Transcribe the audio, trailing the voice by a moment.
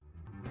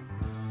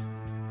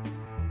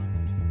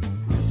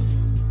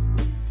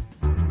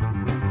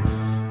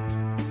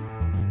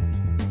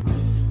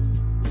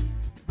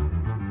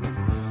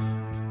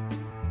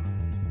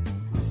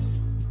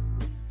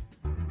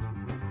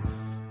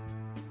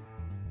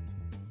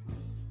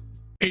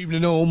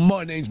Evening all,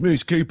 my name's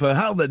Moose Cooper.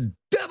 How the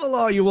devil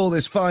are you all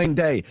this fine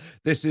day?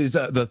 This is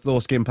the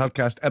Thorskin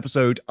Podcast,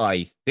 episode,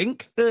 I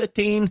think,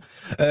 13,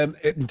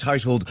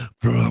 entitled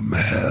From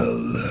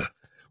Hell.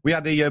 We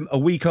had a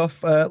week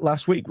off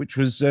last week, which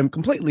was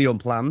completely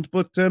unplanned,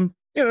 but,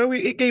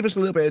 it gave us a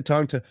little bit of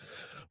time to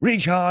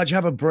recharge,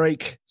 have a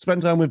break,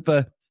 spend time with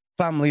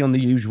family on the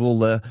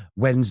usual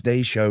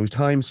Wednesday show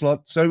time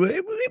slot. So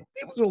it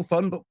was all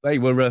fun, but hey,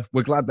 we're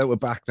glad that we're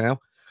back now.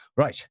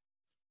 Right.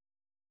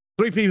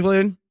 3 people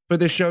in for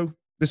this show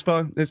this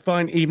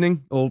fine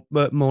evening or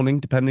morning,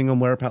 depending on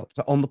whereabouts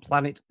on the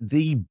planet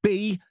the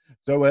be.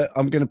 So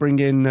I'm going to bring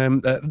in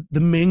the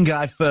main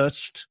guy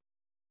first,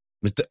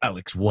 Mr.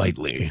 Alex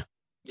Whiteley.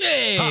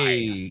 Hey,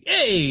 Hi.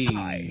 hey,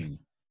 Hi.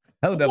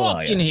 How the I'm devil are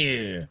walking you?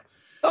 here.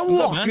 I'm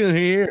walking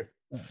here.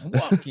 I'm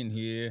walking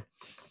here.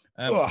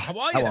 How are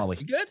you? How are we?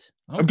 You good?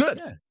 I'm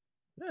good.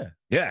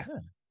 Yeah.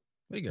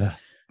 Very good.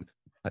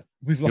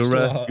 We've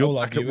You're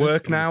back at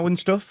work now and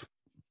stuff?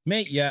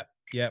 Mate, yeah.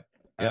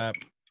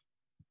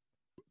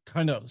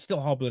 Kind of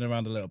still hobbling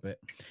around a little bit.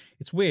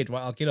 It's weird,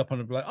 right? I'll get up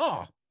and I'll be like,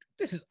 oh,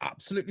 this is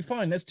absolutely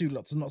fine. Let's do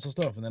lots and lots of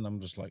stuff. And then I'm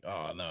just like,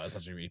 oh, no, it's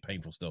actually really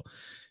painful still.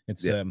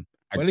 It's, well,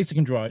 at least I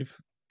can drive.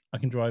 I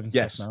can drive and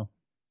stuff now.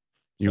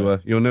 So,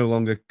 You're no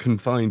longer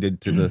confined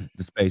into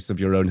the space of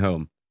your own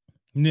home.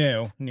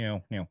 No.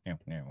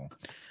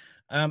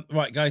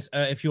 Right, guys,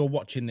 if you're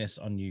watching this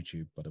on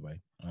YouTube, by the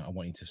way, I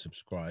want you to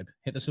subscribe.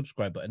 Hit the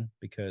subscribe button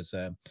because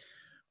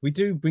we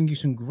do bring you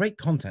some great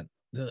content.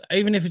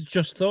 Even if it's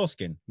just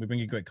Thorskin, we bring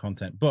you great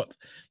content. But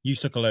You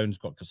Suck Alone's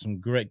got some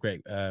great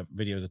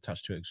videos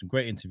attached to it, some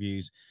great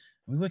interviews.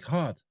 And we work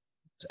hard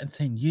to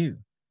entertain you.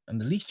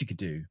 And the least you could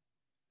do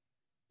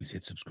is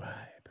hit subscribe.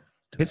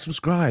 Hit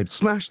subscribe.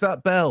 Smash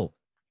that bell.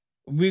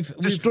 We've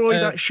destroy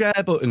that share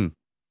button.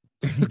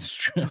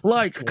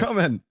 Like,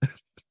 comment,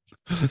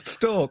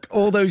 stalk,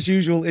 all those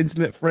usual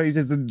internet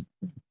phrases and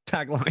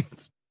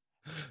taglines.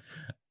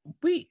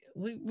 We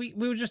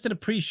were just at a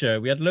pre-show.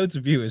 We had loads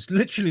of viewers,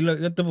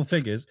 literally double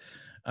figures,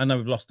 and now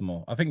we've lost them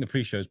all. I think the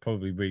pre-show is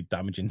probably really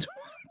damaging to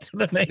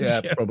the main show.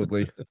 Yeah,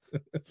 probably.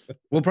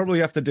 We'll probably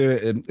have to do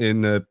it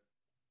in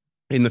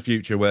the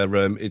future where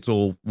it's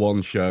all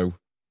one show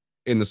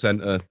in the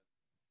center.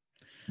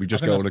 We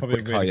just go on a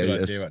quick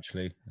hiatus. Idea,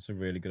 actually, it's a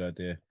really good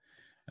idea.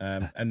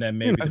 And then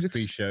maybe the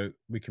pre-show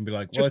we can be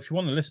like, well, if you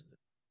want to listen,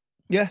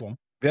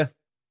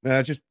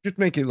 just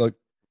make it like,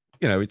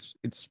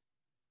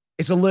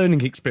 it's a learning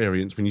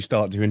experience when you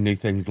start doing new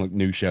things like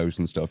new shows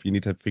and stuff. You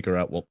need to figure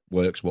out what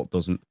works, what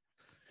doesn't.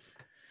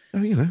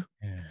 So,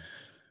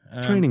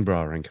 training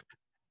braring.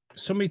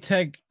 Somebody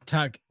tag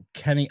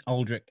Kenny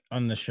Aldrich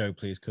on the show,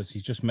 please, because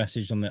he's just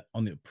messaged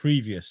on the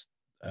previous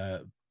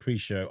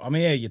pre-show. I'm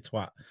here, you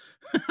twat.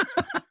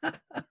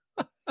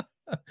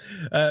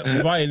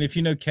 Ryan, if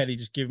you know Kenny,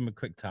 just give him a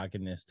quick tag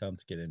in this. Tell him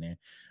to get in here.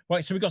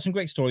 Right, so we've got some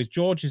great stories.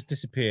 George has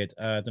disappeared.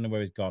 I don't know where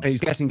he's gone.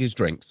 He's getting his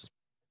drinks.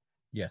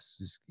 Yes,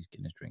 he's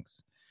getting his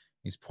drinks.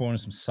 He's pouring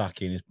some sake,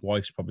 and his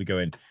wife's probably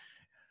going,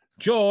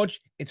 George,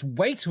 it's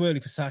way too early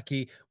for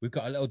sake. We've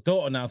got a little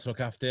daughter now to look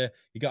after.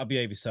 You got to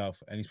behave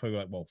yourself. And he's probably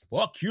like, well,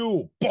 fuck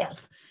you,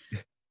 boff.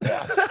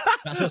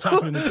 That's what's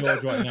happening with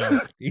George right now.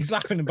 He's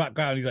laughing in the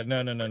background. He's like, no.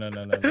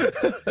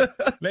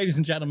 Ladies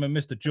and gentlemen,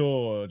 Mr.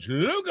 George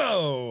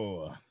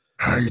Lugo.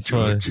 Hi,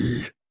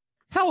 Georgie.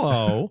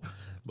 Hello.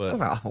 But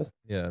Hello.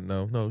 yeah,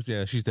 no,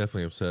 yeah, she's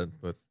definitely upset,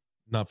 but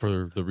not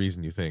for the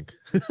reason you think.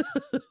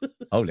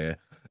 Oh dear.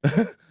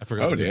 I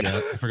forgot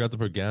to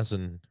put gas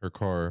in her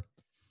car.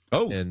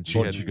 Oh, and she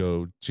had to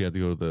go to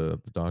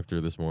the doctor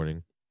this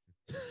morning.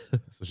 So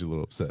she's a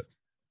little upset.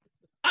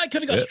 I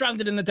could have got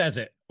stranded in the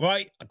desert,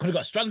 right? I could have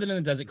got stranded in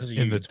the desert because of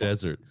you. In the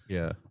desert,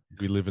 yeah.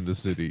 We live in the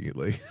city,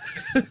 like.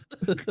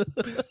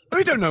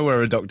 We don't know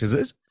where a doctor's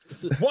is.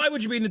 Why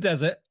would you be in the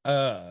desert?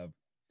 Yeah.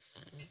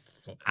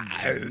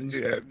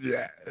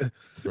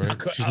 Right?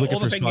 She's looking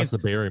for spots to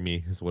bury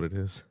me, is what it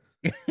is.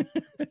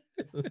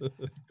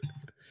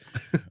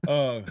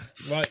 Oh,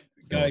 right,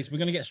 guys, we're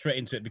gonna get straight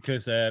into it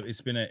because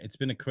it's been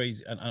a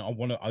crazy, and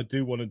I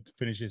do want to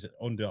finish this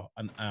under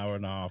an hour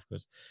and a half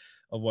because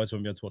otherwise I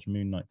won't be able to watch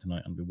Moon Knight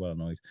tonight and be well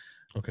annoyed.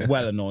 Okay.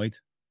 Well annoyed.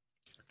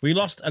 We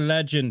lost a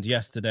legend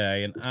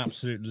yesterday, an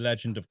absolute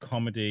legend of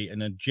comedy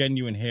and a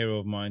genuine hero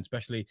of mine,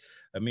 especially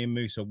me and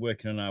Moose are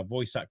working on our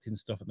voice acting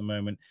stuff at the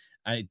moment.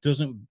 And it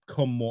doesn't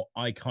come more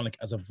iconic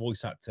as a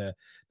voice actor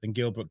than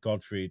Gilbert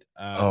Gottfried.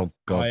 Oh,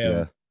 God, I am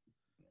yeah.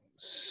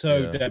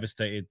 so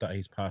devastated that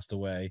he's passed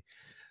away.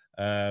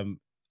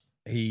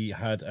 He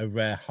had a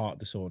rare heart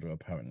disorder,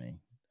 apparently,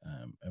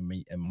 a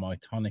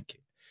myotonic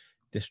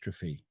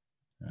dystrophy.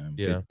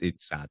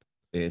 It's sad.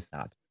 It is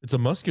sad. It's a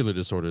muscular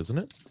disorder, isn't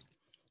it?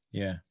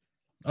 Yeah.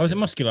 Oh, is it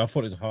muscular? I thought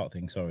it was a heart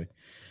thing. Sorry.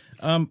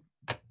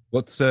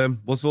 What's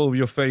all of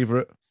your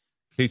favorite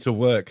piece of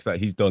work that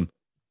he's done?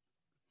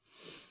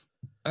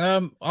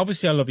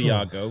 Obviously, I love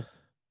Iago.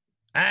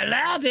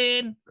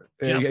 Aladdin.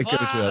 It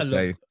goes without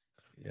saying.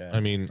 Yeah.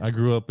 I mean, I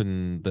grew up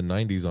in the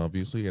 90s,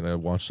 obviously, and I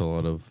watched a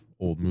lot of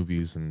old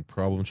movies, and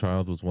Problem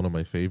Child was one of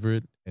my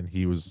favorite, and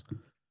he was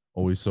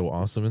always so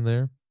awesome in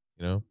there,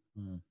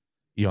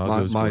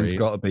 Iago's Mine's great.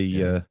 got to be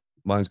Yeah.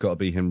 mine's got to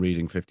be him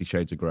reading 50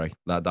 Shades of Grey.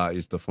 That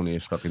is the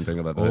funniest fucking thing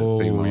I've ever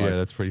seen in Oh my yeah, life.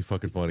 that's pretty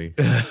fucking funny.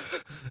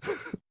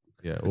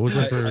 Yeah, what was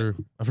that for?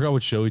 I forgot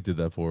what show he did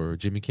that for.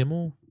 Jimmy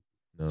Kimmel?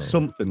 No.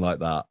 Something like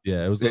that.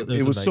 Yeah, it was. It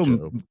a was night some.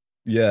 show.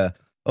 Yeah,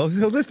 I was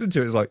listening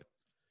to it. It's like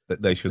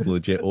they should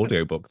legit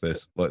audiobook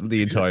this, like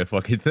the entire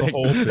fucking The thing.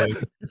 whole thing.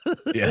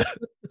 Yeah.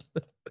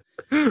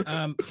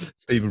 Um,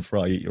 Stephen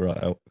Fry, eat your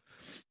right out.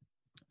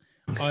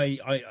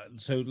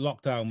 So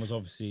lockdown was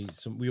obviously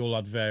we all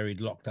had varied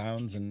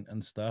lockdowns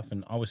and stuff,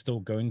 and I was still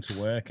going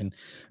to work, and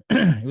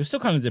it was still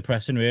kind of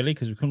depressing, really,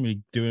 because we couldn't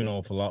really do an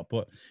awful lot.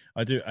 But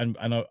I do, and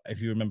if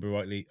you remember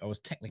rightly, I was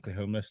technically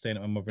homeless, staying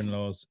at my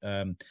mother-in-law's,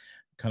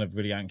 kind of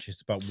really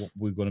anxious about what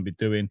we are going to be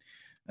doing,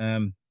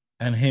 and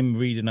him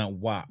reading out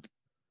WAP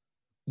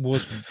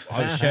was,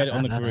 I shared it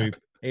on the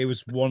group. It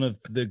was one of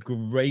the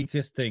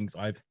greatest things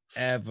I've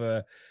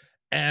ever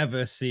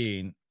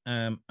seen,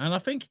 and I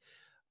think.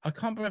 I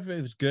can't remember if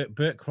it was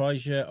Bert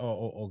Kreischer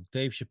or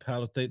Dave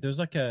Chappelle. There was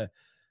like a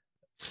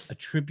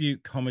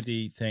tribute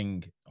comedy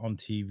thing on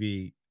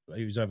TV.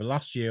 It was over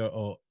last year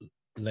or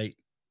late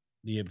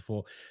the year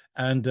before.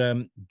 And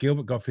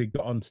Gilbert Gottfried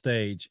got on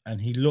stage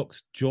and he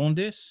looked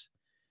jaundice.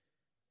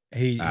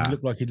 He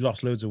looked like he'd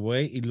lost loads of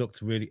weight. He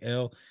looked really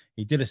ill.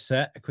 He did a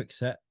quick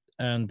set,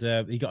 and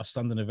he got a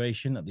standing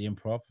ovation at the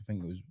Improv. I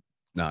think it was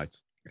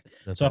nice.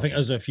 I think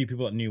there's a few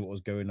people that knew what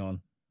was going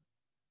on.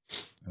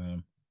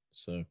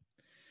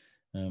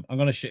 I'm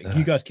gonna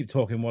you guys keep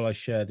talking while I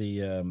share the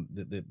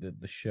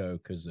show,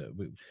 because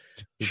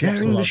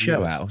sharing the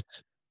show out.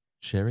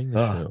 Sharing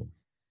the show.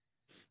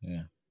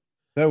 Yeah.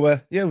 So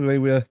we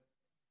were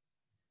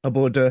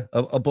aboard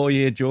a boy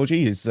here.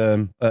 Georgie is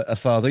a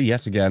father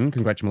yet again.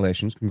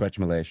 Congratulations.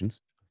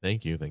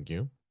 Thank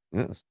you.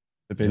 Yes,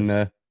 I've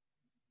been.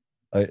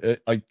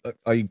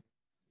 I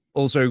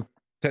also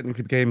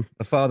technically became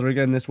a father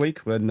again this week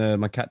when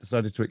my cat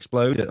decided to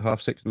explode at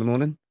 6:30 in the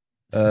morning.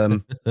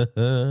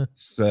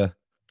 It's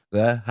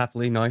there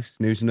happily, nice,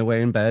 snoozing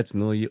away in bed,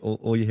 and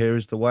all you hear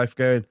is the wife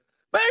going,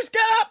 "Where's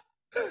Scott?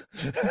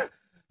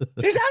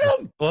 She's at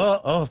him."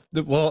 What?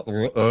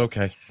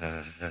 Okay.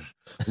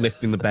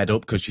 Lifting the bed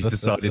up because she's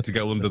decided to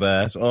go under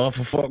there. So,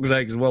 for fuck's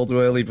sake, it's well too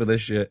early for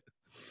this shit.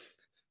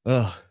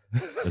 Oh,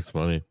 that's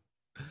funny.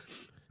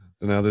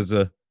 So now there's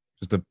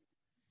just a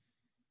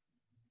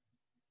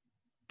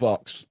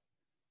box.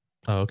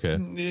 Oh, okay.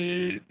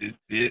 Yeah,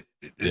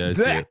 I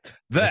see it.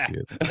 There. I see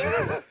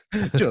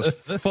it.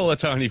 Just full of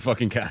tiny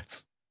fucking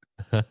cats.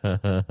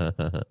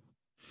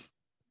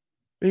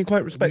 Being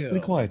quite respectfully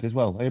quiet as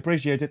well. I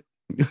appreciate it.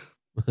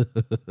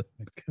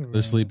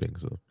 They're sleeping,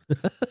 so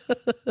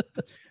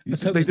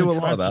they do a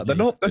lot of that. They're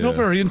not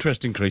very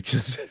interesting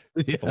creatures.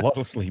 A lot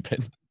of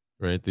sleeping.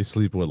 Right? They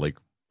sleep like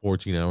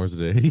 14 hours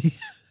a day.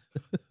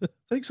 I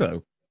think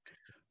so.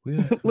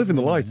 Living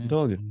the life, I'm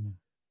telling you.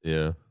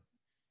 Yeah.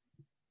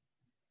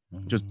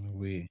 Just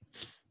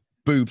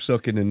boob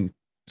sucking and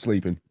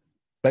sleeping.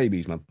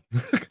 Babies, man.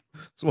 That's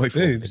what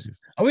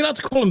boobs. Are we allowed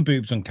to call them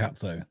boobs on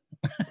cats, though?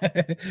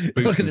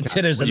 Look at the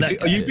titters and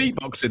that. Are you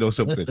beatboxing or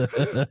something?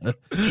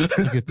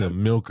 You get the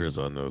milkers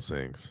on those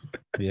things.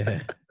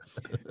 Yeah.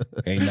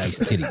 Very nice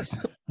titties.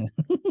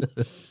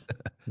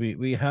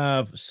 We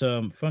have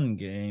some fun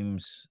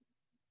games.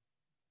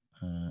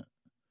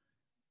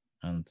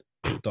 And ...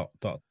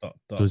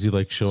 So is he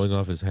like showing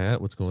off his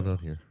hat? What's going on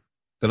here?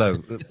 Hello.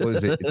 What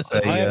is it?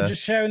 I'm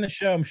just sharing the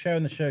show. I'm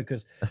sharing the show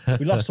because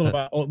we lost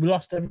we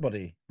lost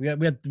everybody. We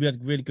had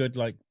really good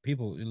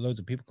people, loads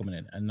of people coming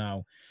in, and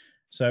now.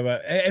 So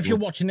if you're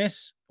watching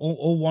this,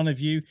 all one of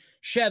you,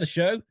 share the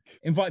show,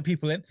 invite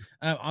people in.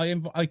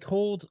 I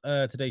called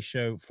today's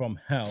show From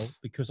Hell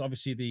because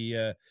obviously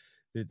the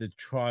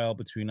trial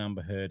between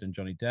Amber Heard and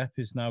Johnny Depp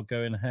is now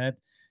going ahead.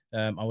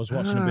 I was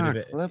watching a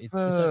bit of it.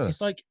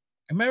 It's like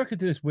America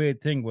do this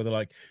weird thing where they're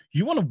like,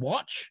 you want to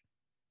watch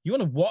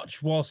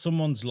while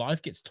someone's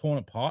life gets torn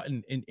apart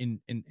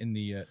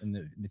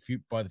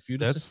by the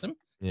feudal system.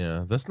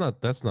 Yeah, that's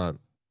not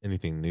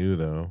anything new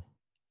though.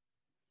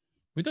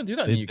 We don't do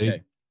that in the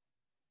UK.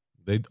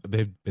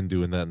 They've been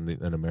doing that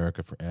in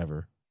America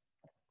forever.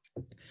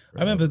 I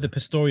remember the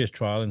Pistorius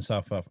trial in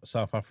South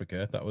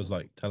Africa. That was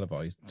like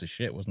televised to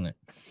shit, wasn't it?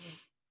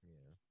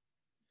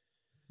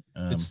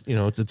 Yeah.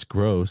 It's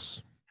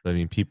gross. I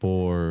mean,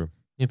 people are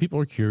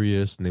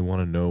curious and they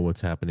want to know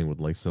what's happening with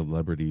like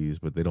celebrities,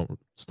 but they don't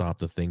stop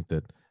to think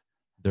that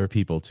they're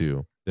people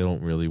too. They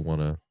don't really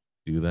want to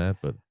do that,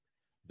 but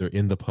they're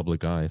in the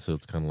public eye, so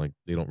it's kind of like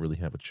they don't really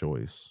have a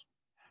choice.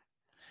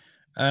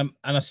 And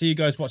I see you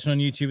guys watching on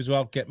YouTube as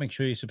well. Make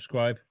sure you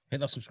subscribe. Hit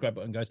that subscribe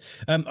button, guys.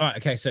 All right,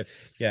 okay. So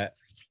yeah,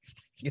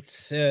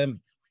 it's a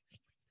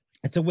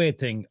weird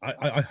thing.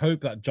 I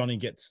hope that Johnny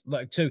gets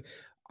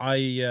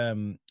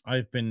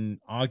I've been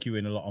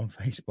arguing a lot on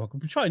Facebook.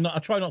 I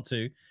try not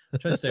to. I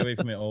try to stay away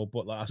from it all,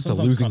 but it's a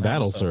losing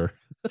battle, sir.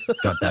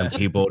 Goddamn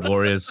keyboard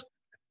warriors.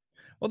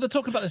 Well, they're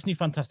talking about this new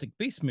Fantastic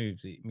Beast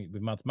movie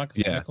with Mads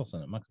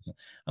Mikkelsen. And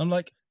I'm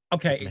like,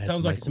 okay, it sounds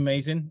like it's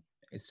amazing.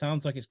 It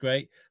sounds like it's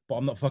great, but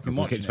I'm not fucking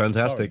watching it. It's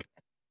fantastic.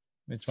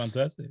 It's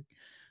fantastic.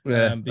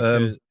 Yeah,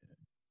 because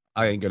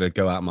I ain't gonna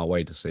go out of my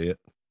way to see it.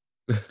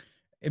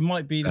 it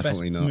might be the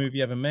Definitely best not.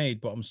 movie ever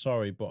made, but I'm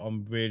sorry, but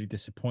I'm really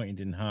disappointed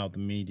in how the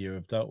media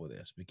have dealt with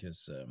this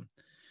because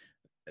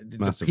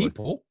Massively.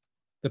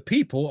 the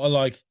people are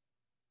like,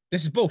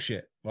 this is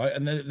bullshit, right?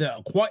 And they're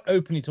quite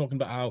openly talking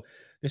about how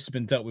this has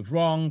been dealt with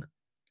wrong.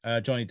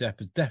 Johnny Depp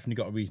has definitely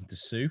got a reason to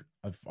sue.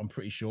 I'm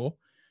pretty sure.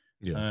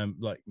 Yeah.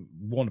 Like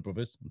Warner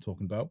Brothers, I'm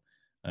talking about.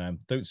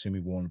 Don't sue me,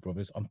 Warner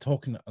Brothers. I'm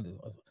talking.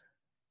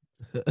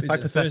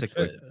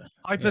 Hypothetically.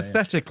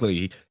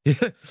 Hypothetically.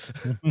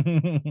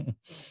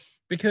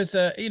 Because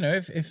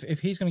if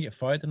he's going to get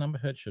fired, then Amber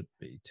Heard should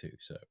be too.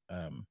 So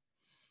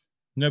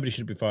nobody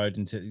should be fired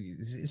until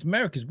it's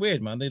America's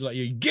weird, man. They're like,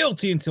 you're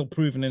guilty until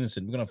proven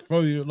innocent. We're going to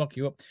throw you, lock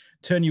you up,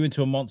 turn you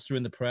into a monster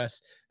in the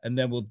press, and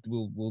then we'll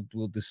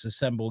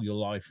disassemble your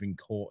life in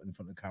court in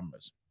front of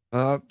cameras.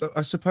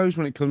 I suppose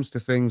when it comes to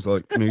things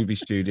like movie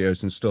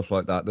studios and stuff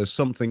like that, there's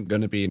something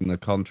going to be in the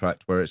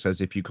contract where it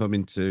says if you come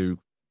into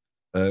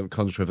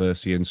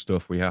controversy and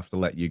stuff, we have to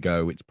let you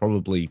go. It's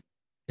probably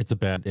It's a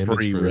bad image.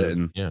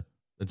 Pre-written. Yeah,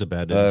 it's a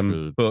bad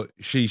image. But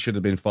she should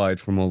have been fired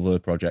from all the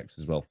projects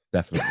as well,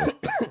 definitely.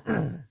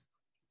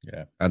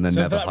 Yeah, and then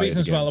so never for that reason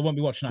as again. well, I won't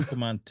be watching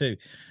Aquaman 2.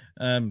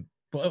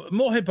 But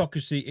more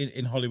hypocrisy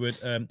in Hollywood.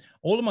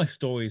 All of my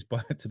stories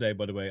today,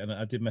 by the way, and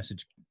I did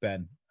message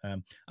Ben,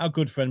 our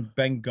good friend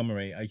Ben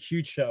Gummery, a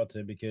huge shout out to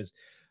him because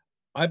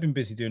I've been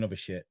busy doing other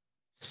shit.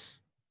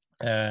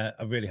 I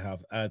really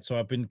have. So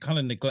I've been kind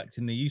of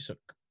neglecting the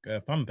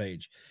USUK fan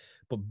page.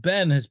 But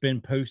Ben has been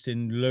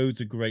posting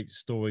loads of great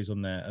stories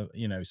on there,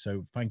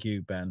 so thank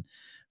you, Ben.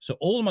 So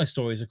all of my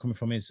stories are coming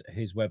from his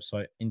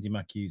website, Indie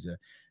Mac User.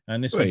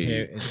 And this one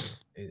here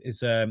is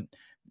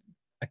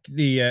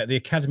the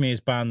Academy has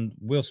banned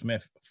Will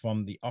Smith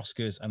from the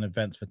Oscars and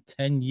events for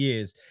 10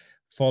 years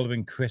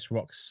following Chris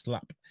Rock's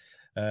slap.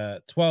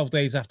 12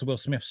 days after Will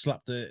Smith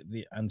slapped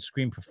and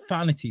screamed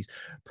profanities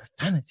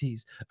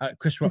at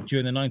Chris Rock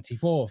during the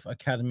 94th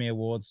Academy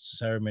Awards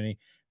ceremony,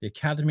 the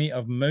Academy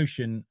of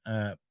Motion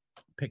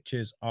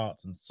Pictures,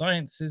 Arts and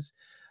Sciences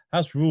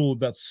has ruled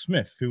that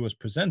Smith, who was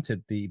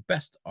presented the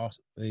best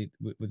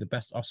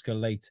Oscar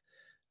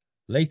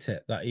later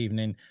that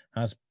evening,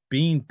 has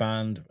been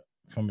banned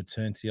from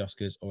returning to the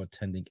Oscars or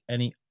attending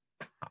any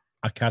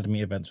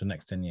Academy events for the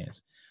next 10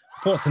 years.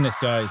 Thoughts on this,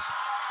 guys?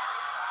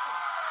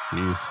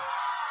 Jeez.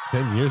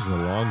 10 years is a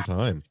long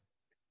time.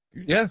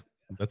 Yeah,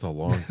 That's a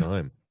long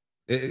time.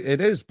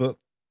 it is. But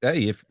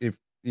hey,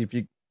 if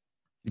you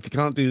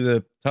can't do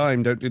the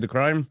time, don't do the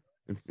crime.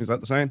 Is that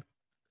the saying?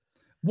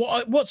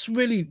 What's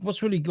really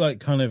like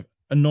kind of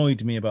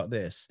annoyed me about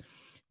this?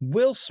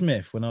 Will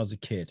Smith, when I was a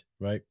kid,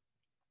 right?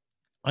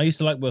 I used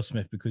to like Will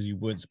Smith because you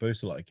weren't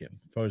supposed to like him,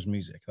 for his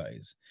music, that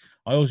is.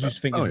 I always used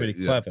to think he was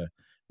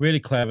really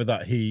clever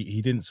that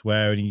he didn't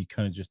swear and he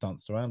kind of just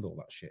danced around all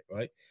that shit,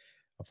 right?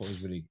 I thought he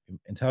was really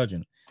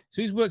intelligent.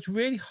 So he's worked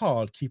really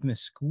hard keeping a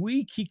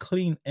squeaky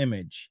clean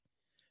image,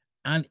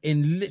 and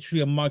in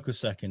literally a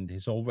microsecond,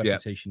 his whole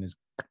reputation is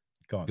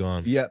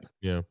gone. Yep.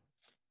 Yeah.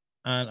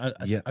 And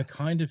I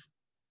kind of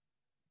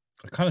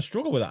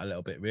struggle with that a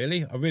little bit,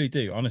 really. I really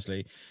do,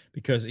 honestly,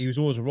 because he was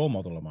always a role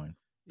model of mine.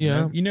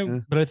 Yeah.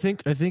 But I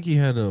think he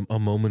had a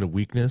moment of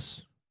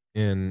weakness,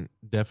 and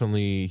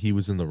definitely he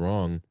was in the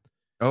wrong.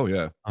 Oh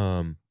yeah.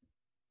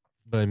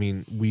 But I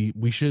mean,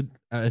 we should.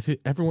 I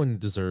think everyone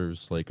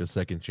deserves like a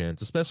second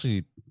chance,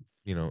 especially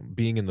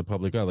being in the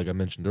public eye. Like I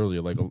mentioned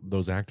earlier, like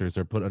those actors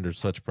are put under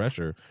such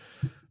pressure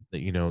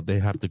that they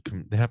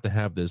have to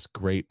have this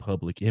great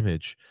public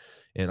image,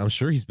 and I'm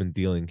sure he's been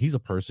dealing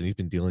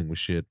with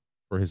shit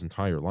for his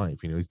entire life.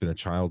 He's been a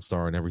child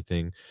star and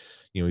everything.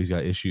 He's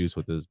got issues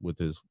with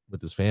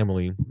his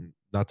family,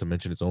 not to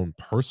mention his own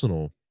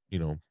personal,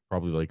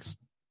 probably like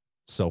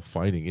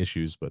self-fighting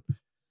issues, but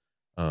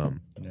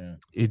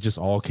it just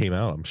all came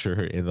out, I'm sure,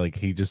 and like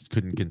he just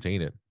couldn't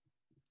contain it.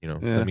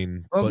 So, I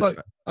mean, well,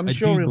 I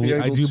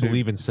do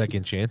believe in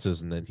second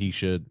chances, and that he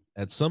should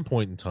at some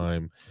point in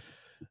time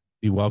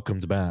be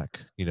welcomed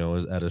back,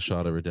 at a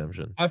shot of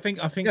redemption. I think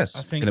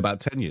in about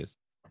 10 years.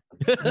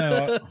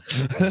 No,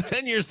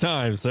 10 years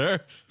time, sir.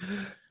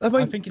 I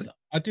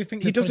do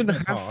think he doesn't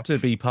have to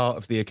be part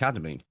of the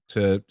Academy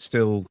to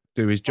still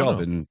do his job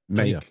and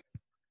make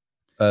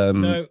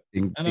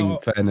in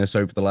fairness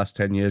over the last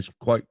 10 years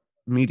quite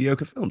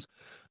mediocre films.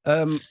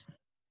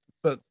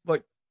 But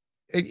like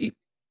he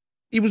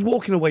was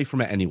walking away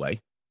from it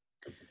anyway.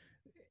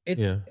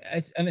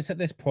 It's at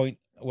this point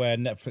where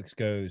Netflix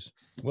goes,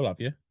 we'll have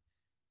you.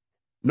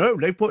 No,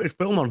 they've put his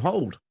film on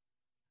hold.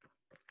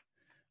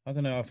 I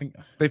don't know. I think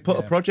they've put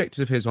a project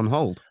of his on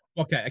hold.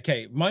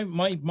 Okay.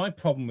 My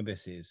problem with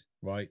this is,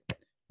 right?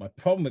 My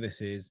problem with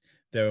this is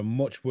there are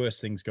much worse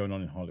things going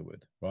on in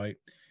Hollywood, right?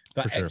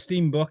 That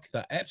Epstein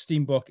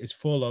book is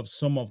full of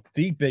some of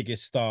the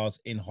biggest stars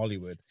in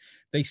Hollywood.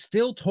 They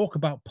still talk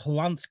about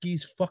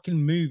Polanski's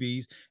fucking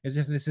movies as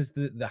if this is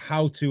the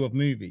how-to of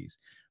movies.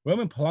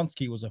 Roman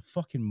Polanski was a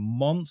fucking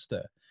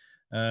monster.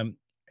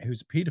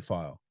 Who's a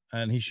pedophile,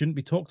 and he shouldn't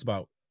be talked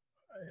about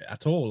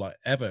at all, like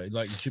ever.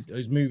 Like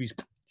his movies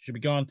should be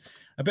gone.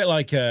 A bit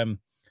like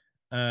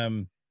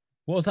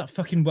what was that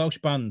fucking Welsh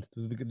band?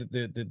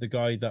 The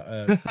guy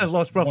that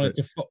Lost wanted Prophet.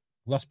 to fuck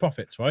Lost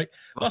Prophets, right?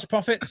 Lost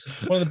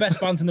Prophets, one of the best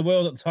bands in the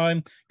world at the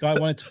time. Guy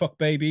wanted to fuck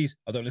babies.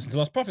 I don't listen to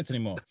Lost Prophets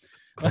anymore.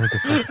 I want to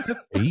fuck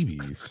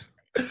babies.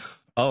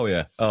 Oh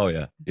yeah.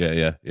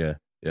 Yeah.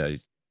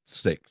 He's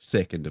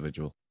sick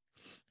individual.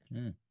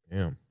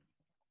 Yeah.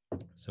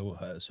 So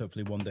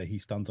hopefully one day he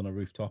stands on a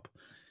rooftop.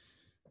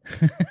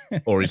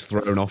 Or he's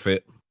thrown off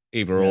it.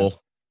 Either Yeah. or.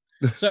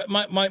 So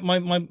my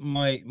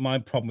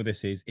problem with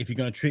this is if you're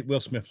going to treat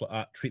Will Smith like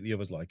that, treat the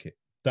others like it.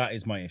 That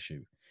is my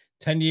issue.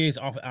 10 years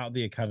out of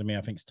the academy,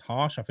 I think it's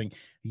harsh. I think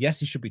yes,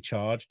 he should be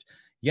charged.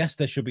 Yes,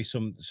 there should be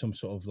some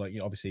sort of like,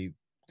 obviously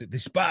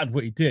this is bad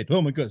what he did.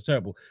 Oh my god, it's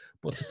terrible.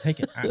 But to take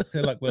an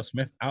actor like Will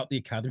Smith out the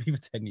academy for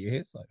 10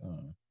 years, like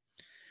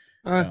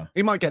yeah.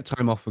 He might get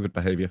time off for good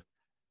behavior.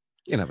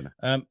 You never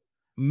know.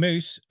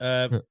 Moose,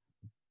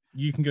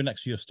 you can go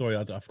next to your story.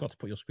 I forgot to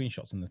put your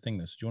screenshots in the thing.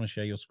 So do you want to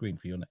share your screen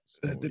for your next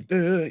story?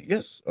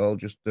 Yes, I'll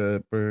just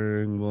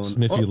bring one.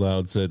 Smithy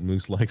Loud said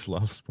Moose likes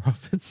Lost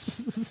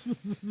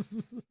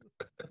Prophets.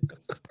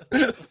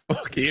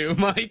 Fuck you,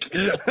 Mike.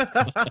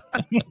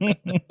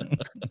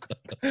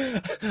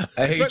 I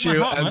hate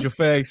you heart, and man. your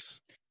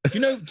face. Do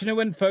you know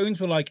when phones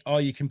were like, oh,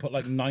 you can put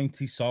like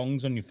 90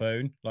 songs on your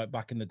phone, like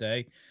back in the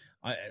day?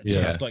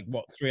 Yeah. It's like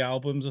what, 3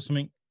 albums or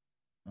something?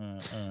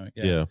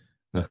 Yeah.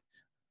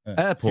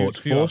 Airport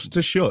Few forced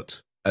to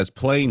shut as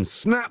plane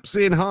snaps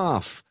in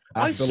half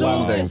I after saw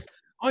landing. this.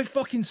 I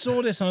fucking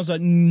saw this and I was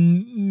like,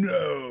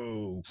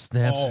 no.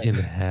 Snaps Oh. in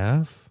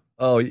half.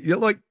 Oh, you're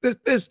like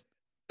this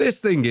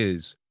thing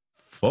is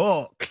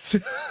fucked.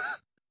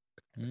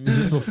 Is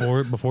this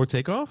before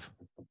takeoff?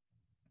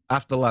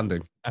 After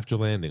landing. After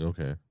landing,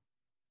 okay.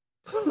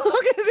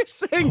 Look at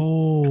this thing.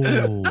 Oh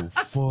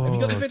fuck. Have you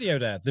got the video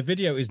there? The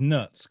video is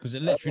nuts because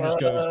it literally just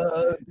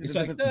goes. It's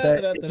like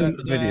there isn't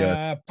a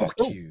video. Fuck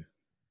Oh. you.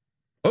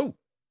 Oh,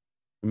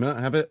 we might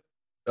have it.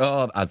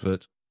 Oh,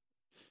 advert.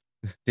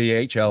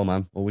 DHL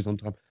man, always on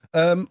time.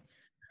 I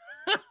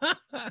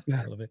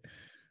love it.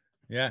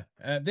 Yeah,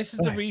 this is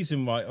the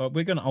reason why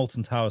we're going to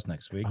Alton Towers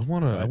next week. I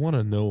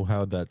wanna know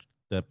how that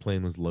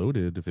plane was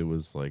loaded. If it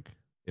was like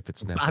if it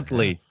snapped in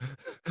Badly.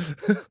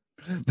 half.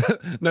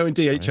 No, in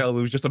DHL,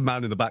 there was just a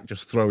man in the back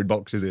just throwing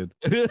boxes in.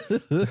 This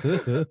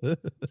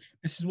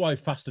is why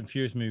Fast and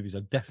Furious movies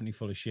are definitely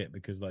full of shit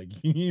because, like,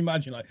 can you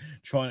imagine like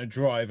trying to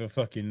drive a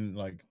fucking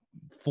like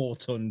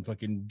 4-ton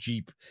fucking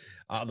Jeep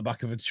out of the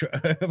back of a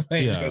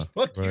plane? Yeah, It goes,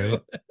 fuck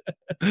right.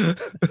 you.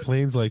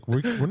 Plane's like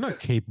we're not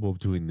capable of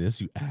doing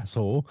this, you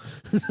asshole.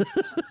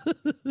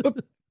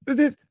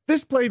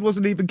 This plane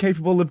wasn't even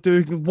capable of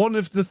doing one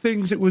of the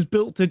things it was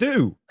built to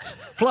do: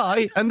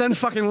 fly and then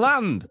fucking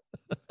land.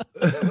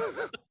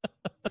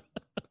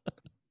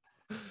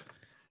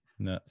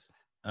 Nuts.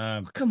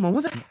 Come on,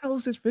 what the hell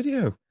is this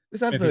video?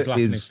 This If he's advert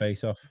laughing his is.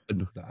 face off. He's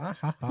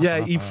like,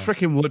 Yeah, he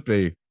freaking would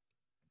be.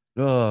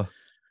 Oh,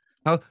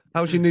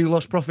 how's your new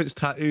Lost Prophets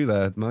tattoo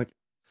there, Mike?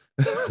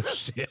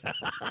 Shit.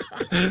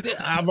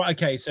 Right,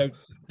 okay, so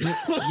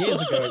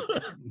years ago,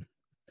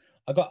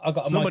 I got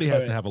a Somebody has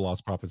microphone. to have a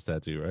Lost Prophets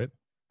tattoo, right?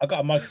 I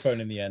got a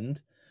microphone in the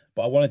end,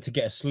 but I wanted to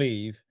get a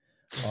sleeve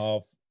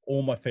of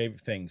all my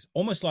favorite things,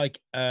 almost like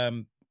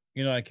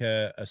like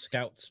a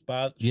Scouts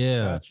badge.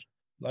 Yeah.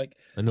 Like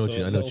I know what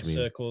you little mean.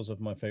 circles of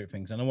my favorite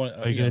things, and I want.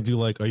 Are you gonna do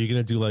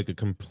like a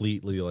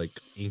completely like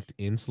inked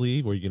in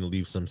sleeve, or are you gonna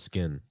leave some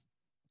skin?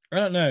 I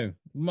don't know.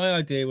 My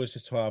idea was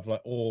just to have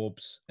like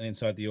orbs, and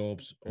inside the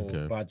orbs or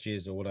Okay.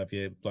 badges or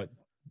whatever, like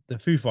the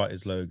Foo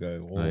Fighters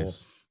logo or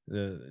Nice.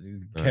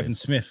 the Kevin Nice.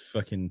 Smith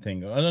fucking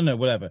thing. I don't know,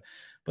 whatever.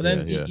 But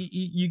then Yeah.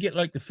 you get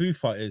like the Foo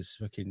Fighters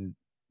fucking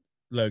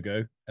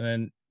logo, and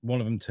then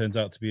one of them turns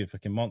out to be a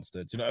fucking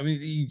monster. Do you know what I mean?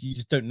 You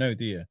just don't know,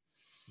 do you?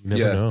 You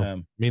never Yeah. know.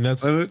 I mean,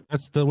 that's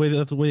the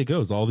way it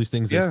goes. All these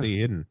things they Yeah. stay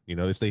hidden.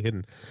 They stay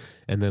hidden,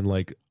 and then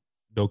like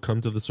they'll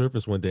come to the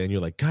surface one day, and you're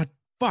like, God,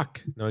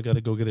 fuck! Now I got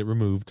to go get it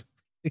removed.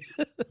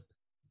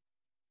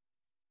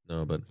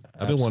 No, but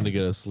I've been wanting to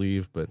get a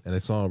sleeve, and I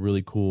saw a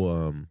really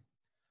cool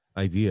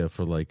idea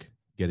for like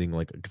getting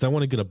like because I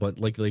want to get a bunch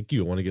like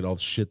you want to get all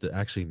the shit that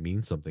actually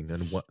means something.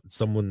 And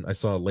I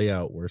saw a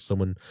layout where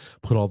someone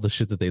put all the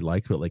shit that they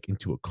liked, but like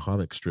into a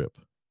comic strip.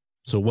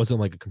 So it wasn't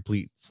like a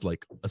complete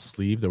like a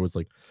sleeve. There was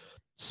like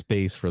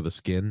space for the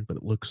skin, but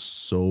it looks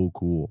so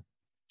cool.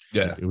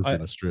 Yeah, Like, it was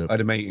in a strip. I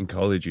had a mate in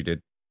college who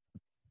did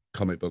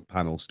comic book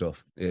panel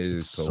stuff. It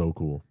is It's cool. so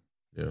cool.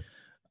 Yeah.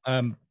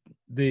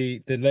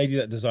 The lady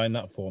that designed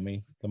that for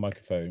me, the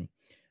microphone,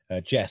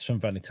 Jess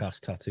from Vanitas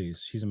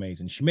Tattoos, she's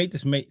amazing. She made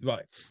this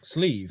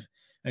sleeve,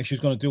 and she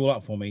was going to do all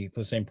that for me for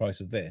the same price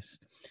as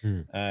this.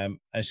 And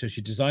so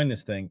she designed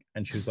this thing,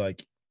 and she was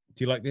like,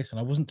 "Do you like this?"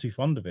 And I wasn't too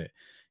fond of it,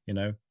 and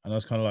I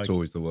was kind of like, It's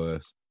always the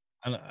worst.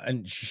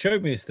 and she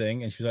showed me this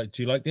thing, and she was like,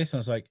 "Do you like this?" And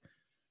I was like,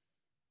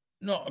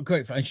 "Not a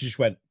great fan." And she just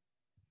went,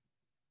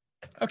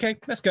 "Okay,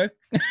 let's go."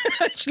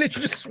 She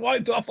literally just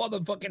swiped off on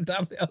the fucking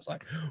damn thing. I was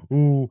like,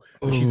 "Ooh,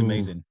 but she's Ooh.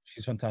 amazing.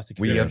 She's fantastic."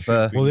 We Yeah, have, she's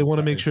well, Well, they want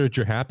to really make sure that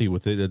you're happy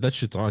with it. That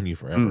shit's on you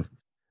forever.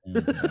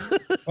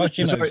 Well,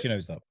 she knows. Sorry. She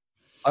knows that.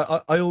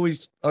 I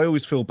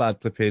always feel bad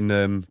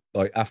flipping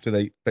like after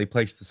they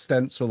place the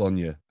stencil on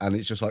you, and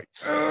it's just like,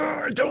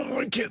 "Ugh, I don't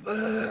like it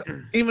there,"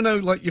 even though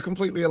like you're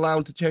completely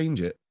allowed to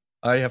change it.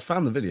 I have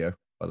found the video,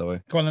 by the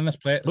way. Go on, then let's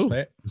play it. Let's Ooh, play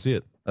it. see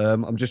it.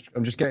 I'm just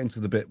getting to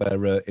the bit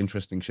where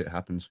interesting shit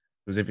happens,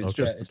 because if it's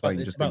Okay. just the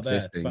plane just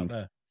existing,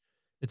 there.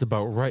 It's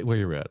about right where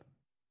you're at.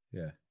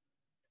 Yeah.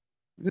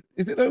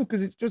 is it though?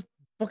 Because it's just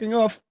fucking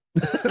off.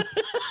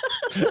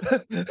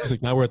 It's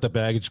like now we're at the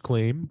baggage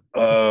claim.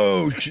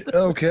 Oh,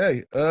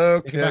 okay.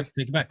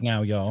 Take it back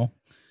now, y'all.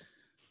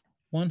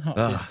 One hot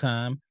this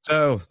time.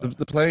 So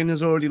the plane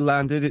has already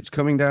landed. It's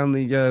coming down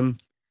the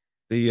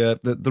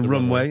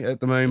runway at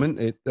the moment.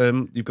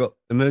 You've got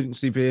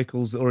emergency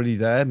vehicles already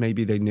there.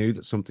 Maybe they knew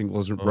that something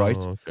wasn't right.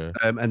 Okay.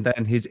 And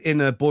then his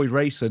inner boy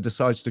racer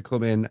decides to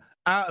come in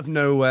out of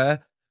nowhere.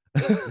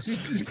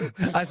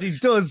 As he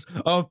does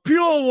a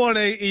pure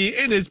 180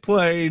 in his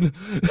plane,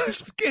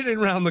 skidding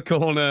around the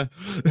corner.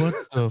 What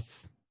the?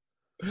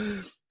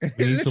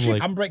 We need some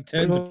like handbrake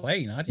turns a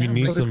plane. How do we you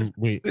need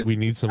handbrake? some. We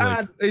need some like.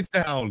 And it's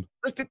down.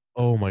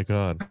 Oh my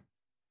god.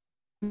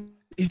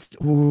 It's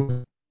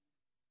Oh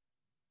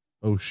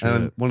shit.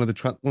 and one of the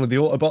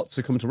Autobots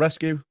are coming to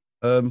rescue.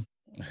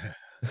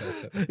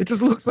 It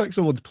just looks like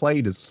someone's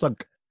plane has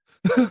sunk.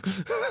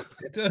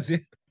 It does, yeah.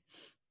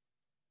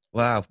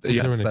 Wow.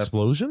 Is there an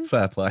explosion?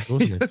 Fair play. It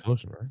was an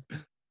explosion,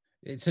 right?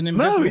 It's an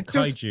invisible it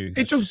just- kaiju. it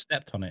It just just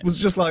stepped on it. Was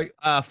just like,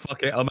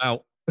 fuck it, I'm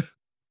out.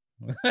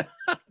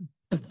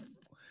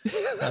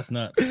 That's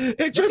nuts.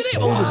 It just at it.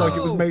 folded like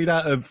it was Wow. made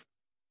out of.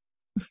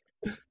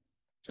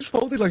 Just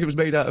folded like it was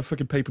made out of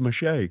fucking paper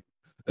mache.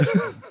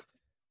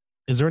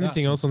 Is there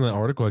anything else on that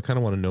article? I kind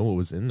of want to know what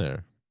was in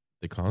there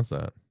that caused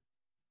that.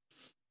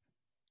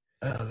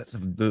 Let's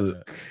have a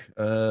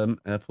look.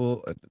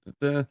 Airport.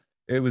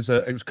 It was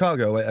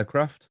cargo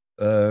aircraft.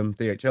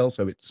 DHL,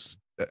 so it's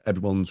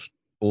everyone's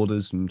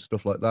orders and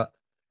stuff like that.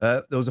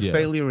 There was a Yeah.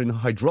 failure in the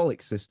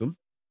hydraulic system.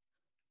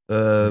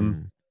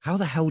 Hmm. How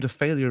the hell would a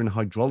failure in a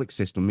hydraulic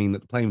system mean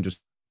that the plane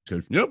just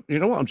goes, nope, you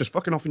know what, I'm just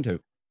fucking off into?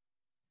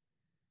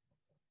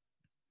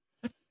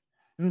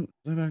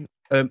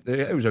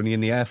 It was only in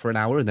the air for an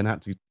hour and then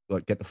had to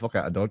like get the fuck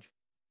out of Dodge.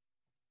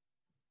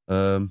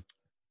 At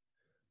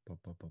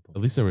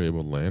least they were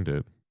able to land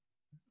it.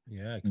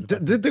 Yeah. it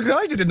could've The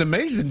guy did an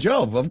amazing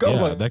job. I've got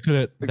Yeah, like, that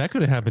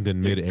could have happened in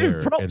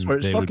midair. props and where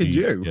it's they would fucking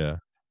due. Yeah,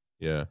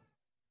 yeah.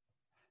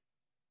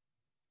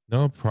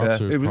 No props.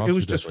 yeah, Are, it was props are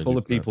just definitely full due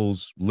of for that.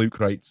 people's loot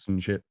crates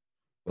and shit.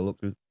 Well, look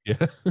good. Yeah.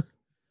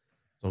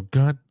 So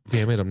god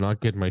damn it, I'm not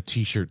getting my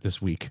T-shirt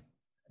this week.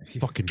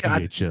 Fucking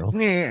God. DHL.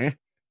 Yeah.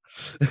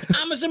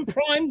 Amazon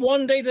Prime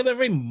 1-day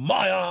delivery,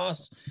 my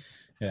ass.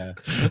 Yeah.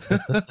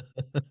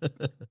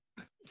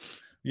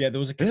 Yeah, there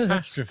was a Yeah, that's-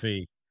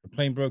 catastrophe. The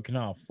plane broken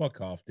off.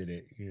 Fuck off, did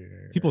it? Yeah.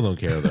 People don't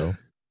care though.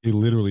 They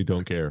literally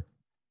don't care,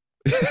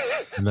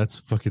 and that's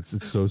fucking.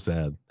 It's so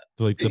sad.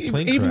 So, like the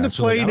plane. Even the crashed,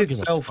 so, like, I plane don't give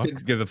a itself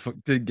fuck.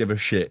 didn't give a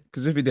shit,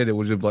 because if he did, it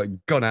would have like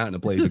gone out in a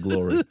blaze of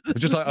glory. It's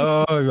just like,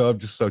 oh, I'm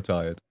just so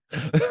tired.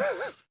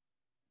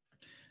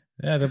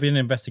 Yeah, there'll be an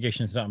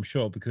investigation into that, I'm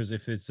sure, because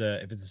if it's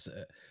a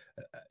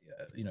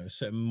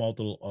certain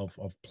model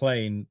of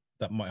plane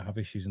that might have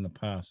issues in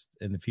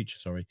the future,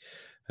 sorry,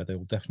 they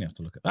will definitely have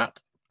to look at that.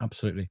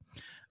 Absolutely.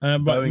 Right,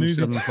 Boeing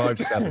moving-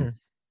 757.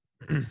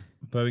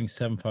 Boeing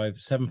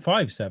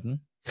 757.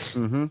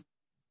 Mm-hmm.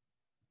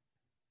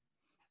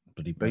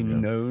 Bloody Been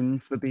Boeing. known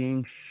for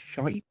being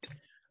shite.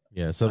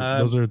 Yeah, so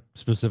those are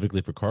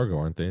specifically for cargo,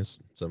 aren't they?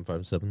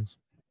 757s.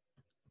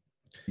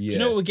 Yeah. Do you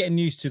know what we're getting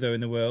used to though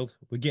in the world?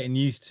 We're getting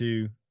used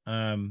to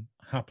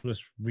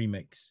hapless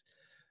remakes.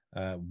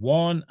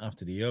 One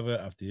after the other,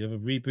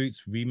 reboots,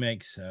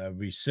 remakes,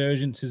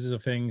 resurgences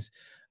of things.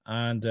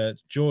 And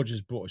George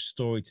has brought a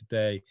story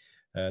today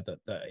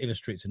that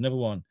illustrates another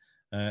one.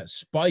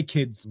 Spy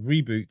Kids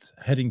reboot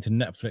heading to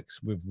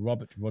Netflix with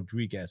Robert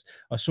Rodriguez.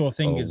 I saw a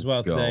thing Oh, as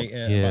well God.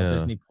 today Yeah. about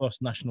Disney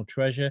Plus National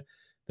Treasure.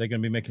 They're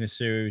going to be making a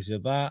series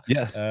of that.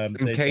 Yeah.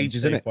 They've Cage, done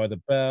isn't Saved it? by the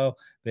Bell.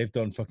 They've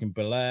done fucking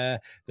Bel Air.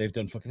 They've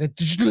done fucking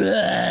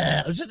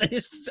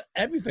it's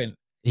everything.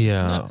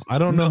 Yeah, Nuts. I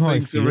don't know how I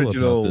Nothing's feel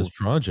original. about this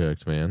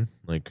project, man.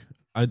 Like,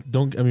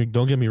 don't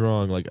get me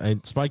wrong. Like,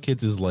 Spy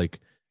Kids is like,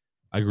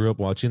 I grew up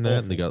watching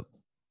that, and they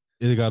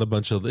got a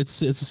bunch of.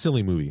 It's a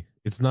silly movie.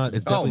 It's not.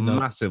 It's Oh, definitely not.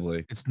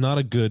 massively. It's not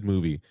a good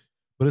movie,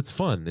 but it's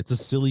fun. It's a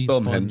silly,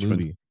 Dumb fun henchman.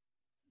 movie.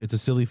 It's a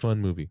silly, fun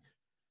movie,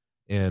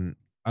 and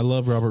I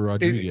love Robert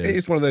Rodriguez.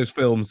 It's one of those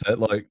films that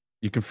like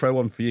you can throw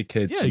on for your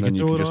kids, yeah, and you then can you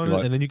throw can it just on, be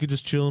like, and then you could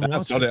just chill and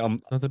that's watch not it. it. I'm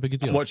It's not that big a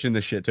deal. watching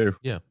this shit too.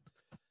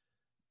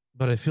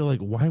 But I feel like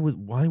why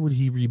would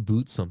he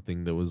reboot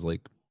something that was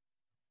like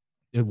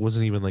it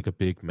wasn't even like a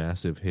big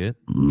massive hit?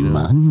 You know?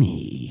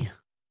 Money.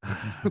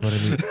 But I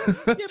mean,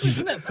 Yeah, but it's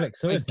Netflix,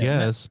 so I isn't it?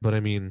 guess, but I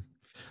mean,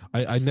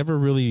 I never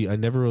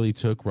really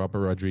took Robert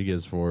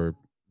Rodriguez for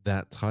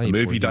that type. A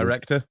where movie he would-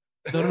 director.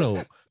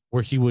 no,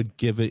 where he would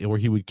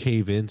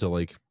cave into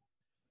like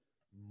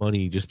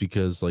money just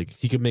because like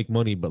he could make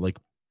money, but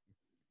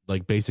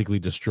like basically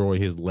destroy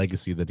his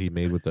legacy that he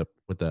made with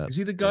that. Is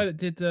he the guy that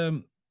did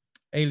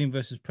Alien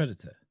versus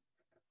Predator?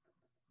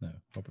 No,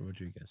 Robert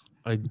Rodriguez.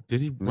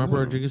 Robert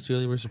Rodriguez do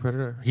Alien vs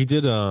Predator? He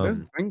did I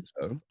don't think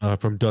so.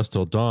 From Dusk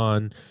Till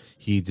Dawn.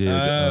 He did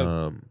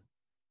Yeah.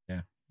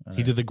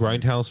 he did the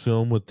Grindhouse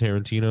film with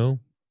Tarantino.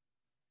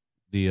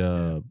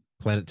 The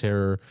Planet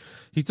Terror.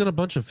 He's done a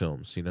bunch of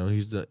films, you know.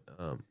 He's done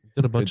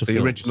a bunch of the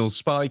films. original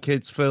Spy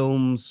Kids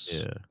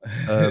films.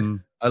 Yeah.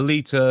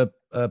 Alita,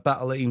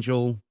 Battle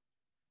Angel.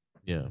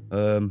 Yeah.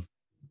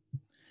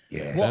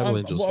 Yeah.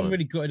 What I'm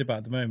really gutted about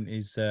at the moment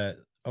is I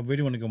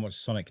really want to go and watch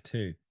Sonic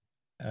 2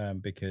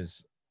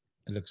 because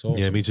it looks awesome.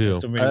 Yeah, me too.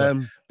 It's done really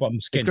well, but I'm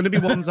It's skint. going to be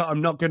ones that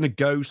I'm not going to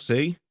go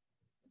see.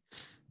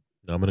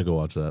 No, I'm gonna go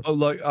watch that. Oh,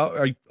 like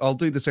I'll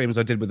do the same as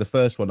I did with the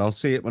first one. I'll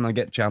see it when I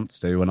get a chance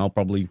to, and I'll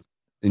probably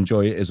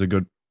enjoy it as a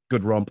good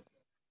romp.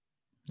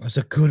 It's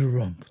a good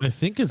romp. I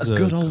think as A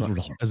good old romp.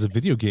 as a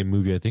video game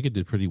movie, I think it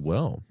did pretty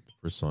well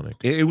for Sonic.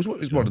 It was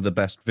one of the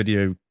best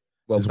video, It's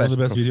one of best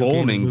the best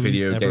performing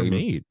video games video ever game.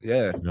 made.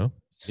 Yeah. You know?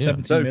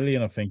 70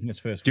 million, I think, in its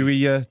first. Do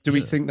week.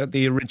 we think that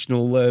the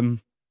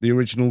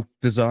original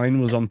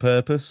design was on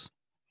purpose?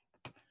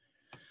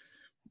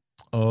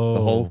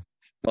 Oh,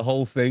 The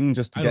whole thing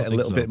just to I get don't a think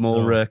little so. bit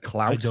more No. I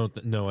clout.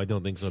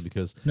 don't think so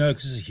because No,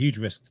 because it's a huge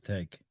risk to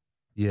take.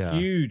 yeah,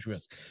 Huge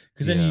risk.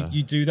 Because then Yeah.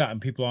 you do that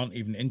and people aren't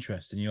even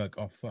interested, and you're like,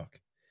 oh fuck,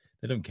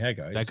 they don't care,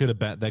 guys. that could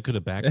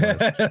have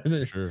backfired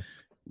for sure.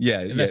 Yeah,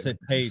 Unless yeah. they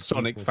paid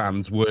Sonic people.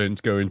 fans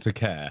weren't going to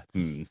care.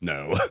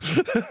 No.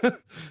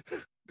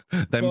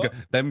 But-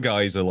 them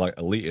guys are like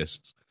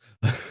elitists.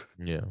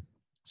 Yeah,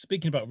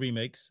 Speaking about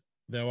remakes,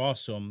 there are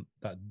some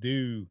that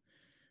do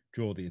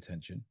draw the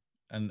attention,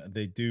 and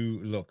they do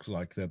look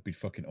like they'll be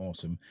fucking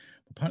awesome.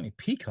 Apparently,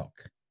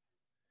 Peacock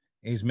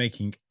is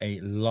making a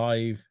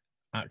live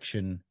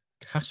action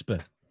Casper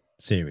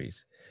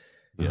series.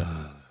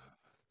 yeah.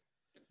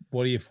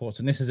 What are your thoughts?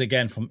 And this is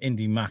again from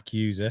Indie Mac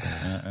user,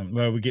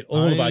 where we get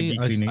all of our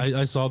geekly news.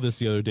 I saw this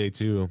the other day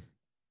too.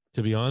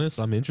 To be honest,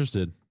 I'm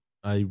interested.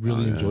 I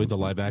really enjoyed the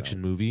live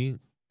action movie.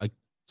 I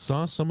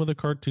saw some of the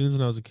cartoons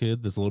when I was a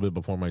kid. That's a little bit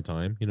before my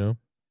time, you know.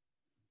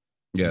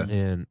 Yeah.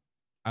 And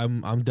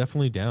I'm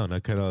definitely down. I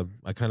kind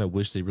of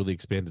wish they really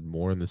expanded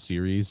more in the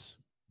series,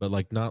 but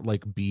like not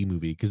like B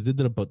movie because they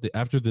did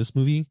after this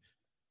movie,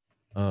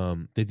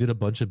 they did a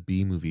bunch of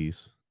B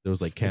movies. There was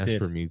like They did.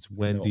 Casper meets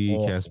Wendy,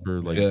 awful.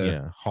 Casper like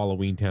Yeah.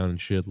 Halloween Town and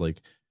shit like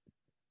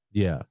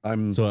yeah.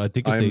 I'm So I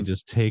think if they I'm-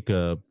 just take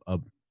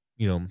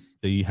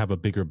they have a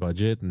bigger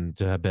budget and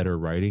to have better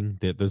writing,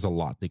 there's a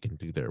lot they can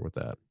do there with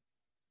that.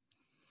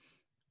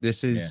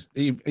 This is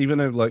even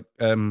though like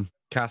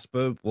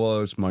Casper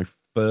was my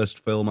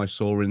first film I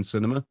saw in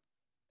cinema.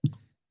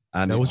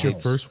 And That it was your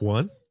hits- first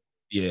one?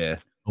 Yeah.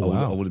 Oh,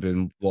 I wow. would have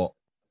been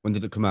when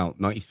did it come out?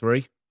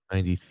 93?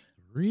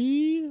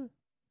 93?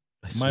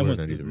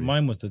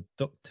 Mine was the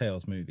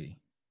DuckTales movie.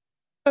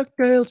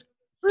 DuckTales.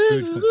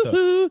 Scrooge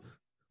McDuck.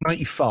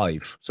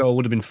 95. So I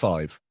would have been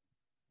 5.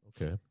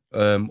 Okay.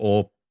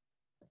 Or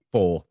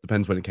 4,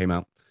 depends when it came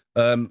out.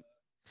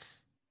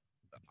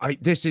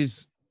 This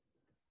is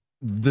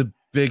the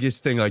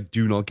biggest thing I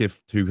do not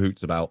give two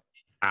hoots about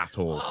at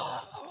all.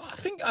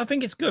 I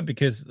think it's good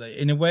because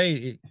in a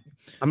way,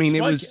 I mean,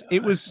 Spike-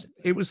 it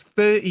was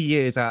 30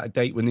 years out of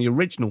date when the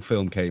original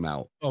film came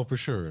out. Oh, for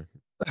sure.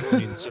 I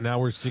mean, so now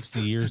we're 60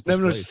 years. Then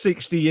we're displaced.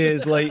 60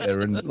 years later,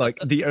 and like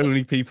the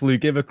only people who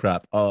give a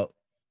crap are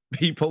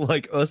people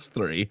like us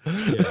three.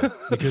 Yeah,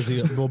 because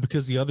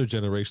the other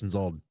generation's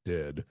all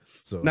dead.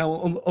 So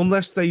Now,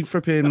 unless they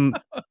flipping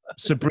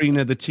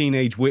Sabrina the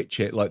Teenage Witch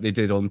it like they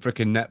did on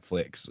freaking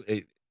Netflix,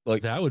 it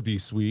like that would be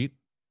sweet.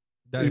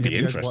 would be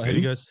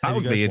interesting. That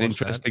would be an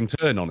interesting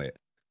turn on it.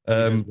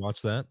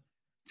 Watch that.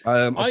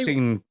 I've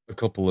seen a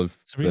couple of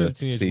Sabrina the the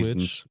Teenage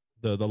seasons.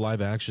 Witch, the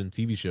live action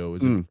TV show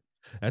is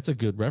that's a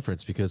good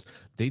reference because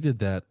they did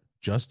that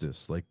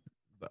justice. Like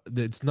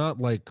it's not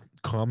like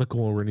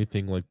comical or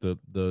anything like the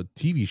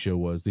TV show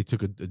was. They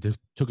took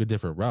a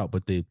different route,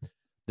 but they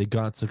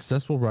got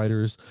successful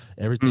writers.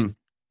 Everything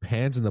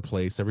pans into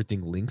place.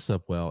 Everything links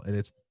up well, and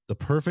it's the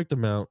perfect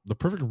amount, the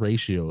perfect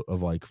ratio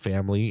of like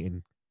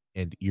family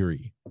and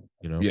eerie.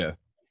 You know? Yeah.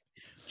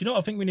 Do you know what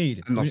I think we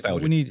need?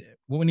 Nostalgia.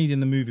 What we need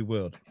in the movie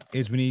world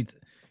is we need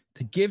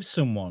to give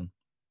someone,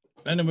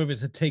 I don't know whether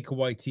it's a Taika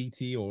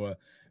Waititi or a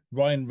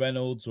Ryan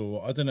Reynolds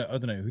or I don't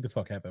know who the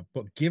fuck ever,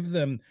 but give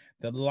them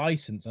the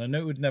license, and I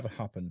know it would never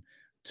happen,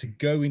 to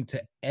go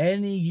into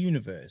any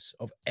universe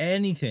of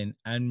anything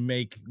and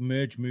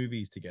merge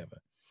movies together.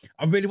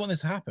 I really want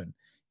this to happen.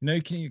 You know,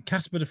 can you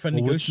Casper the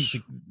Friendly Ghost,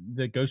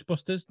 the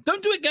Ghostbusters?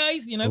 Don't do it,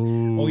 guys. You know,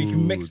 or you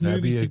can mix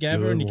that'd be movies a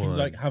together good and you can one.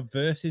 like have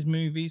versus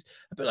movies,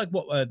 a bit like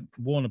what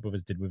Warner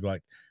Brothers did with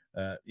like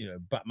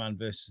Batman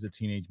versus the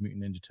Teenage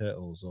Mutant Ninja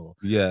Turtles, or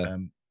Yeah.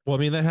 Well, I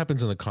mean that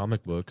happens in the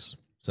comic books.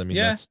 So I mean,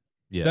 Yeah. there's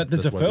there's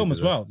that's a why they film do as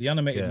that. well, the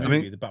animated Yeah.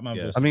 movie, the Batman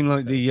yeah. versus. I mean,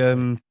 like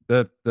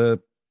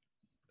the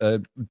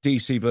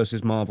DC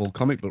versus Marvel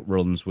comic book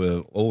runs were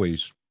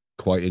always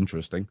quite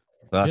interesting.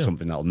 That's Yeah.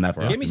 something that'll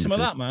never give happen. me some of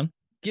because- that, man.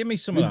 Give me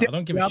some of that. I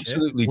don't give a shit.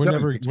 Absolutely We're don't,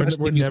 never-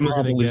 especially we're if never gonna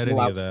Marvel is get any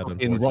allowed of that, to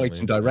fucking write and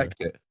unfortunately.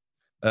 direct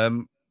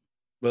it.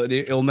 But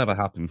it'll never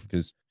happen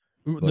because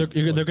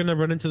They're gonna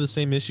run into the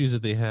same issues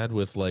that they had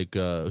with like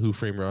Who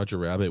Framed Roger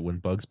Rabbit when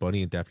Bugs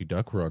Bunny and Daffy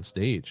Duck were on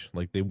stage.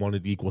 Like they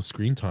wanted equal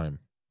screen time.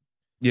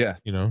 Yeah,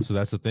 You know, so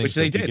that's the thing. which So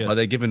they if you did. get- By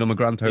they giving them a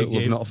grand they total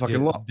of not a fucking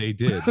yeah, lot. They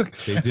did,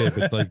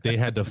 but like they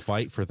had to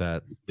fight for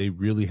that. They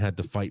really had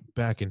to fight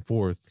back and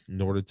forth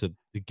in order to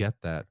get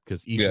that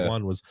because each Yeah.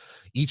 one was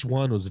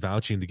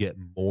vouching to get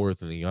more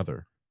than the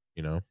other.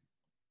 You know,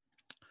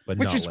 but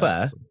Which not is fair.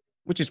 less.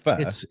 Which is fair.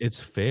 It's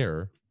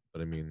fair,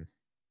 but I mean,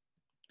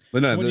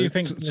 But no, What do you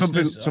think,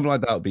 something listeners?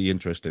 like that would be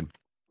interesting.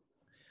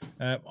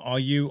 Are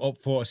you up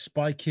for a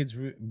Spy Kids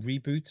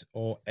reboot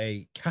or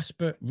a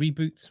Casper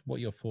reboot? What are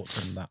your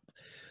thoughts on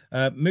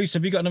that? Moose,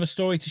 have you got another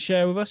story to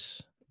share with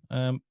us?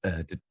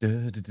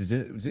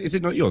 Is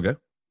it not your go?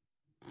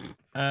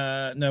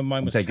 No, mine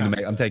I'm was taking the mic.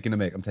 Casper. I'm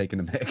taking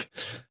the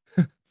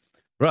mic.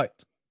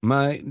 Right.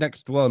 My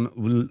next one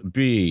will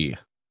be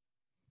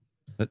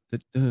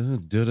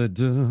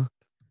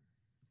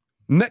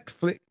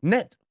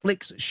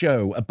Netflix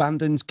show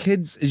abandons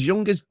kids as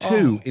young as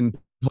 2 in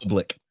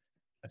public.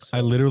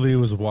 I literally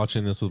was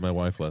watching this with my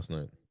wife last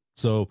night.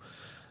 So,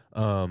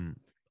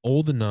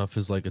 Old Enough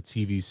is like a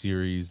TV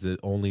series that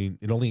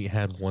only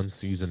had one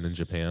season in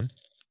Japan,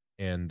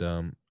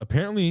 and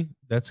apparently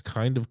that's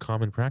kind of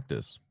common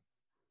practice.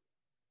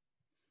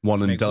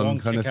 One and Make done one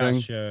kind of kick-ass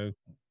thing. Show.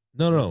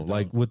 No,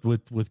 like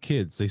with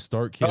kids, they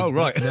start kids. Oh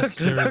right,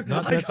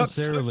 not I got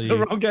necessarily. the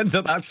wrong end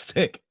of that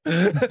stick.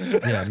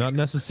 Yeah, not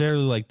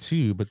necessarily like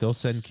 2, but they'll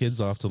send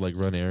kids off to like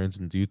run errands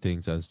and do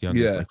things as young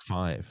as Yeah. like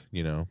 5.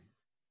 You know.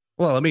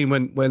 Well, I mean,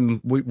 when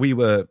we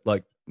were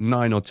like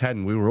 9 or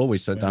 10, we were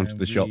always sent down to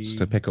the shops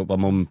to pick up my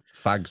mum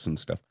fags and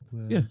stuff.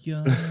 Yeah.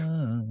 Yeah.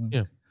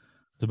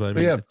 So, but I But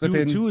mean, yeah, two,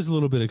 flipping- 2 is a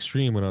little bit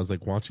extreme when I was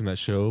like watching that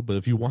show. But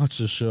if you watch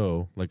the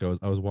show, like I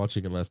was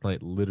watching it last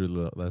night,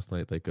 literally last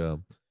night, like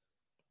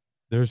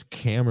there's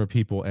camera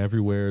people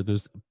everywhere.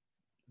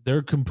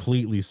 They're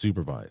completely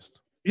supervised.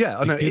 Yeah, I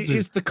The know. kids It are-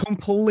 is the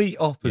complete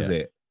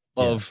opposite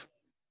of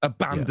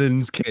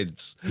abandons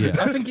kids. Yeah,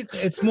 I think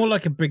it's more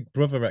like a Big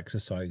Brother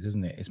exercise,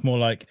 isn't it? It's more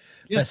like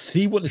let's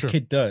see what this sure.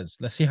 kid does.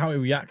 Let's see how he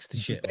reacts to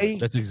shit. They-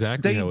 that's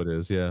exactly They- how it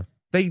is. Yeah.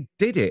 They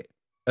did it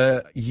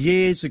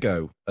years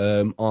ago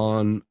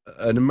on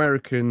an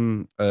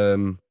American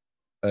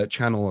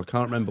channel. I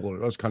can't remember what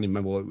it was. Can't even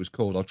remember what it was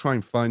called. I'll try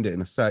and find it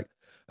in a sec.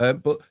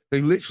 But they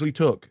literally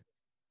took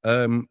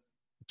 20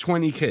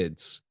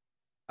 kids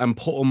and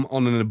put them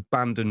on an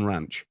abandoned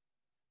ranch.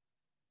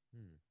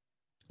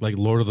 Like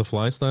Lord of the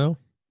Fly style.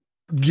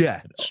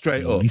 Yeah,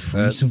 straight up. Only if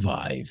we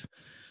survive.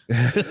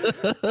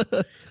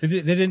 They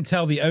didn't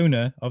tell the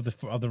owner of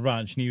the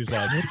ranch, and he was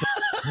like,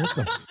 What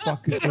the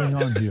fuck is going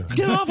on here?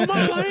 Get off of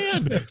my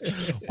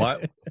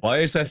land! why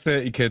is there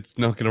 30 kids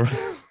knocking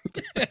around?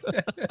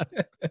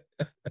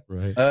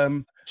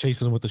 Right.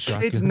 Chasing them with the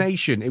shotgun. Kids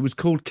Nation. It was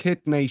called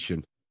Kid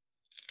Nation.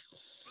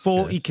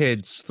 40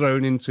 kids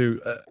thrown into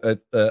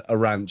a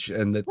ranch,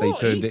 and that they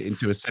turned it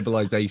into a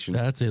civilization.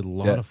 That's a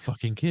lot Yeah. of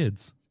fucking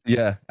kids.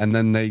 Yeah, and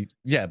then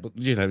but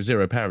you know,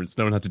 0 parents.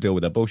 No one had to deal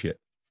with that bullshit.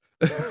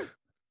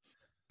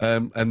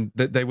 And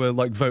they were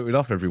like voted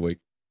off every week.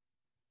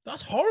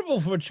 "That's horrible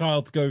for a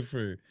child to go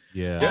through."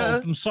 Yeah.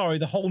 Oh, I'm sorry,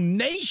 the whole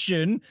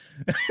nation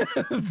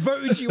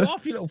voted you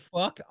off, you little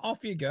fuck.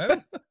 Off you go.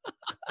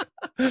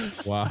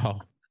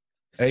 Wow.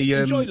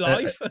 Enjoy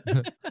life.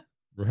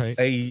 Right.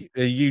 A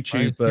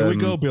YouTube. Right, here we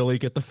go, Billy.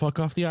 Get the fuck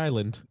off the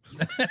island.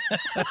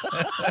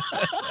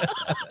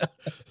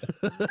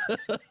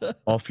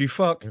 Off you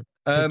fuck.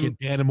 Take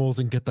your animals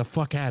and get the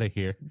fuck out of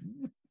here.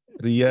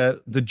 The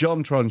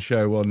JonTron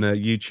show on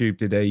YouTube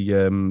did a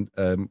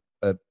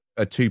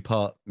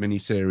 2-part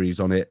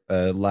miniseries on it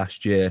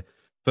last year.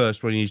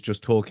 First one, he's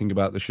just talking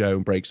about the show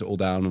and breaks it all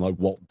down and like,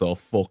 what the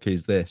fuck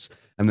is this?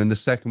 And then the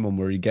second one,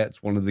 where he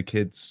gets one of the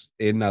kids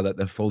in now that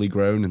they're fully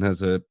grown and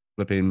has a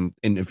flipping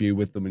interview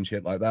with them and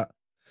shit like that.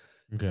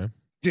 Okay.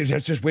 Dude,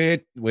 it's just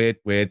weird. You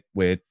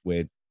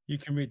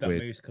can read that,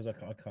 Weird. Moose, because I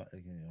can't.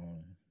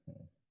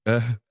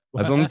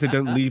 As long as they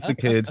don't leave the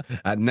kid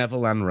at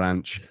Neverland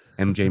Ranch,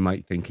 MJ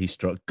might think he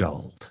struck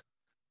gold.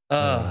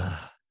 Like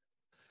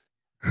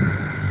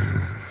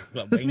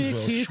Wayne's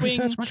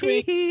World.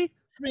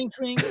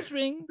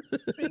 Swing.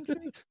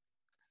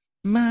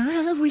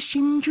 My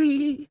wishing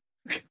tree.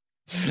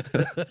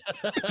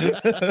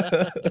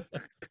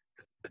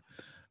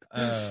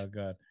 Oh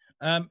god.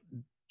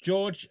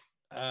 George,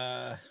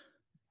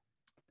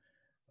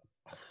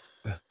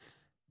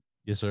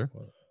 Yes, sir.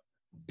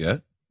 Yeah.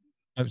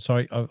 I'm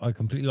sorry, I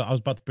completely. I was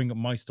about to bring up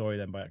my story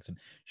then by accident.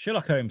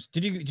 Sherlock Holmes.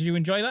 Did you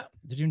enjoy that?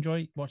 Did you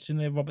enjoy watching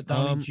the Robert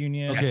Downey Jr.?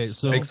 Okay, Yes,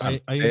 so big fan,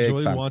 I big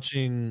enjoyed fan.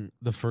 watching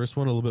the first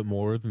one a little bit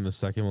more than the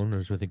second one,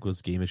 which I think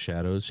was Game of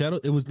Shadows.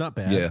 It was not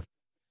bad. Yeah.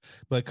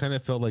 But I kind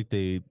of felt like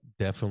they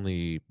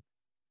definitely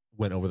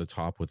went over the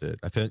top with it.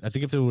 I think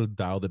if they would have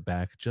dialed it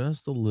back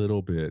just a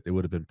little bit, it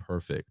would have been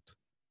perfect.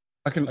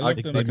 I can I like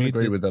I them. can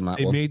agree with them that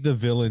They one. made the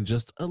villain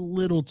just a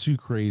little too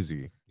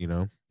crazy, you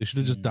know? They should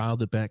have just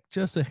dialed it back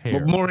just a hair.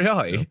 But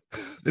Moriarty,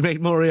 they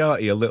made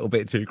Moriarty a little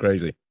bit too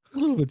crazy. A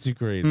little bit too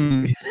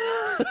crazy.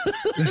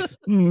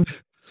 Hmm.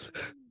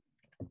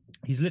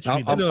 He's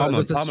literally. I'm know, a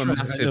it's a stretch.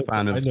 I massive know,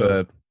 fan I of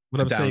know.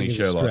 What I'm Downey saying is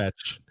a Sherlock.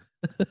 stretch.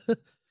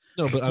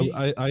 No, but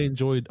I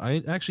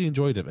actually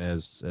enjoyed him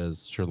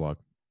as Sherlock.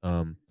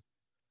 I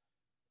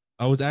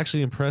was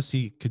actually impressed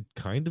he could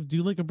kind of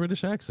do like a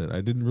British accent.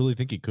 I didn't really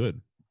think he could.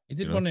 He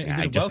did You know? one.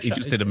 Yeah, He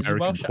just did American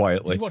Welsh.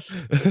 quietly. Did you watch?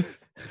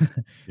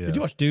 Yeah. Did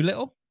you watch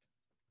Doolittle?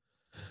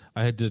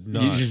 I did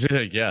not.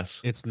 Yes.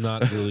 It's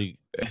not really.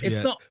 It's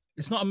yeah. not.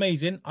 It's not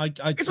amazing. I'd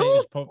It's say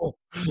awful.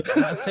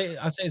 I'd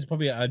say it's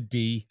probably a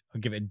D. I'll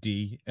give it a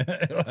D.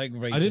 Like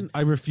rating.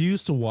 I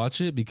refused to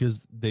watch it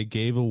because they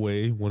gave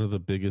away one of the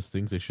biggest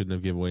things they shouldn't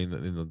have given away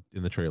in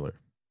the trailer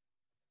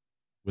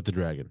with the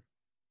dragon.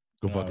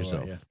 Go fuck right,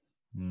 yourself. yeah.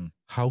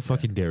 How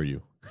fucking dare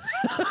you?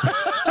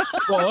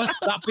 But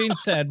that being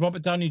said,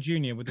 Robert Downey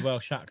Jr. with the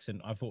Welsh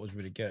accent, I thought was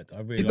really good. I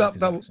really liked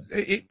his accent.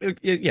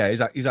 Yeah,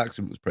 his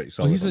accent was pretty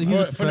solid. Well, he's a For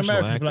an professional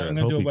American actor. black, I'm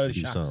I going to do hope a he Welsh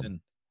can do some.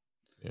 accent.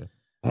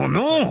 Oh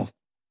no!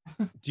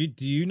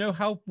 Do you know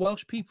how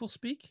Welsh people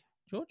speak,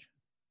 George?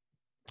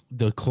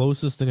 The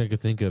closest thing I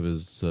could think of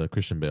is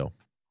Christian Bale.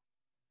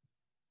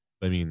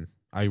 I mean,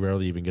 I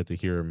rarely even get to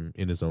hear him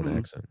in his own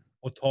accent.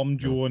 Or Tom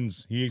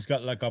Jones. He's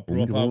got like a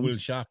proper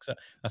Welsh accent.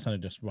 That's not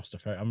just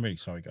Rastafari. I'm really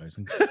sorry, guys.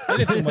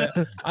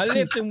 I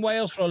lived in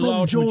Wales for a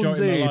large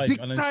majority of my life. Big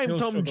and I time still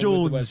Tom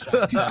struggle with Jones. the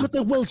Welsh He's accent. got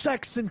the Welsh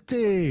accent.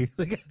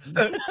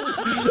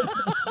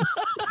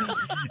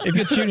 If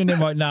you're tuning in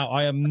right now,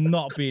 I am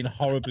not being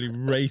horribly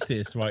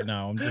racist right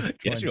now. I'm just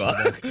Yes, trying you are.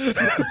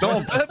 to- Not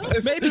on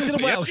purpose. Maybe to the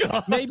Yes, Welsh. you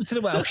are. Maybe to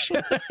the Welsh.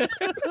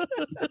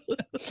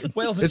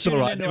 Wales are It's all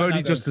tuning right. in They've right only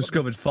now, just guys.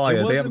 discovered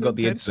fire. They haven't got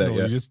the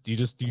internet yet.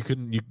 You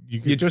couldn't.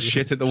 You just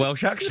shit at the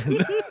Welsh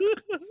accent.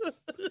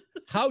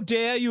 How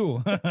dare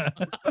you?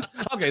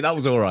 Okay, that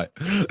was all right.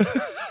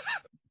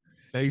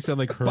 Now you sound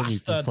like Hermie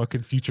from Bastard.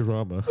 fucking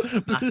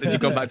Futurama. Bastard, you've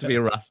gone back to be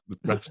a rast.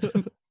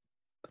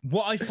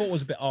 What I thought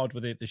was a bit odd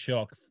with the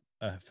Sherlock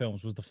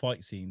films was the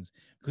fight scenes,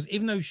 because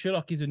even though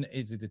Sherlock is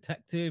a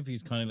detective,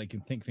 he's kind of like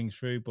can think things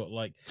through, but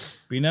like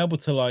being able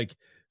to like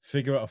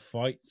figure out a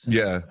fight.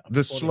 Yeah,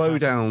 the slow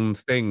down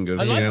thing of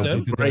I being liked able them. to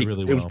Did that break.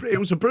 really It well.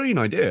 was a brilliant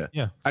idea,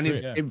 Yeah, and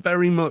great. it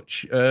very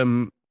much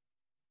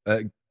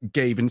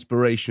gave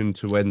inspiration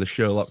to when the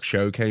Sherlock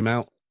show came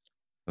out,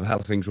 of how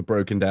things were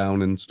broken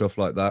down and stuff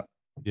like that.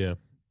 Yeah.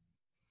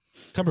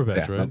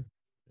 Cumberbatch, Yeah, right?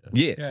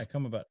 Yeah, Yes,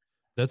 come about.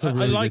 That's a I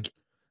really like. good.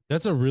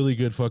 That's a really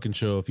good fucking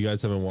show. If you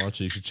guys haven't watched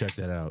it, you should check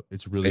that out.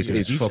 It's really good.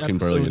 It's Each fucking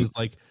episode brilliant. is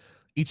like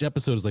each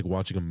episode is like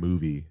watching a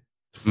movie.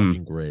 It's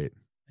fucking great.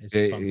 It's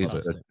it is.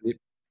 fantastic.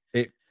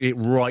 It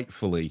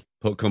rightfully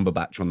put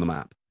Cumberbatch on the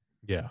map.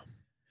 Yeah.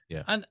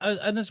 And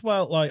as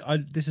well, like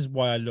this is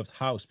why I loved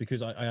House,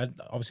 because I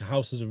obviously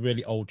House is a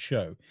really old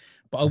show,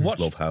 but I watched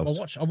Love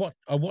House.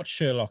 I watched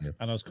Sherlock, Yeah.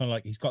 and I was kind of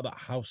like, he's got that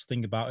House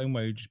thing about him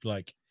where you just be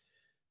like,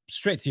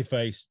 straight to your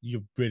face,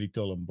 you're really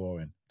dull and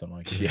boring. Don't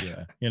like it,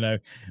 Yeah. you know.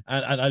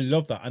 And I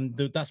love that, and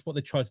that's what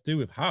they try to do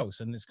with House,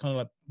 and it's kind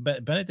of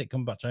like Benedict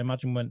Cumberbatch. I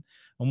imagine went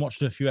and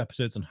watched a few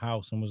episodes on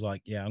House and was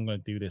like, yeah, I'm going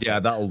to do this. Yeah,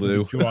 that'll It's gonna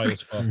do. be dry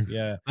as fuck.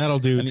 Yeah, That'll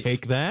do. And it-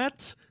 Take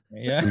that.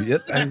 yeah.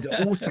 Yep, and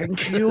oh,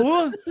 thank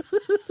you.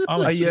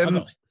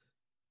 I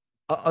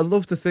I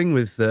love the thing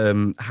with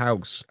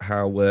House,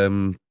 how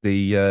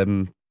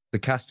the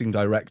casting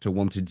director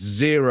wanted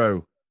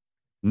 0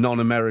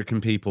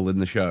 non-American people in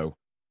the show,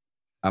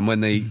 and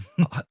when they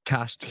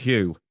cast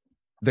Hugh,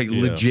 they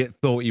Yeah. legit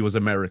thought he was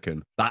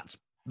American. That's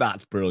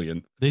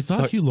brilliant. They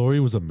thought Like- Hugh Laurie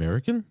was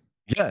American.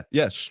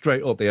 Yeah,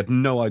 straight up. They had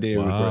no idea he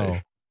was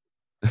Wow.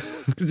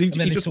 British because he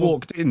then just it's all-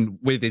 walked in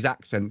with his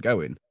accent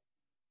going.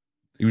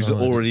 He was Oh, I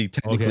didn't- already I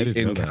technically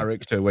didn't know in that.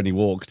 character when he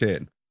walked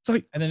in. It's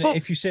like, And then fuck,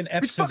 if you've seen it's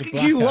episodes of fucking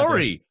Blackadder, Hugh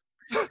Laurie.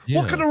 Yeah.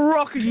 What kind of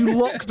rock are you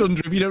locked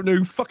under if you don't know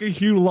who fucking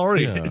Hugh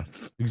Laurie Yeah.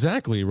 is?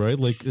 Exactly right.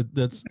 Like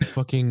that's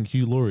fucking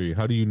Hugh Laurie.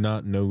 How do you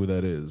not know who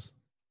that is?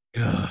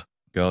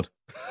 God,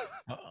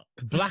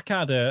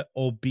 Blackadder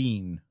or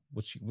Bean,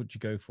 would you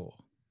go for?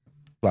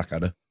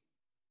 Blackadder,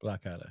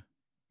 Blackadder.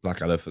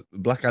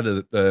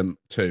 Blackadder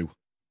 2.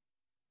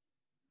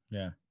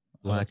 Yeah.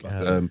 I love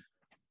Blackadder.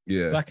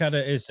 Yeah, Blackadder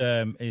is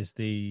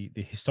the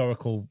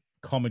historical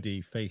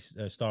comedy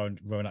starring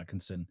Rowan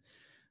Atkinson.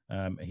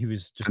 He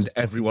was just and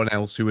everyone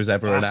else who was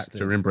ever an bastard.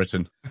 actor in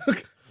Britain.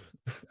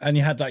 and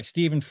you had like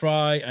Stephen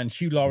Fry and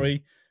Hugh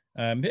Laurie.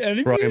 And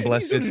Brian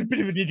Blessed. He was a bit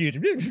of an idiot.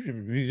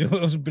 He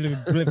was a bit of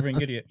a blithering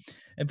idiot.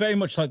 And very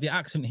much like the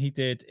accent he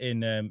did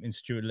in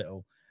Stuart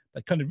Little.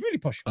 That kind of really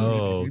posh.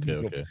 Oh,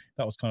 okay.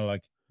 That was kind of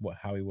like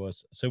how he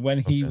was. So when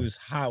he Okay. was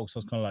House, I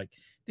was kind of like,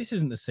 this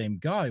isn't the same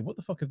guy. What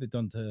the fuck have they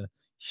done to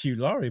Hugh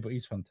Laurie? But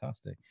he's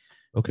fantastic.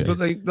 Okay. But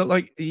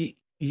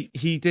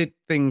he did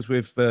things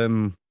with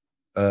Fry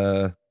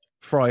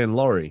and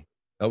Laurie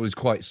that was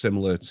quite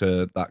similar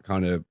to that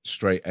kind of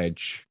straight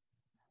edge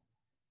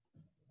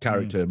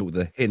character, but with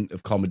a hint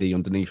of comedy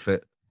underneath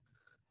it.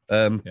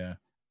 Yeah.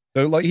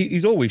 So like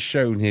he's always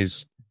shown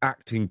his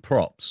acting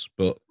props,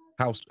 but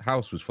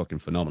House was fucking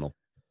phenomenal.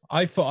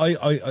 I thought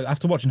I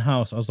after watching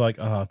House, I was like,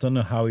 I don't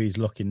know how he's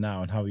looking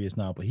now and how he is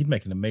now, but he'd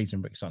make an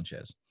amazing Rick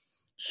Sanchez.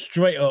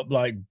 Straight up,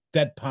 like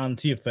deadpan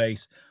to your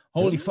face,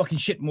 Holy fucking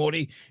shit,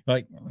 Morty!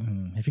 Like,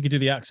 if you could do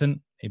the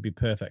accent, it'd be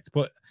perfect.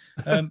 But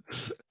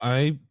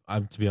I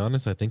to be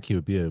honest, I think he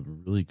would be a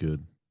really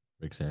good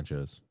Rick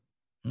Sanchez.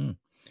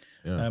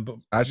 Yeah. but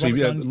Actually,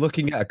 Robert yeah, Downey-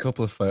 looking at a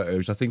couple of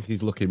photos, I think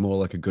he's looking more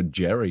like a good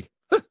Jerry.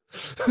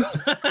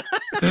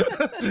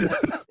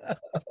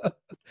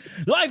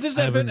 Life is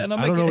heaven, and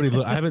I don't know what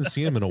he I haven't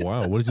seen him in a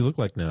while. What does he look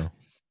like now?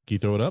 Can you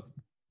throw it up?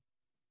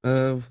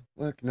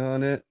 Working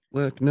on it,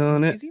 working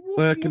on it, Is he walking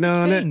working with a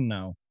on it. cane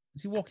now?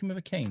 Is he walking with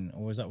a cane,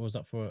 or was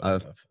that for? I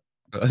think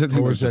Or it is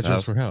was that just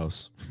house. for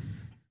house?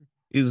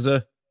 He's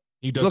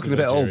He does looking a look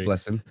bit like old, Jerry.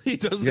 bless him. He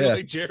does Yeah. look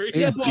like Jerry.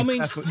 Yeah, He's, but I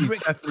mean, he's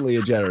Rick- definitely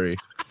a Jerry.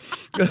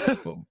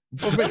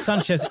 But Rick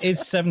Sanchez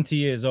is 70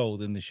 years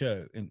old in the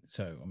show,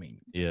 so I mean,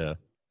 Yeah.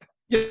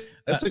 Yeah,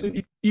 so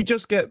you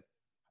just get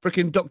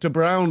freaking Dr.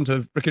 Brown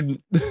to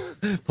freaking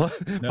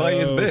play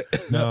his No.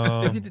 bit.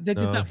 No, they did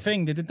that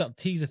thing. They did that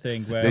teaser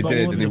thing where They How about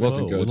did, Willem and he Dafoe?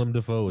 wasn't good. Willem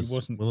Dafoe He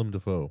wasn't- Willem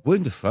Dafoe.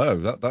 Willem Dafoe,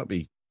 that'd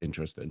be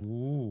interesting.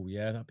 Ooh,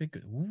 yeah, that'd be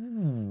good.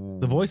 Ooh,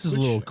 The voice is a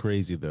good little show.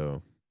 crazy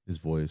though. His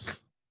voice.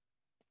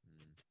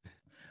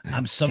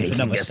 I'm something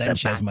of a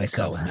Sanchez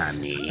myself.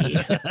 honey.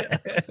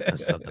 I'm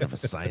something of a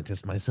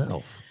scientist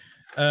myself.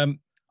 I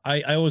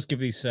always give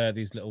these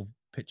little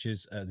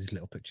pictures,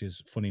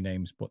 funny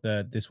names, but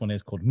this one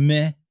is called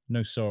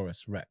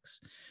Menosaurus Rex,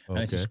 and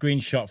it's a Okay.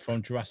 screenshot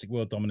from Jurassic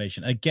World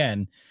Domination,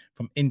 again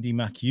from Indie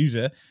Mac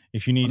User.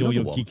 If you need all Another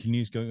your one. geeky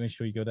news, go make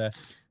sure you go there.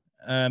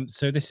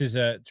 So this is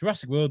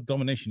Jurassic World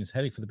Domination is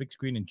heading for the big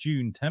screen in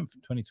June 10th,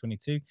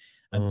 2022,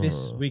 and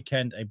this Oh.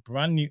 weekend a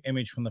brand new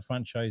image from the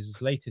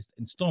franchise's latest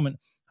installment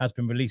has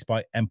been released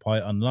by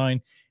Empire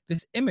Online.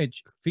 This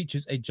image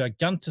features a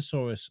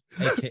Gigantosaurus,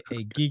 aka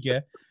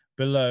Giga,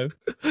 below,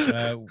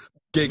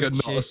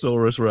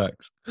 Giganotosaurus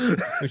Rex.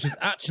 which is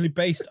actually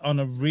based on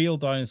a real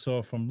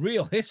dinosaur from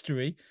real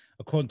history,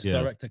 according to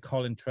Yeah. director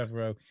Colin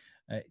Trevorrow.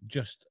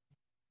 Just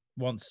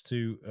wants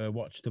to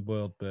watch the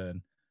world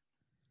burn.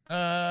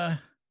 My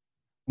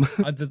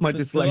The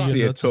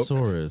dyslexia took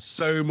Giganotosaurus.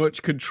 so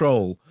much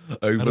control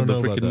over don't the know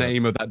about freaking that.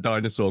 name of that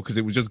dinosaur because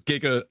it was just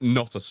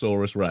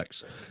Giganotosaurus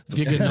Rex.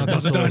 Giganotosaurus It's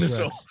not a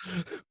dinosaur.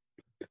 Rex.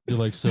 You're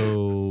like,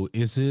 so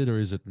is it or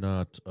is it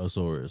not a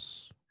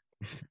saurus?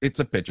 It's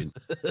a pigeon.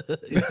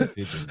 It's a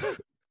pigeon.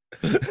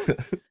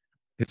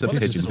 It's a Well,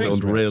 this is pigeon Sphinx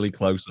filmed Rex. really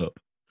close up.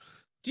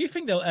 Do you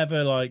think they'll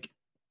ever like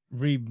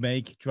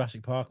remake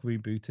Jurassic Park,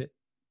 reboot it?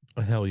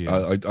 Hell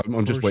yeah.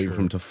 I'm just For waiting for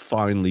sure. him to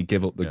finally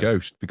give up the Yeah.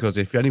 ghost because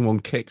if anyone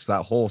kicks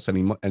that horse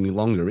any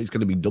longer, it's going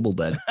to be double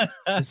dead.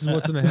 This is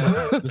what's gonna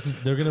happen.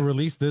 They're gonna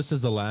release this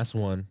as the last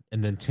one,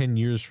 and then 10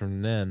 years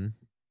from then,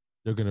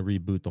 they're gonna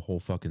reboot the whole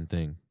fucking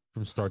thing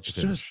from start to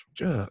finish.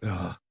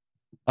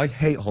 I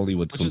hate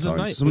Hollywood Which is a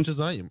sometimes. night. Which is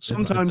a night.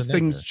 Sometimes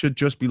things should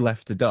just be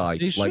left to die,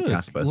 They like should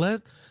Casper.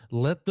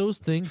 let those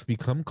things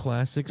become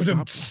classics.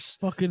 Stop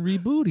fucking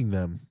rebooting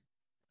them.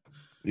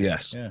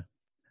 Yes. Yeah.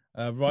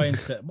 Ryan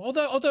said,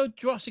 although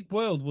Jurassic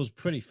World was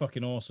pretty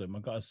fucking awesome, I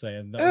gotta say.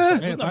 And that Eh,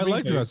 wasn't a I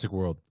like reboot. Jurassic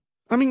World.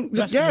 I mean,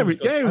 Jurassic yeah, World was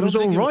good. it I don't was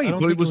all think right, I don't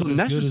but think it was as good as-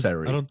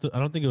 unnecessary. I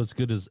don't think it was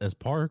good as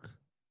Park,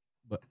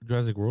 but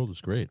Jurassic World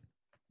was great.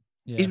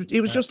 Yeah. It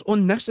was just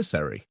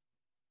unnecessary.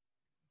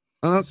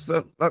 And that's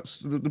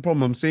the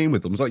problem I'm seeing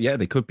with them. It's like, yeah,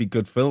 they could be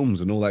good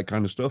films and all that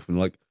kind of stuff, and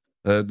like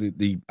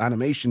the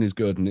animation is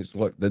good, and it's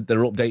like they're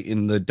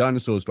updating the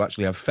dinosaurs to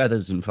actually have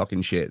feathers and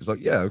fucking shit. It's like,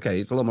 yeah, okay,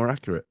 it's a lot more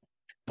accurate,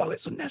 but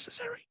it's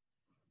unnecessary.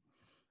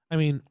 I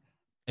mean,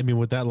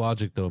 with that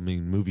logic though, I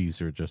mean, movies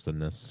are just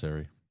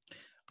unnecessary.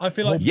 I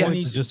feel The whole like yes. point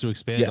we is need, just to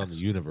expand on Yes.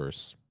 the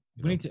universe.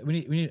 you we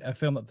know? need a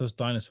film that does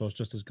dinosaurs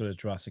just as good as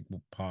Jurassic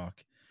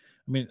Park.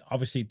 I mean,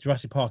 obviously,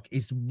 Jurassic Park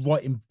is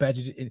right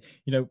embedded in,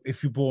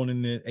 if you're born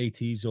in the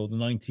 80s or the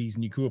 90s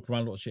and you grew up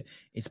around all that shit,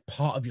 it's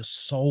part of your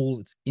soul.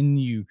 It's in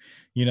you,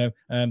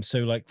 So,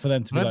 like, for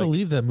them to be I like,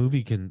 believe that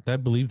movie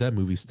that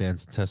movie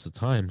stands the test of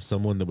time.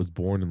 Someone that was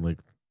born in like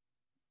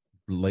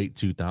late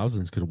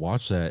 2000s could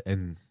watch that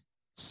and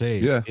say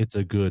Yeah. it's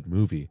a good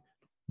movie.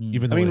 Hmm.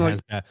 Even though I mean,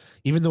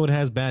 even though it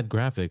has bad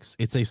graphics,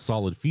 it's a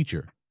solid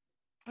feature.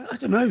 I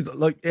don't know,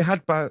 like it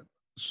had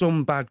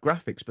some bad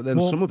graphics, but then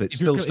Well, some of it if you're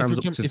still co- if stands you're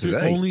up com- to if you're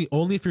today.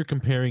 only if you're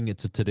comparing it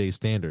to today's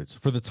standards.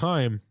 For the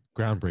time,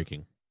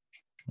 groundbreaking.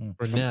 Hmm.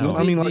 For now, No,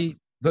 I mean, The- like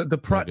the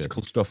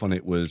practical stuff on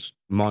it was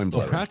mind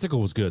blowing.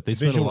 practical was good. They the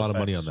spent a visual lot of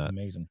money on effects that. was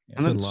amazing. Yeah.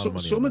 And then spent a lot of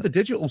money some on of the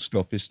digital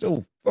stuff is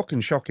still fucking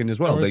shocking as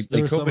well. There was- They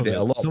there was some covered of it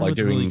a lot Some by of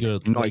it's doing really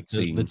good. night Like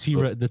scenes.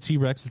 the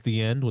T-Rex at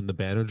the end when the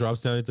banner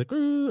drops down, it's like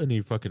 "Ooh," and he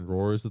fucking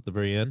roars at the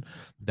very end.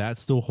 That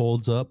still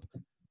holds up.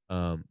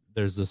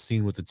 There's the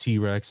scene with the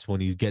T-Rex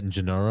when he's getting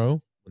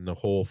Gennaro when the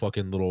whole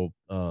fucking little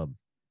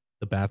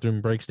the bathroom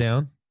breaks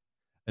down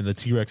and the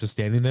T-Rex is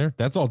standing there.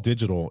 That's all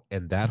digital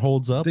and that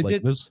holds up. They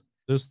Like did- there's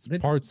they-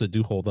 parts that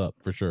do hold up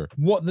for sure.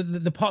 What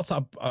the parts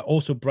that are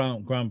also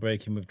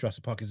groundbreaking with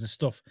Jurassic Park is the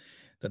stuff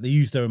that they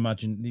they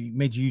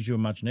made you use your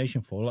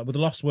imagination for, like with the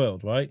Lost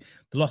World, right?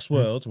 The Lost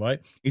World, right?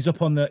 He's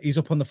up on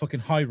the fucking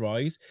high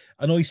rise,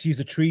 and all you see is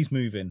the trees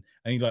moving,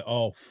 and you're like,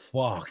 oh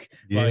fuck,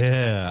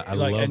 Yeah, I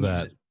love and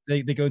that.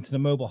 They go into the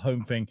mobile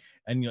home thing,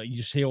 and you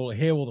just hear all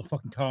the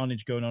fucking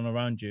carnage going on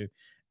around you,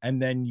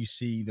 and then you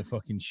see the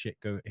fucking shit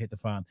hit the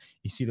fan.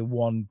 You see the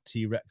one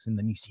T-Rex, and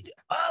then you see the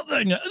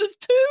other. And there's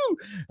two.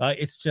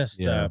 It's just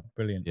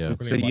brilliant. Yeah.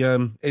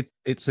 Brilliant.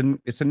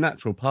 It's a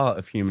natural part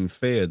of human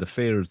fear, the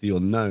fear of the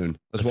unknown.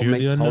 That's The what fear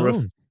of the makes horror.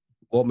 unknown.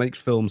 What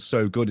makes films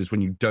so good is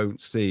when you don't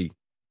see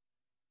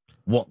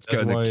what's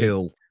That's going why- to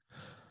kill.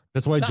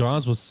 That's why That's-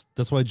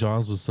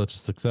 Jaws was such a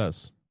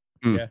success.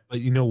 Yeah. But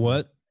you know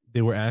what?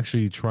 They were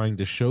actually trying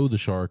to show the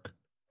shark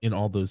in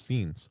all those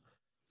scenes,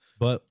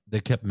 but they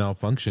kept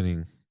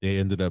malfunctioning. They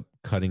ended up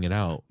cutting it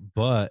out,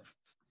 but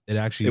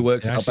it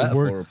works out better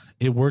worked. for 'em.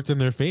 It worked in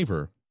their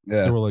favor.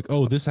 Yeah. They were like,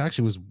 "Oh, this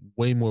actually was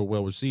way more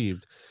well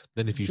received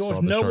than if you George,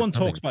 saw the no shark one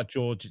coming." talks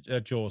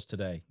about Jaws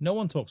today. No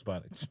one talks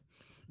about it.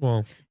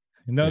 Well,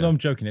 No, Yeah. no, I'm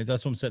joking.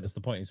 That's what I'm saying. That's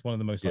the point. It's one of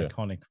the most Yeah.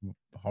 iconic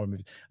horror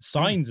movies.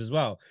 Signs as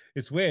well.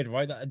 It's weird,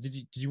 right? Did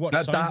you watch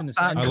That- Signs in the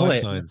that cinema? I clip.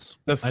 like Signs.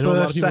 The I know a lot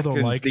of first people don't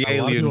second like- the a lot of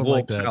alien people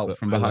like walks that, out but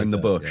from I like behind the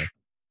that, bush.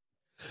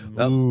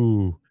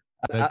 Ooh,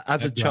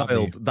 As a that got me.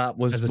 child, that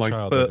was as a my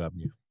child, first. that got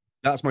me.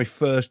 That's my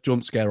first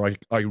jump scare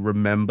I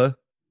remember.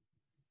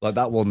 Like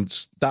that one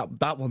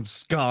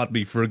scarred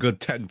me for a good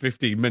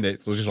 10-15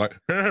 minutes. I was just like,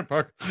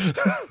 fuck.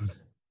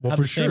 Well, Had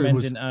for the same sure, it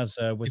was. ending as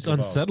Wizard It's of Oz.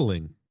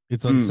 unsettling.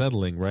 It's Mm.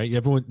 unsettling, right?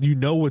 Everyone, you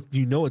know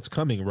it's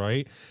coming,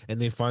 right?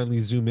 And they finally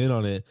zoom in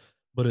on it,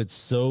 but it's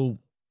so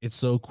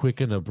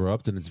quick and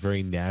abrupt, and it's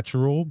very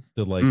natural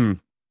that like Mm.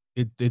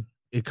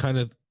 it kind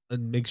of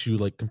makes you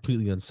like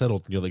completely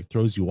unsettled, and you're like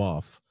throws you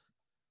off.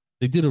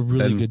 They did a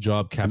really Then- good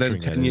job And capturing. then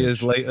that 10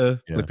 years image.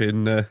 later, Yeah.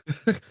 flipping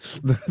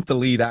the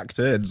lead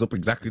actor ends up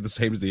exactly the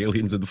same as the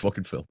aliens in the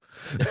fucking film.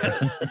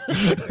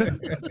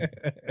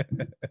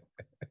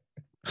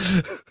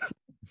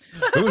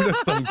 Who would have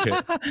thunk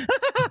it?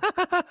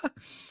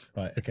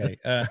 Right. Okay.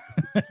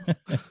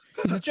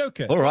 He's a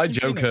Joker. All right,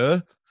 Joaquin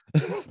Phoenix.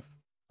 Joker.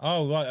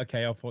 Oh, right.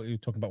 Okay. I thought you were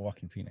talking about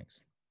Joaquin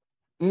Phoenix.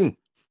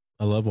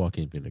 I love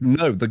Joaquin Phoenix.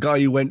 No, the guy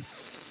who went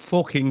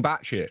fucking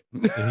batshit.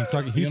 Yeah, he's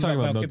talking. He's You talking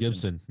know about Mel Mel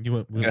Gibson? Gibson. You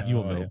won't. Yeah. You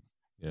won't Oh, know.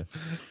 yeah.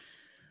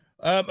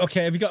 Yeah.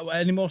 Okay. Have you got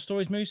any more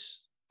stories,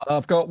 Moose?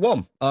 I've got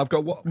one.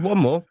 One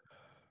more.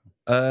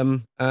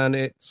 And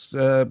it's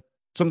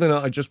something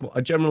that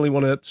I generally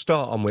want to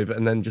start on with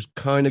and then just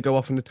kind of go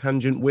off on a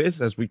tangent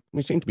with, as we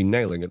seem to be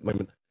nailing at the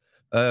moment.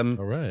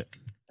 All right.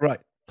 Right.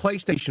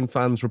 PlayStation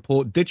fans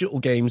report digital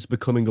games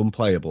becoming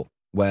unplayable,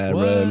 where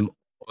What?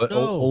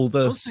 all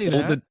the don't say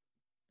that.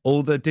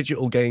 all the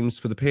digital games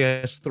for the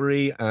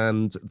PS3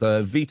 and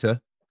the Vita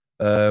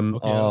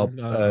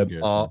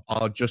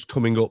are just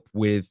coming up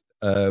with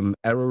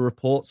error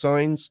report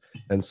signs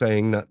and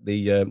saying that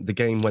the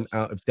game went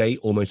out of date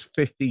almost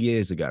 50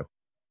 years ago.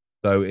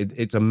 So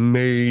it's a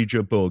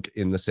major bug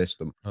in the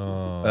system.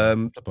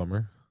 It's a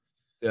bummer.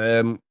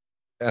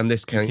 And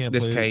this can't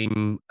play-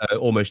 came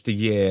almost a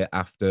year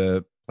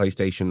after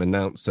PlayStation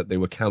announced that they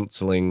were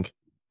cancelling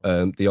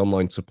the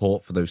online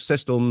support for those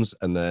systems,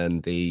 and then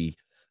the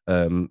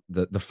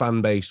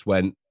fan base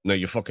went, "No,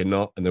 you're fucking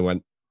not," and they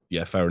went,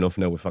 "Yeah, fair enough.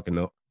 No, we're fucking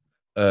not."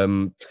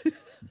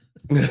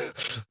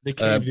 They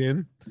caved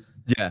in.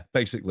 Yeah,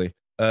 basically.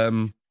 Yeah,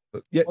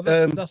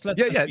 Well, that's led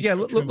to yeah.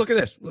 Look at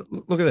this.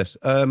 Look at this.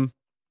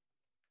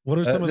 What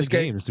are some of this the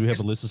game- games? Do we have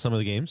a list of some of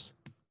the games?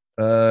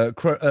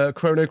 Chrono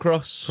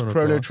Cross, Chrono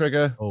Chrono Cross.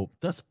 Trigger. Oh,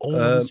 that's old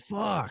as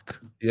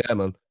fuck. Yeah,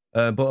 man.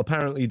 But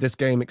apparently, this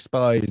game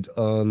expired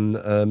on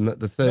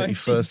the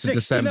 31st of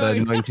December,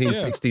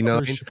 1969. 1969,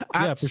 For sure-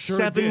 yeah, at for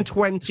sure it did.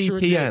 7:20 Sure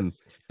did. p.m.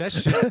 That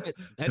shit.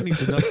 That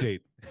needs an update.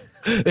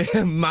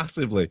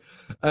 Massively.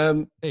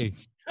 Hey,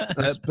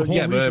 that's but the whole,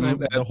 yeah, reason,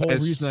 but, the whole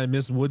as- reason I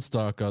missed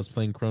Woodstock, I was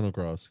playing Chrono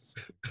Cross.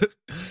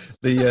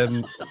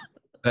 The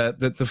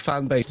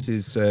fan base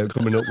is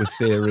coming up with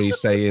theories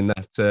saying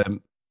that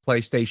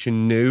PlayStation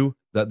knew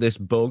that this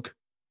bug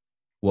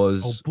Oh,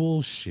 was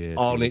bullshit.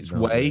 on dude. its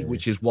No way,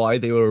 which is why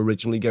they were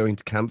originally going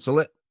to cancel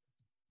it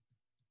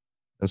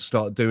and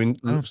start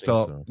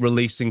so.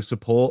 releasing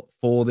support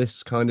for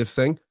this kind of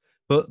thing.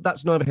 But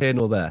that's neither here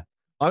nor there.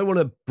 I want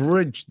to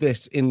bridge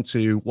this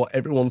into what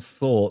everyone's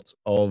thought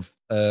of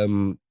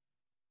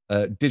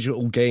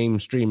digital game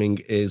streaming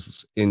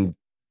is in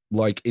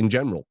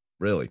general,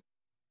 really.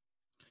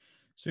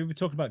 So we're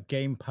talking about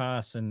Game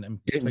Pass and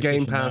Game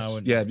PlayStation Pass, Now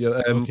and- yeah,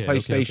 Okay.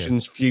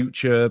 PlayStation's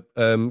future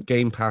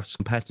Game Pass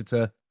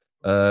competitor,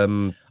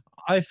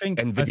 I think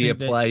Nvidia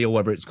they- Play, or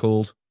whatever it's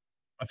called.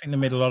 I think they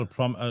made a lot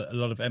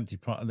of empty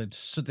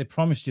they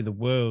promised you the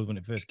world when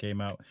it first came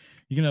out.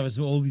 You're gonna have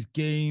all these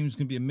games,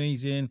 gonna be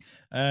amazing,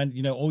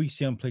 and all you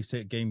see on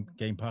PlayStation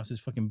Game Pass is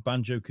fucking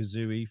Banjo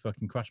Kazooie,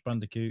 fucking Crash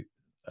Bandicoot.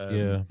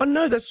 Yeah. But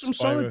no, there's some Spyro.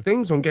 solid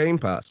things on Game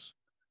Pass.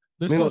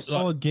 There's I mean, some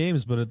like- solid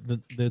games, but it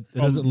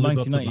From doesn't live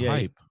up to the 1998.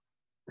 hype.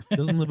 It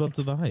doesn't live up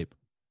to the hype.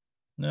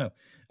 No,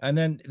 and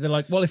then they're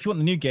like, well, if you want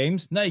the new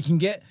games, now you can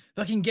get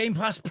fucking Game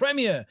Pass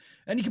Premier,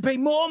 and you can pay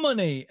more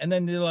money. And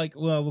then they're like,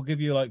 well, we'll give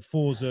you like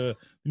Forza,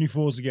 the new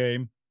Forza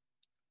game.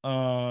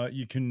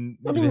 You can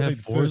I they mean, play have the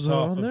first Forza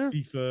half on of there?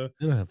 FIFA.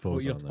 They don't have Or you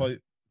Forza have on to there.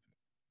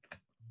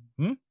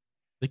 play.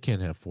 They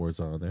can't have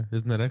Forza on there.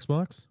 Isn't that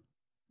Xbox?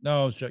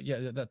 No, I was joking.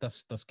 Yeah,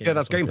 that's Game. Yeah,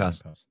 that's Game okay,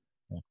 Pass.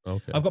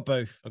 Okay. I've got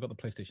both. I've got the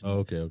PlayStation. Oh,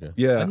 okay. Okay.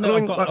 Yeah, No, I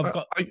mean,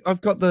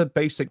 I've got the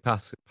basic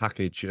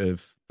package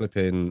of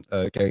flipping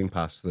Game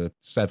Pass, the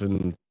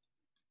 £7-8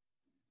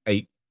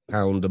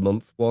 a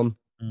month one,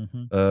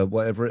 Mhm.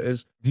 whatever it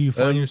is. Do you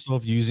find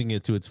yourself using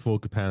it to its full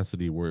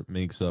capacity where it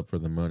makes up for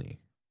the money?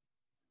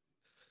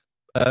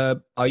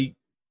 I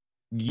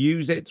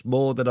use it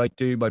more than I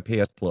do my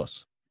PS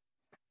Plus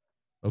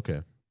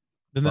Okay.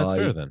 Then that's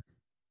fair then.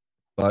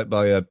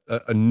 by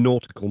a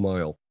nautical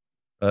mile.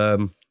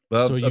 Well,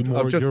 So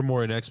you're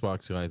more an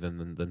Xbox guy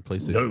than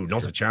PlayStation? No,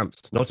 not a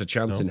chance. Not a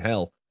chance No? in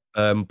hell.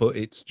 But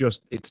it's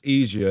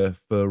easier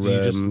for Do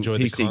you just enjoy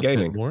the PC content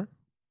gaming. more?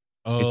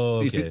 Oh,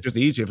 It's okay. just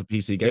easier for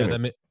PC Yeah,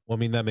 gaming.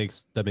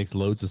 that makes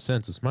loads of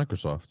sense. It's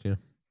Microsoft, yeah.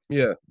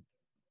 Yeah.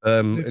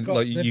 They've got-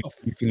 Like they've you, got-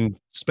 you can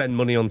spend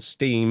money on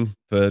Steam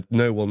for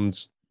no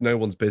one's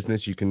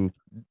business. You can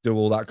do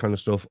all that kind of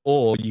stuff,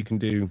 or you can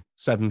do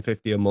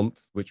 $7.50 a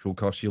month, which will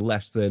cost you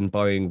less than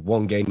buying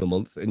one game a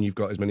month, and you've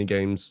got as many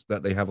games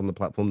that they have on the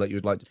platform that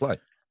you'd like to play.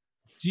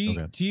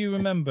 Do you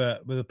remember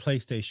with a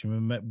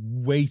PlayStation,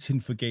 waiting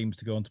for games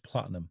to go onto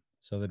platinum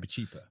so they'd be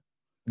cheaper?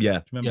 Yeah. Do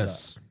you remember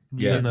Yes. that?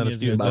 Yeah. Done that a Years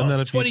few, ago. done that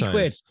a few 20 quid.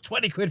 times.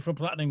 20 quid for a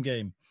platinum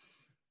game.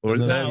 Or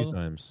Done that a now- few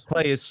times.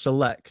 Players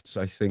Select,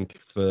 I think,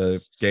 for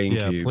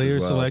GameCube. Yeah, Player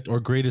as well. Select or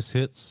Greatest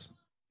Hits.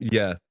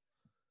 Yeah.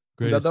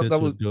 Greatest Hits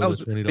would go was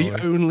to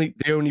 $20.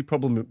 the only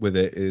problem with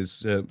it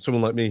is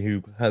someone like me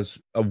who has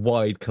a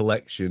wide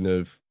collection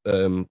of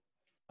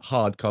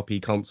hard copy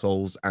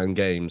consoles and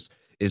games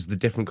is the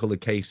different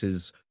colored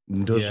cases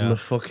doesn't Yeah.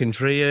 fucking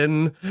tree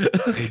in.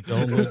 They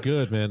don't look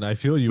good, man. I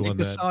feel you on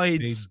the that.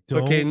 sides, They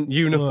don't fucking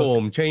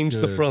uniform, change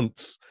the good.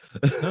 fronts.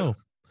 No.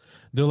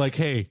 They're like,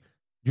 hey,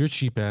 your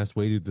cheap ass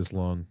waited this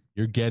long.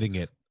 You're getting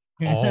it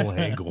all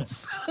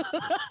angles.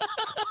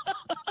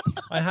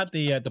 I had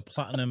the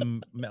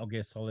platinum Metal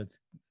Gear Solid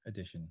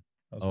edition.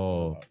 That was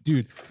Oh,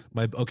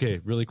 about-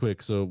 dude, really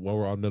quick. So while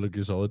we're on Metal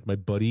Gear Solid, my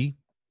buddy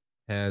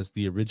has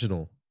the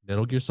original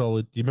Metal Gear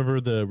Solid. Do you remember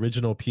the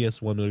original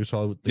PS1 Metal Gear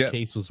Solid? The Yeah.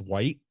 case was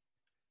white.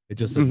 It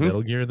just said Mhm.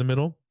 Metal Gear in the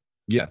middle.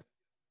 Yeah.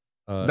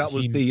 That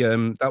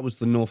was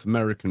the North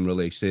American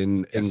release.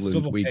 In Yes. England,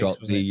 Double we case,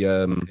 got wasn't it? the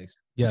Double case.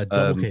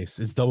 double case.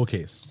 It's double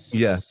case.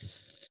 yeah.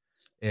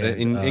 And,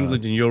 In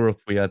England and Europe,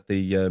 we had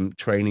the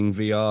training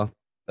VR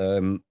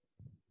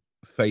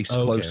face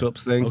Okay.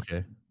 close-ups thing.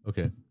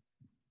 Okay.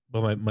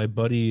 Well, my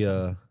buddy,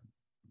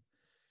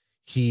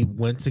 he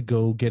went to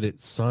go get it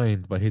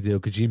signed by Hideo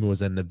Kojima. It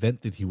was at an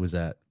event that he was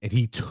at, and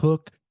he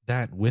took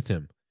that with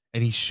him,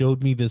 and he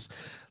showed me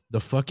the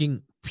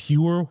fucking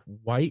pure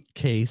white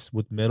case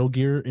with Metal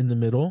Gear in the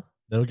middle,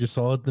 Metal Gear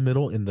Solid in the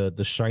middle, in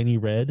the shiny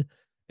red,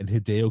 and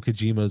Hideo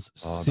Kojima's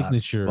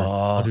signature.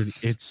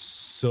 It's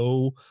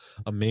so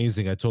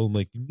amazing. I told him,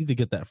 like, you need to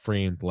get that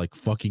framed like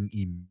fucking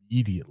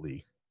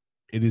immediately.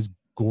 It is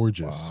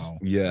gorgeous. Wow.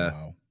 Yeah.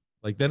 Wow.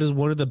 Like, that is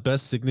one of the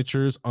best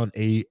signatures on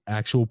a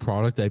actual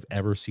product I've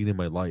ever seen in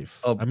my life.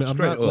 Oh, I mean, I'm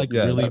straight not up, like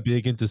yeah, really that-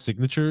 big into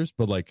signatures,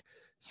 but like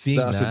seeing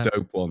That's that a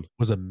dope one.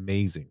 was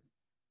amazing.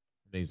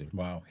 Amazing.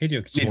 Wow.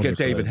 Hideo Need to Kojima. get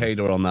David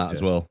Hayter on that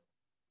as well.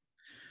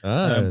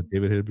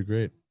 David, it'd be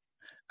great.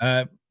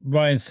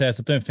 Ryan says,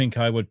 I don't think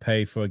I would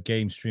pay for a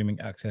game streaming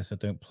access. I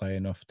don't play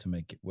enough to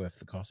make it worth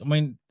the cost. I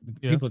mean,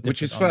 Yeah, people are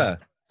Which is different,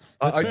 fair.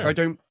 aren't That's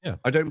fair.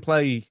 I don't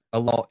play a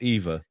lot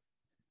either,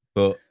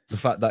 but the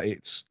fact that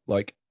it's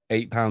like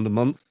 £8 a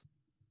month,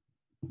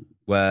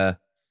 where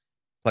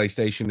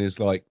PlayStation is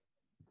like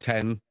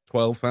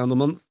 £10-12 a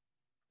month,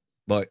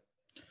 like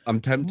I'm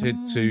tempted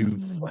to.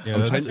 Yeah,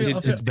 I'm that's-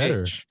 tempted to it's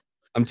better. ditch.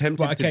 I'm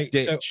tempted Right, okay,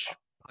 to so- ditch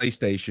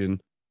PlayStation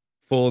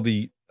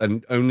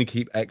and only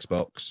keep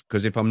Xbox,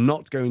 because if I'm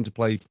not going to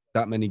play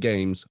that many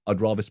games, I'd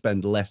rather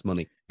spend less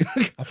money.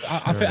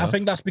 I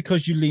think that's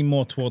because you lean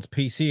more towards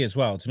PC as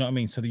well. Do you know what I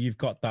mean? So that you've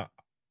got that.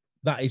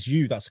 That is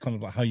you. That's kind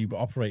of like how you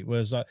operate.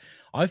 Whereas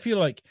I feel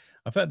like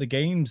the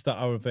games that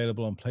are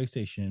available on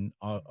PlayStation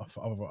are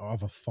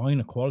of a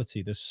finer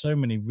quality. There's so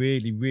many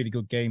really, really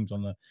good games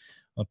on the.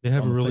 They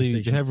have on the really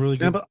PlayStation.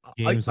 good Yeah, but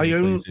games. I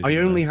on PlayStation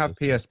only now. have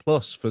PS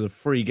Plus for the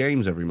free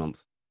games every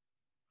month,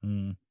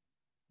 Mm.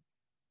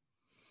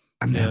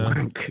 and they're Yeah.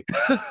 wank.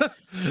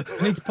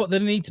 They need to put. They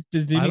need to. They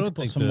I need to don't put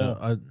think some more.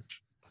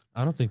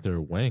 I don't think they're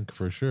wank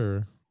for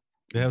sure.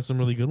 They have some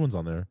really good ones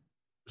on there.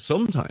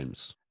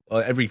 Sometimes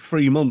every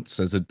 3 months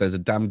there's a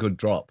damn good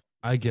drop.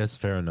 I guess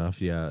fair enough.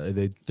 Yeah,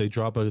 they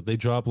drop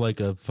like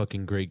a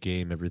fucking great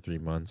game every 3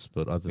 months.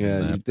 But other than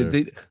Yeah, that,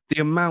 they're-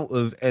 the amount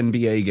of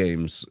NBA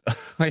games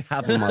I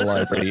have in my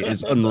library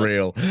is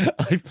unreal.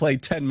 I've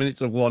played 10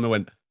 minutes of one and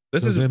went,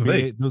 this those isn't for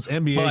me. Those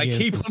NBA But I games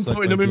keep that on suck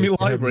putting them my in my dick,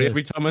 they haven't library been-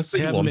 every time I They see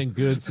haven't one. been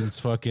good since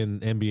fucking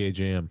NBA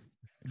Jam.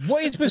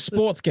 What is with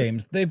sports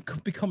games? They've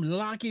become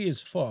laggy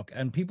as fuck,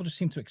 and people just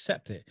seem to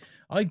accept it.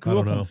 I grew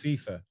don't up on know.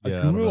 FIFA. Yeah, I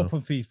I don't grew up know.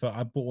 on FIFA.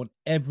 I bought one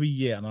every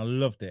year, and I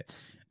loved it.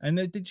 And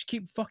they just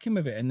keep fucking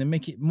with it, and they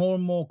make it more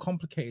and more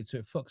complicated, so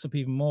it fucks up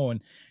even more.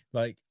 And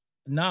like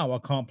now, I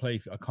can't play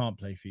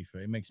FIFA.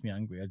 It makes me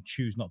angry. I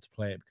choose not to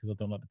play it because I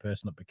don't like the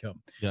person I've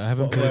become. Yeah, I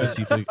haven't Well, played a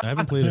FIFA. I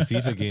haven't played a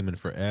FIFA game in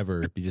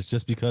forever,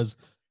 because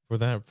for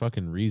that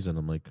fucking reason,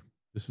 I'm like,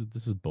 This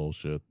is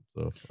bullshit.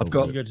 So I've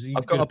got-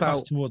 I've got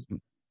about- towards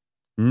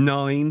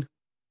 9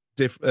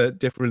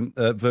 different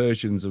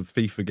versions of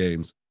FIFA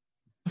games.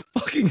 I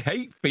fucking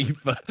hate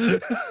FIFA.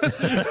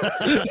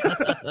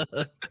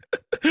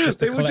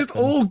 They were just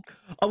all.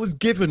 I was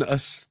given a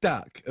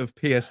stack of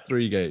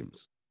PS3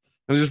 games,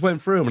 and I just went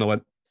through them, and I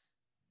went,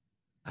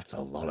 "That's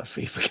a lot of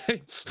FIFA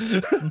games."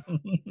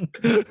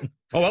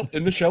 Oh well,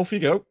 in the shelf you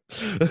go.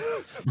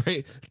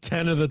 right,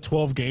 10 of the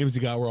 12 games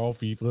you got were all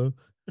FIFA.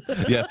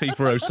 Yeah,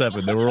 FIFA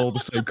 07. They were all the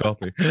same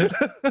copy.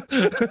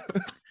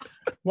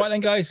 Right then,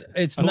 guys,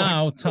 it's I like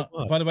now. it so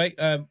much. By the way,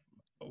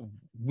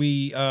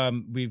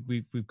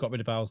 we've got rid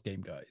of Al's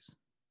game, guys.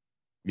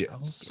 Yes.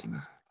 Al's game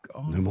is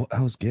gone. No more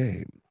Al's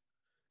game.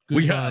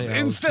 We have Goodbye,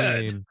 Al's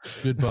instead- game.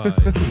 Goodbye.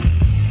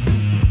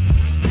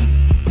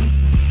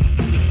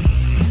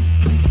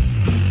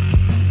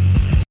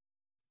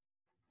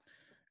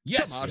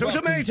 Yes, Tomato,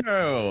 welcome-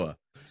 tomato.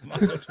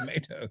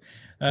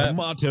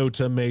 tomato.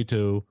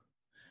 Tomato.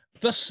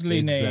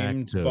 Thusly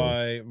named Exacto.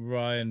 by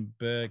Ryan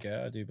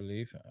Berger, I do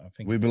believe. I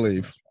think We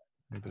believe.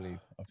 We believe.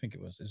 I think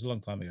it was. It was a long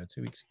time ago.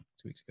 2 weeks.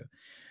 2 weeks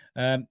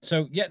ago.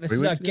 So yeah, this 3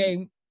 is our weeks ago?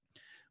 game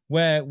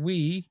where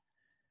we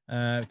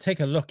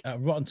take a look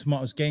at Rotten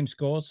Tomatoes game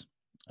scores,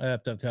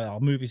 our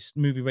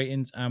movie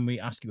ratings, and we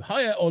ask you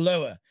higher or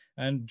lower.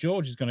 And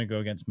George is going to go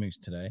against Moose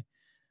today.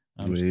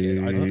 I'm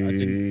scared. I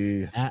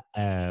didn't.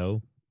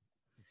 Uh-oh.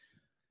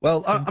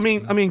 Well, I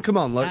mean, come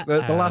on! Like the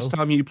last Uh-oh.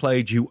 time you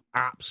played, you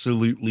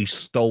absolutely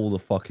stole the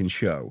fucking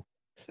show.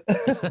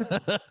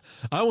 I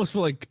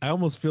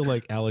almost feel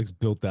like Alex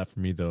built that for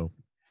me though.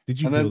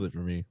 Did you And then- build it for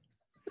me?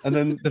 And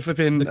then the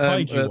flipping The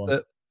kaiju one.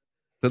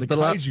 The the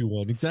last kaiju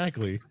one,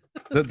 exactly.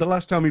 the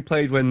last time we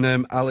played, when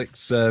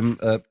Alex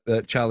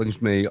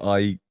challenged me,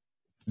 I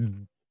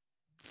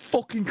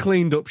fucking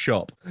cleaned up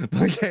shop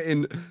by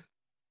getting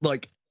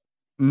like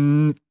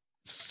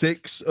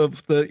 6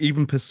 of the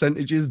even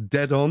percentages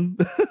dead on.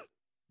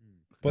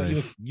 But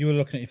Nice. you were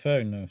looking at your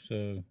phone, though.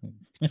 So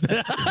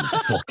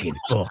Fucking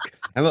fuck.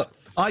 And look,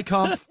 I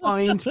can't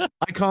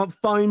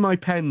find my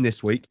pen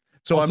this week,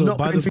 so Also, I'm not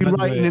by going to the- be by the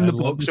writing way, in I the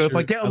love book. that So if I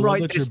your- get I them love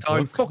right that this your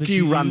time, book fuck that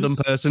you, you random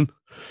use- person.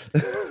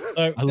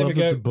 there I love we that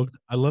go. the book.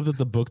 I love that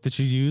the book that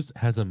you use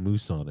has a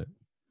moose on it.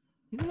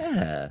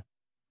 Yeah.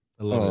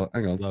 I love Oh, it.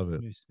 hang I on. love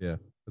it. Yeah,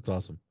 that's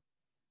awesome.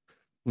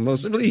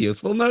 Mostly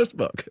useful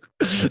notebook.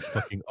 That's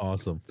fucking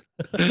awesome.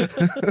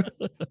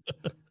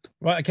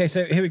 Right, okay,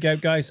 so here we go,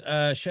 guys.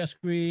 Share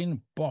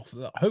screen, boff.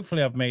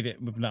 Hopefully, I've made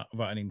it without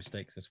any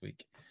mistakes this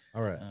week.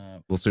 All right.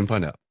 We'll soon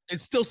find out.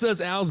 It still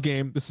says Al's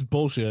game. This is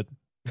bullshit.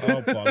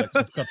 Oh bollocks!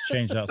 I've got to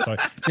change that. Sorry.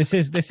 This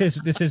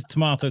is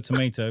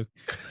tomato.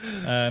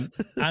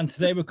 And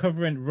today we're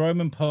covering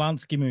Roman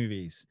Polanski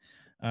movies.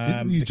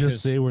 Didn't you because-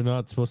 just say we're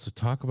not supposed to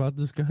talk about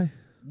this guy?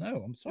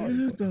 No, I'm sorry.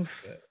 What the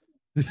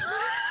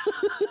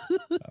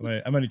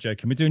I'm only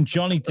joking. We're doing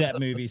Johnny Depp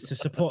movies to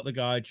support the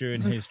guy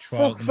during his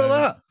trial. Fuck for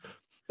that.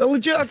 I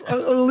legit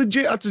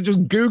had to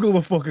just Google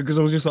the fucker because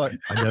I was just like,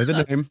 I know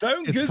the name.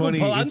 Don't It's Google funny.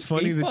 Polanski. It's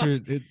funny that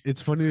Fuck.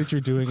 it's funny that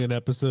you're doing an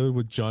episode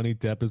with Johnny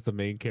Depp as the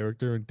main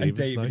character and And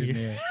David's not David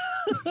here.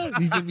 isn't here.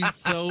 He's gonna be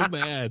so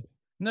mad.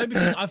 No,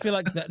 because I feel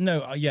like that.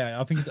 No,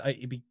 yeah, I think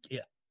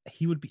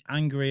he would be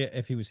angry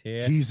if he was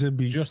here. He's gonna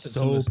be Just at so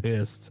some of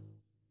pissed.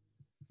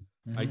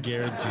 I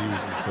guarantee you,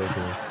 he's so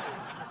pissed.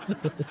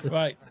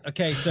 Right.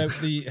 Okay. So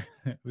we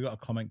got a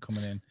comment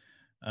coming in.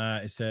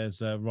 It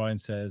says Ryan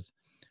says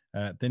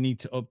they need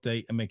to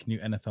update and make a new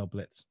NFL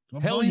Blitz.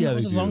 Well, Hell Ryan, yeah, that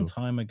was they a long do.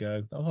 time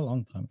ago. That was a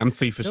long time. And FIFA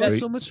That was Street.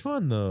 so much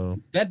fun though.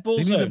 Deadpool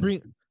They need to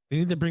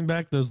Zone. bring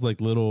back those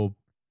little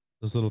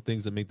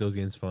things that make those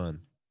games fun.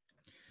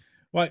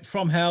 Right.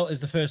 From Hell is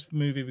the first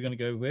movie we're going to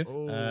go with.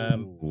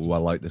 Ooh, I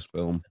like this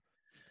film.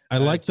 I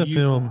like do the you-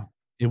 film.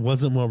 It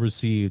wasn't well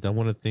received. I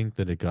want to think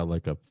that it got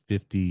like a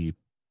 50%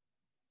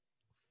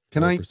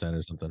 Can I or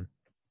something.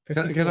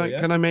 54, yeah?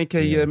 can I make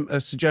Yeah. a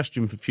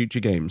suggestion for future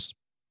games?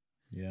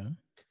 Yeah.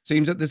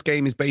 Seems that this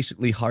game is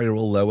basically higher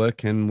or lower.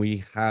 Can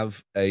we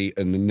have an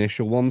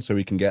initial one so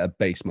we can get a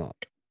base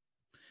mark?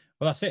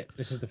 Well, that's it.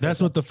 This is the. That's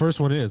first what the first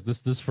one is.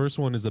 This first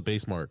one is a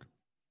base mark.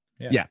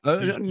 one. Yeah.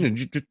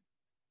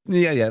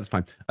 Yeah, that's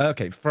fine.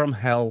 Okay, From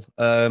Hell.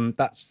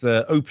 That's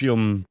the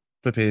opium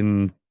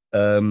flipping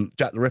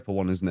Jack the Ripper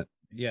one, isn't it?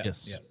 Yeah.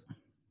 Yes. Yeah.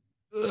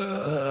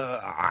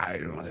 I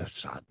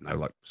don't know,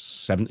 like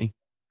 70.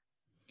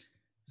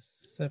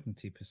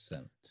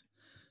 70%.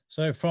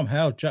 So from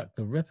Hell, Jack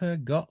the Ripper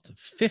got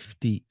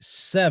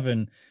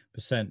 57%.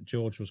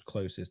 George was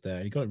closest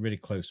there. He got it really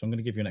close. So I'm going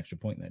to give you an extra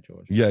point there,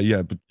 George.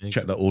 Yeah, but Thank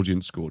check that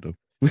audience score, though.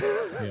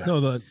 Yeah.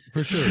 No,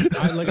 for sure.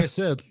 Like I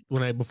said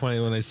when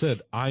I said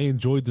I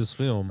enjoyed this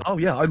film. Oh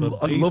yeah, I but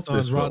love based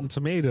this on Rotten film.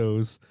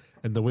 Tomatoes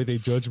and the way they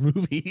judge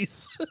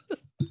movies.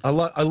 I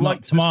like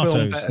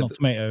tomatoes, better. not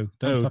tomato.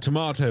 Don't Oh, fuck-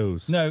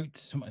 tomatoes. no,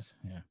 tomatoes.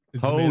 Yeah.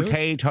 Is it tomatoes?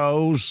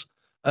 Potatoes.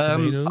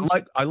 Tomatoes?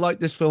 I like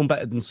this film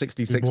better than You're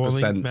 66%.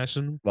 boiling,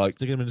 mashing, Like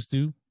sticking them in a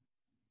stew.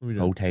 What are we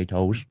doing?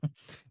 potatoes.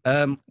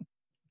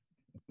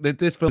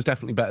 This film's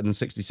definitely better than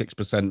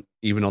 66%,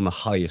 even on the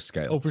highest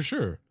scale. Oh, for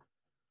sure.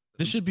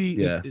 This should be.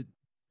 Yeah.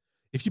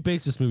 if you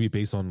base this movie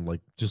based on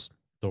like just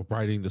the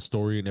writing, the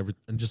story, and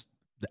everything, and just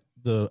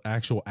the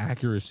actual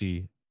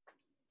accuracy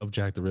of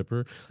Jack the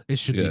Ripper, it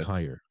should be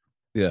higher.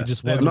 Yeah, It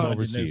just Bear in wasn't mind, well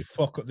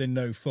received. They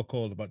know fuck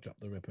all about Jack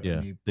the Ripper. Yeah,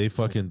 and you- they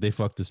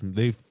fucked this.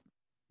 They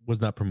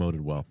was not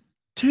promoted well.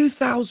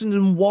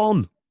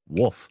 2001.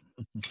 Woof.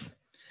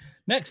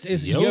 Next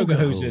is Yoga Yoga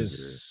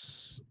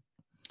Hosers.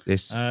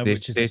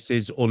 Hosers. This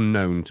is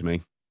unknown to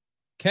me.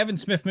 Kevin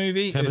Smith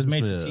movie. It Kevin was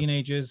made Smith. for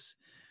teenagers,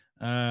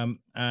 and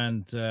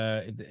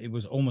it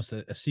was almost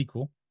a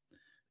sequel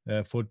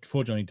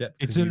for Johnny Depp.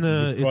 It's because in he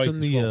the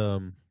reprised his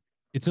role.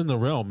 it's in the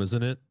realm,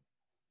 isn't it?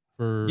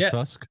 For Yeah.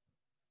 Tusk.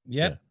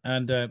 Yeah,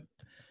 and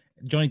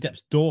Johnny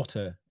Depp's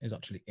daughter is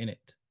actually in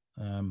it.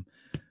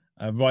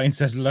 Ryan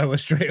says lower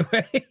straight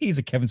away. He's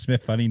a Kevin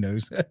Smith fan. He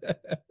knows.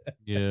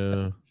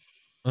 Yeah.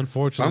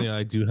 Unfortunately,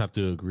 I do have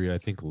to agree. I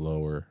think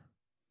lower.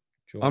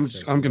 I'm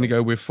going to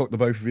go with fuck the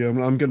both of you.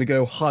 I'm going to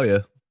go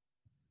higher.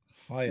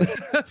 higher.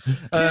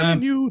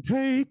 Can you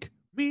take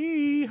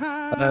me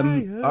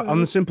higher? On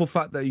the simple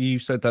fact that you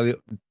said that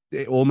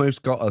it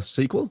almost got a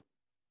sequel.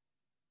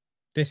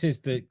 This is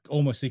the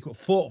almost sequel.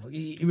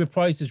 He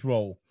reprised his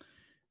role.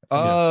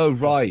 Oh,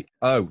 right.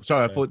 Oh,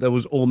 sorry. I thought there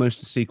was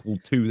almost a sequel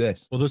to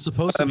this. Well, there's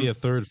supposed to be a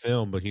third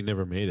film, but he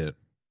never made it.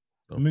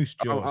 Moose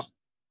Jaws.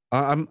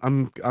 I'm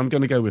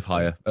going to go with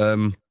higher.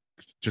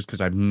 Just because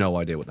I have no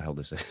idea what the hell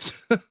this is.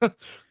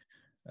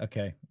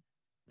 Okay.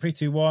 3,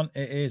 2, 1.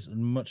 It is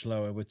much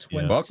lower with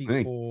Yeah.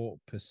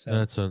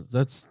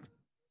 24%.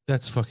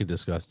 That's fucking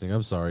disgusting.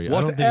 I'm sorry. I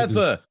don't think it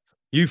Whatever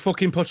you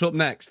fucking put up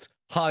next,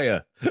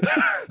 higher.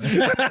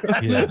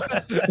 Yeah.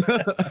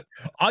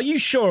 Are you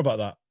sure about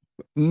that?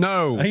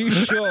 No. Are you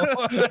sure?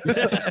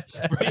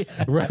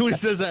 right when he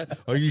says that,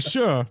 are you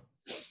sure?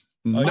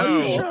 No. Are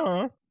you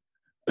sure?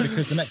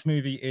 Because the next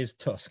movie is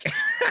Tusk.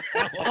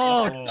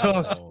 Oh,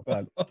 Tusk.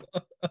 Man.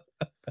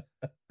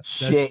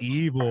 That's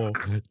evil.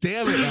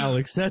 Damn it,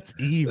 Alex. That's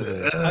evil.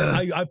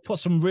 I put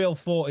some real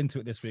thought into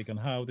it this week on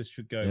how this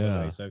should go. by the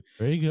Yeah. way. So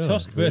There you go.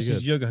 Tusk Very versus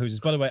good. Yoga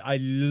Hosers. By the way, I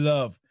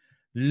love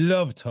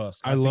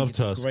Tusk. I think love it's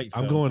a Tusk. great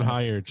I'm film. going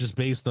higher just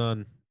based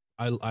on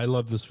I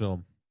love this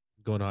film.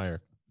 Going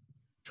higher.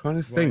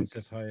 Trying to Ryan think.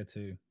 says higher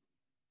too.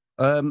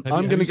 I'm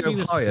have going you to seen go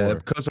this higher before?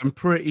 because I'm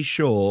pretty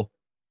sure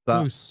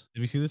that Bruce,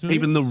 have you seen this movie?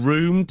 even The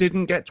Room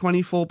didn't get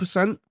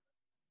 24%.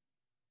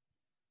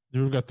 The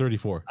Room got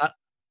 34.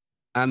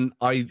 And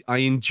I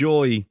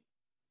enjoy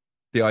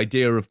the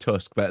idea of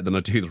Tusk better than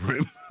I do The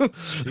Room.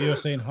 So you're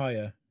saying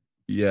higher.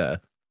 Yeah.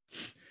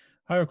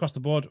 Higher across the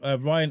board.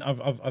 Ryan,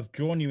 I've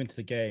drawn you into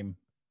the game,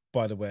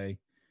 by the way.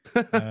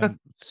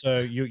 So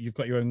you've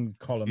got your own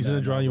column. He's there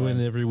gonna draw now, you Ryan.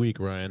 in every week,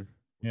 Ryan.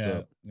 What's Yeah,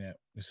 up? yeah.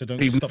 So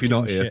don't Even stop if you're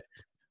not doing here.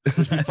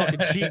 shit. You fucking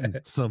cheating,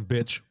 some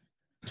bitch.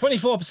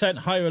 24%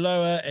 higher or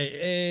lower. It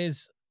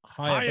is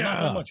higher. But not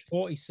Higher. how much?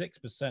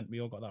 46%. We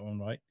all got that one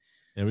right.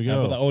 There we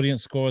But the go.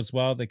 audience score as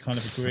well. They kind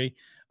of agree.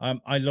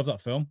 I love that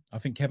film. I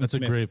think Kevin That's a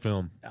Smith. great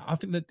film. I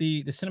think that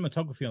the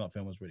cinematography on that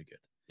film was really good.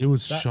 It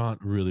was That- shot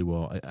really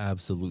well. I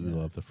absolutely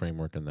love the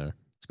framework in there.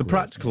 The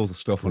practical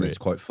stuff on great. it's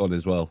quite fun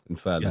as well, in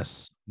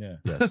fairness. Yes.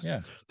 Yeah. Yes.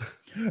 Yeah.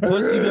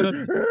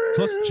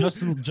 Plus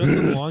Justin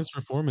Long's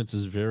performance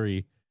is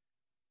very,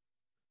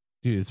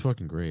 dude, it's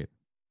fucking great.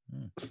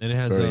 Hmm. And it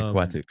has Very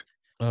poetic.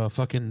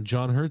 fucking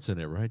John Hurt's in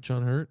it, right?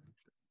 John Hurt?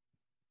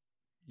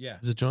 Yeah.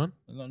 Is it John?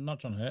 Not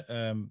John Hurt.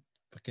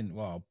 Fucking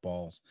wow,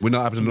 balls. We're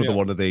not having Somebody another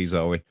else. one of these,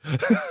 are we?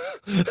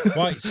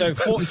 Right, so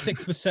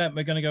 46%.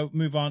 We're gonna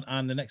move on,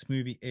 and the next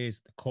movie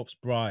is The Corpse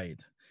Bride.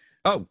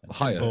 Oh,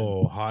 higher.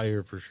 Oh,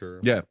 higher for sure.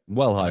 Yeah,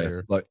 well higher.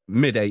 Higher. Like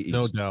mid 80s.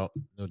 No doubt.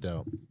 No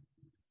doubt.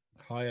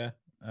 Higher.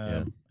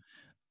 Yeah.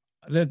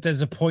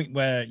 There's a point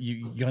where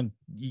you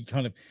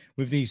kind of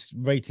with these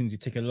ratings you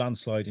take a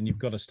landslide and you've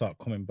got to start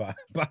coming back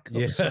up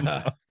Yeah.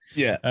 somehow.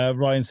 Yeah.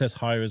 Ryan says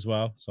higher as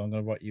well, so I'm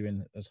going to write you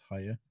in as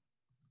higher.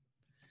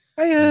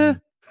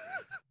 Hiya.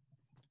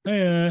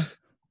 Yeah.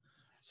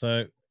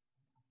 So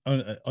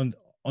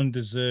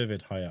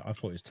undeserved higher. I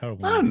thought it was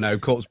terrible. I don't know.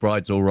 Corpse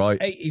Bride's all right.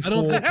 84. I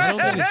don't think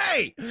it's-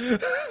 Hey!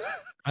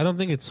 I don't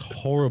think it's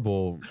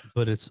horrible,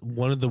 but it's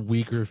one of the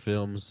weaker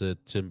films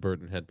that Tim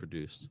Burton had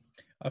produced.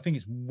 I think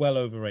it's well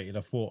overrated.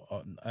 I thought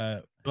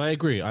I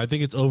agree. I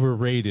think it's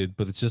overrated,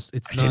 but it's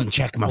not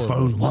check my horrible.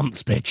 phone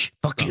once, bitch.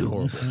 Fuck Not you.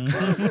 horrible.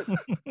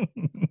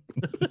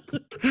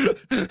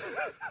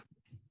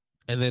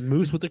 And then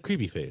Moose with the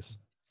creepy face.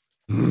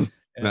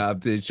 No,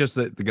 it's just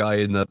that the guy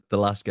in the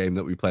last game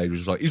that we played was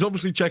just like, he's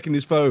obviously checking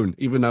his phone,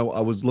 even though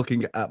I was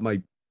looking at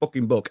my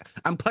fucking book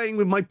and playing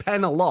with my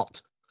pen a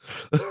lot.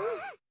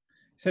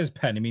 says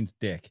pen, it means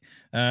dick.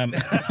 Ayo.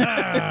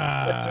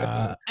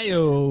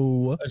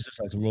 I just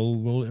like to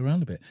roll it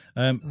around a bit.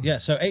 Yeah,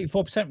 so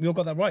 84%. We all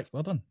got that right.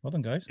 Well done,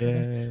 guys. Well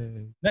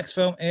done. Next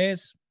film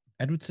is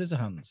Edward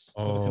Scissorhands.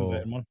 Got the Tim Oh.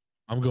 Burton one.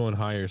 I'm going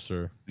higher,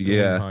 sir. Going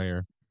Yeah.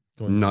 higher.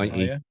 Going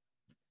 90. Higher.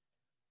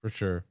 for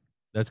sure.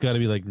 That's got to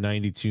be like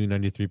 92,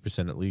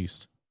 93% at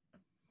least.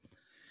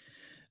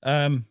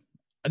 And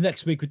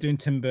next week we're doing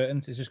Tim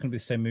Burton's. It's just going to be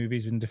the same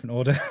movies in different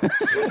order.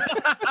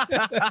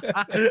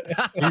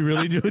 Are you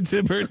really doing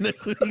Tim Burton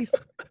next week?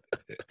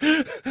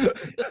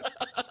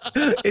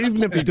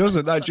 Even if he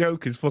doesn't, that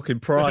joke is fucking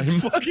prime.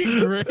 It's fucking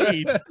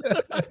great.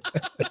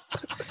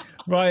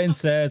 Ryan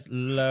says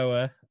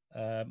lower.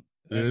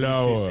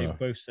 Lower.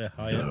 Both say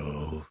higher.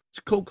 No. It's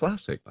a cult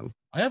classic, man.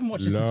 I haven't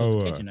watched it since I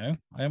was a kid, Lower. you know.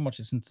 I haven't watched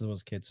it since I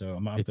was a kid, so I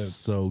might have It's to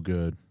so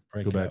good.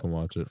 break Go it back out. and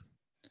watch it.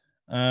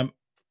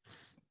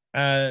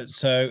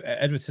 So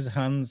Edward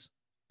Scissorhands,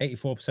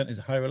 84% is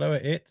higher or lower.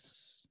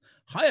 It's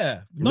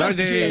higher.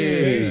 90.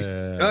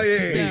 Oh, yeah.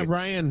 Take that,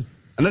 Ryan.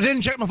 And I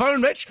didn't check my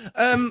phone, Mitch.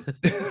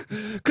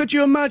 Could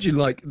you imagine,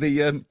 like,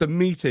 the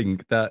meeting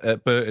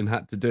that Burton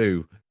had to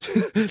do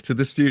to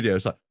the studio?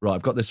 It's like, right,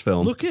 I've got this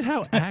film. Look at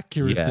how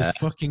accurate Yeah. this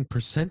fucking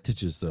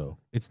percentage is, though.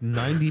 It's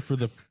 90 for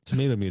the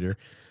tomato meter,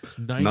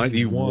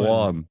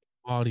 91.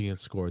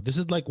 audience score. This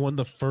is like one of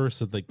the first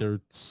that like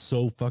they're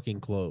so fucking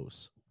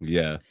close.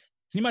 Yeah. Can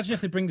you imagine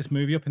if they bring this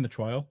movie up in the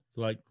trial?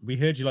 Like, we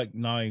heard you like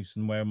knives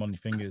and wear them on your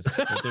fingers.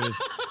 But there was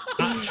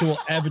actual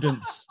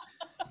evidence.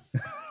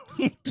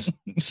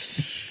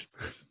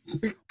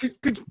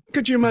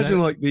 Could you imagine,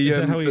 that- like, the is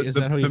that how he- the, is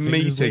that how he the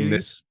fingers meeting?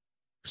 ladies?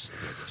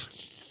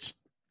 This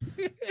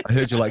I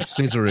heard you like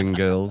scissoring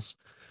girls.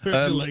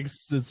 Heard you like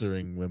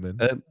scissoring women.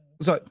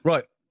 It's like,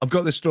 right, I've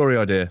got this story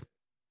idea.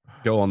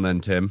 Go on then,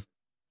 Tim.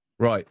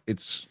 Right,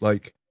 it's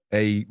like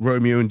a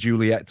Romeo and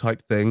Juliet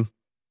type thing,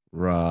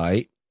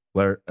 right?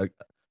 Where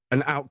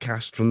an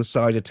outcast from the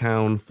side of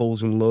town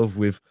falls in love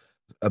with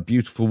a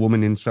beautiful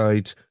woman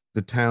inside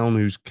the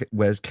town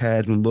where's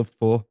cared and loved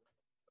for.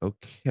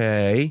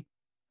 Okay.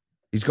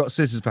 He's got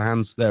scissors for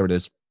hands. There it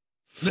is.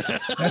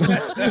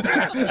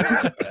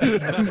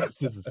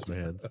 Scissors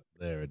fans.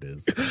 There it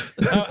is.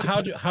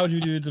 How do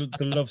you do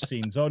the love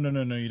scenes? Oh, no,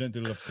 you don't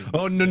do love scenes.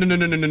 Oh, no.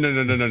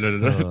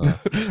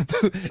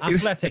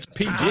 Athletics.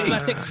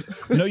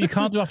 Athletics. No, you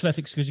can't do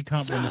athletics because you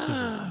can't run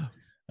the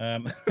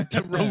scissors.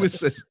 Don't run with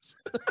scissors.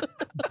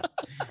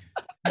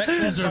 Next one,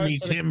 Scissor me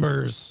Pirates of the-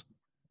 timbers.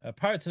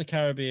 Pirates of the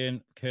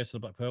Caribbean, Curse of the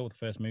Black Pearl, the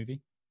first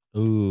movie,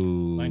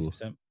 Ooh.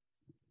 90%.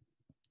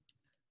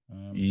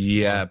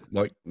 Yeah,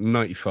 like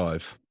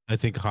 95. I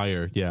think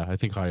higher. Yeah, I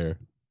think higher.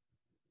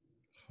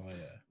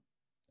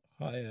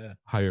 Higher.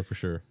 Higher for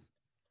sure.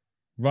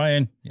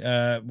 Ryan,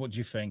 what do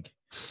you think?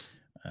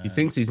 He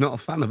thinks he's not a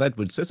fan of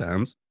Edward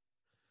Scissorhands.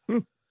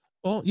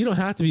 Well, you don't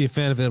have to be a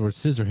fan of Edward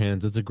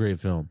Scissorhands. It's a great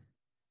film.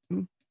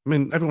 I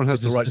mean, everyone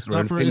has the It's right just- to their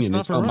own it's not for- opinion. it's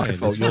It's not not for my Ryan.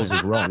 fault. It's Yours fine.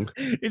 is wrong.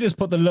 He just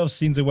put the love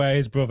scenes of where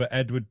his brother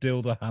Edward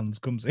Dilder Hands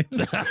comes in.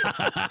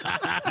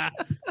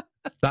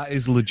 That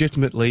is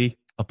legitimately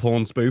a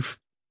porn spoof.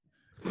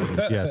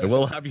 Yes. I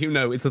will have you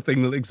know it's a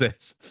thing that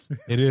exists.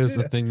 It is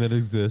a thing that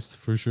exists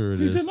for sure. It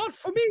These are is. not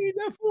for me,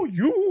 they're for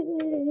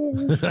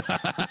you.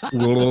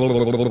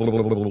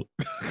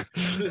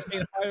 It's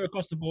getting higher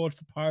across the board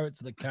for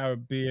Pirates of the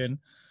Caribbean.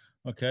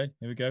 Okay,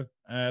 here we go.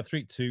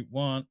 3, 2,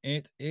 1.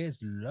 It is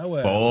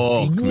lower.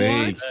 Fuck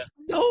me. What?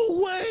 No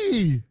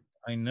way.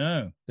 I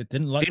know. They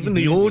didn't like Even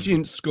these the movies.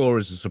 audience score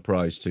is a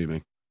surprise to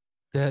me.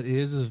 That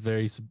is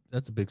a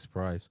that's a big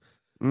surprise.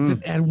 Mm.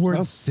 Did Edward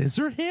Well-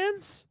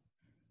 Scissorhands?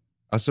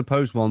 I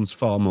suppose one's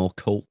far more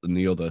cult than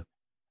the other.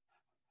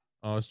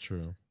 Oh, it's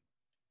true.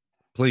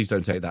 Please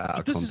don't take that out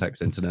of This is-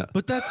 context, internet.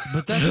 But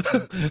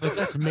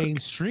that's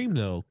mainstream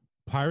though.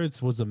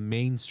 Pirates was a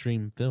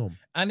mainstream film.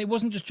 And it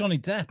wasn't just Johnny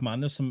Depp,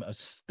 man. There's some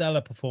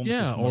stellar performances.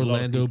 Yeah, from a lot of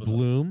Orlando people.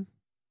 Bloom,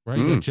 right?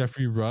 You Mm. got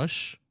Jeffrey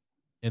Rush,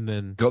 and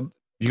then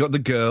You got the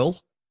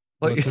girl.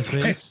 what's her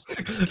face?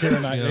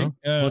 Keira Knightley. You know?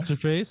 Yeah. What's her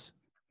face?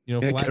 You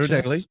know, Yeah, flat Keira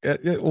chest.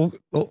 Knightley.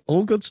 Yeah,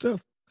 all good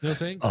stuff. You know what I'm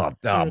saying? Oh, Keira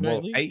damn. Well,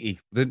 Knightley? 80.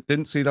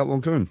 Didn't see that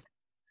one coming.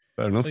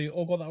 Fair enough. So you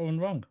all got that one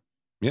wrong.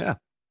 Yeah.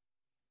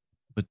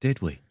 But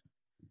did we?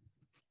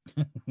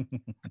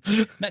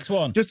 Next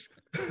one. Just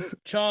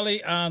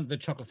Charlie and the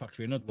Chocolate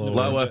Factory. Another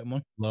Lower. certain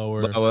one.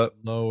 Lower, lower.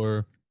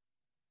 lower.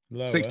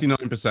 Lower.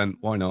 69%.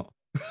 Why not?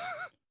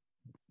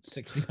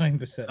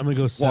 69%. I'm gonna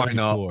go Why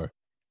not?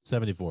 74.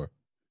 74.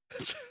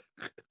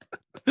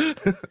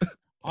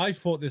 I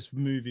thought this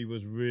movie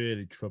was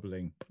really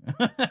troubling.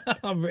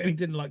 I really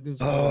didn't like this.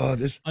 Oh,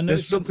 I know there's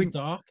it's something.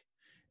 dark.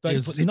 But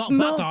It's- it's It's not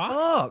not that dark.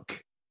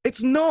 dark.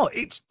 It's not.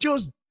 It's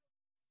just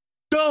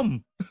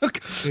dumb.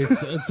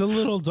 It's a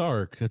little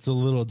dark. It's a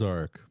little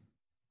dark.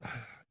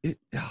 it,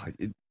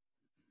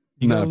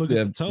 You No, gotta look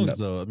yeah, at the tones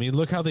though. I mean,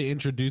 look how they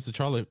introduce the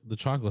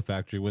chocolate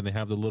factory when they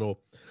have the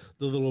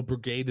little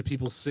brigade of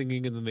people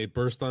singing and then they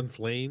burst on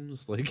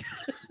flames. Like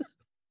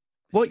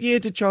What year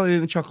did Charlie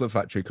and the Chocolate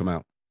Factory come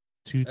out?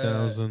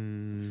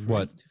 2000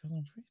 what?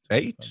 2003?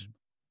 8?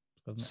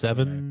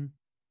 7?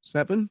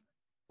 7?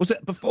 Was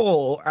it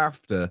before or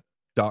after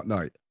Dark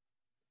Knight?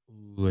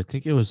 Ooh, I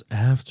think it was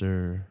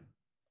after.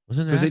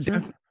 Wasn't it Because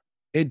after?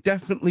 it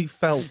definitely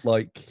felt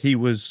like he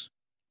was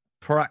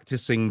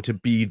practicing to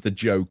be the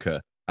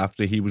Joker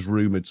after he was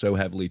rumored so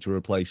heavily to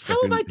replace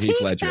fucking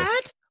Heath Ledger.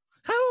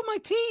 How are my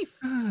teeth?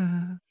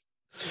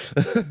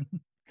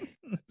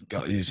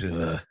 Got his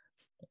no.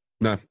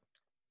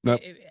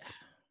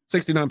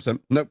 69%.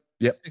 Nope.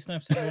 Yep.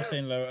 69% all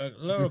saying lower.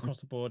 Lower across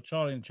the board.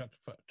 Charlie and the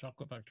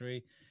Chocolate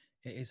Factory.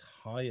 It is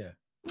higher.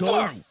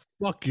 Go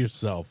fuck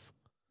yourself.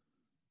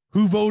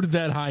 Who voted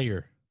that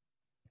higher?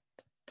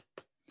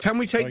 Can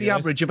we take Sorry, the guys.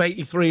 average of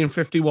 83 and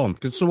 51?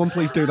 Can someone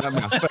please do that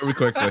math very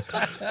quickly?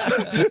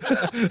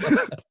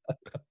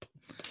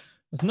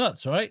 It's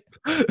nuts, right?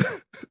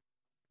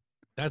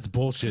 That's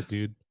bullshit,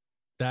 dude.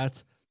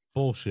 That's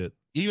bullshit.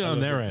 Even on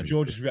their end.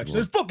 George's reaction.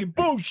 It's fucking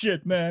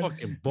bullshit, man. It's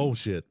fucking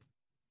bullshit.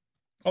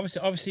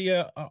 Obviously,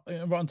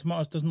 Rotten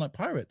Tomatoes doesn't like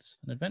pirates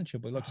and adventure,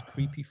 but he likes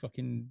creepy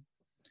fucking.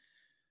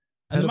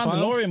 And the Pedophiles?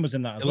 Mandalorian was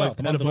in that as It well. likes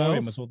The Mandalorian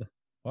pedophiles? was all the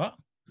what?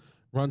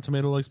 Rotten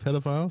Tomato likes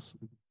pedophiles.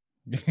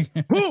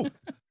 Woo!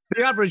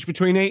 The average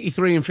between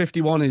 83 and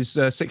 51 is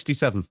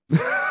 67.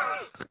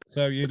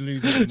 So you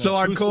lose. So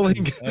I'm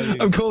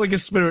calling a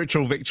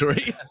spiritual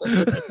victory.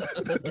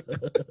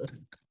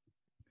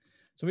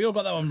 So we all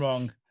got that one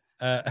wrong.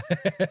 Ryan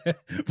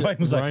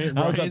was like,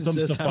 "How's that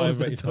says, dumpster how is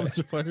fire that rated high?"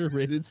 dumpster fire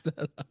rated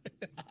that high?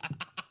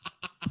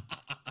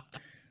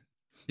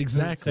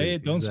 Exactly. Say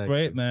it, don't exactly.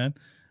 spray it, man.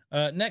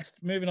 Next,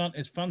 moving on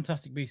is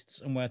Fantastic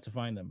Beasts and Where to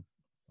Find Them.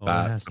 Oh,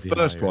 it has to The be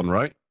first higher. one,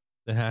 right?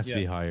 It has to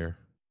be Yeah. higher.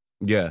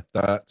 Yeah,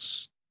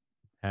 that's.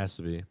 Has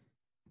to be.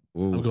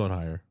 Ooh. I'm going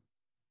higher.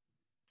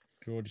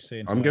 George is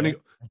saying, I'm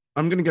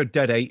gonna go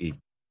dead 80.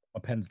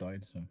 My pen's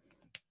died. So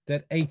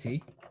dead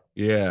 80,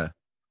 Yeah.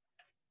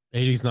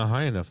 80's not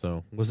high enough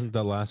though. Wasn't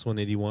the last one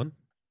 81?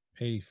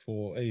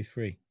 84,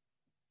 83.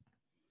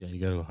 Yeah, you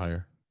gotta go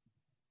higher.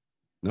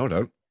 No,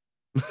 don't.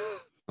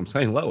 I'm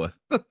saying lower.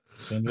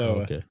 Then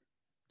lower. Okay.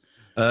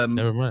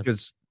 Never mind.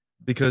 Because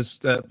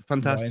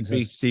Fantastic Ryan's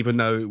Beasts, even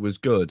though it was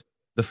good,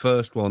 the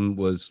first one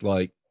was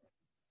like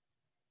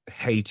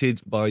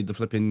hated by the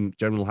flipping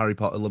general Harry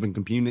Potter loving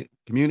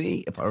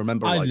community, if I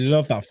remember I right.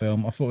 love that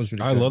film. I thought it was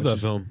really. I good. love that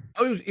It's just- film.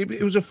 Oh,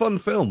 it was a fun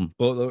film,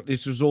 but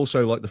this was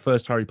also like the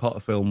first Harry Potter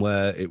film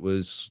where it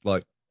was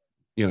like,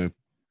 you know,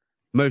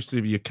 most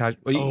of your casual.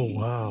 Oh,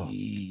 wow.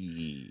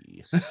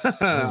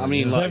 I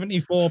mean, like,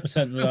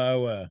 74%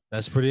 lower.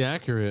 That's pretty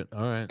accurate.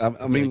 All right.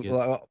 I mean,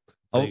 like,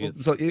 Take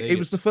it. so Take it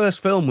was it. the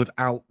first film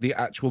without the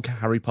actual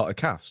Harry Potter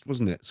cast,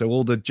 wasn't it? So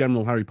all the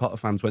general Harry Potter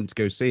fans went to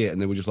go see it,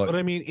 and they were just like, But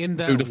I mean, in Who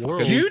that the fuck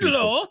world, are these Jude people?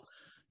 Law,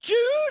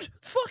 Jude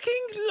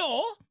fucking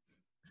Law.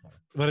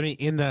 but I mean,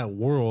 in that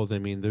world, I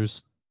mean,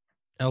 there's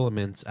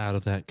elements out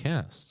of that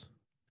cast.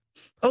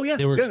 "Oh yeah,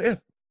 They were- yeah,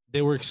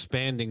 They were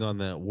expanding on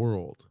that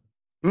world.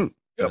 yeah,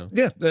 know?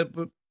 yeah."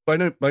 But by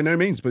no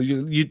means, but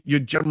your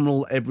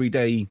general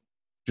everyday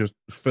just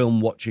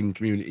film watching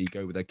community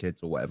go with their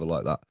kids or whatever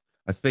like that.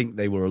 I think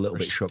they were a little Or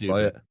bit shocked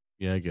by stupid. it,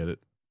 Yeah, I get it.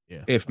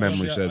 Yeah. if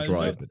memory Yeah, serves I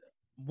right. love-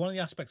 One of the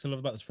aspects I love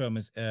about this film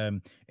is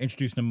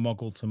introducing a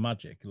Muggle to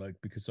magic, like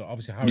because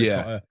obviously Harry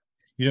Yeah. Potter,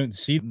 you don't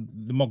see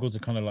the Muggles are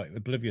kind of like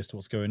oblivious to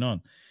what's going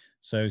on.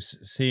 So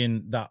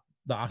seeing that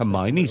aspect of it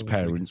Hermione's was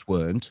really good. parents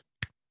weren't.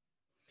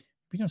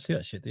 You don't see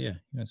that shit, do you?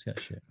 You don't see that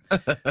shit.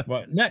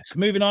 Right, next,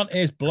 moving on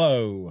is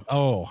Blow.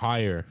 Oh,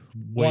 higher.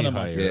 Way One of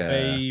my higher. Yeah.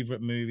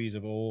 favorite movies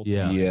of all.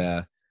 Yeah.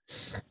 Yeah,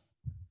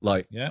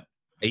 like Yeah.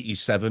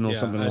 87 or Yeah,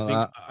 something I like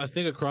think, that. I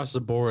think across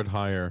the board,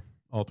 higher.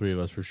 All three of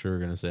us for sure are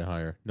going to say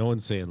higher. No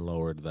one's saying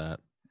lower to that.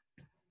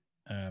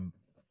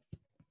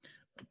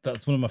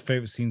 That's one of my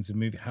favorite scenes of the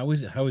movie. How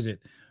is it?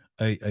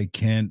 I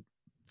can't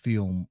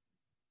feel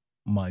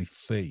my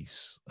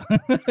face.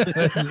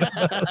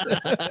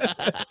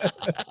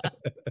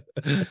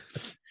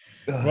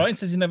 Ryan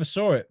says he never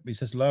saw it, but he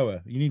says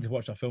lower. You need to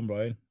watch that film,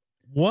 Brian.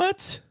 What?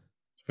 It's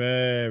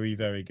very,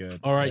 very good.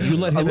 All right, you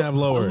let him have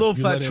lower. I love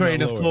You that let him train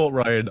have of lower. thought,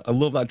 Ryan. I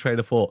love that train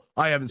of thought.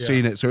 I haven't Yeah.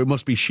 seen it, so it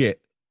must be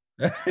shit.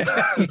 Not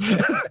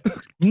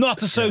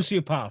a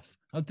sociopath.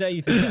 How dare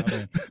you think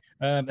that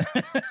of me?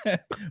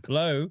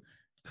 Blow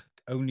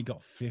only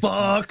got 50.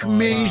 Fuck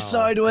me Wow.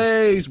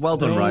 sideways. Well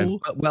done, No Ryan.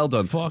 Well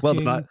done. Well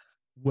Fucking done.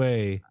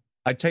 way.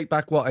 I take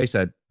back what I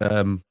said.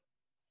 A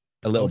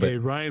little Okay,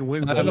 bit. Ryan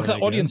wins Look that at one, the I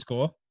audience guess.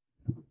 score.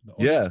 The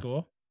Yeah. audience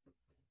score.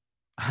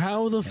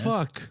 How the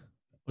fuck?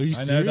 Are you I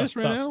know serious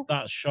right now?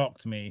 that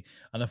shocked me,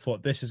 and I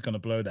thought this is going to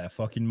blow their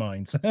fucking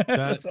minds.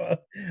 That So I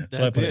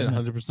That put it did in.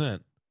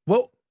 100%.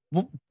 Well,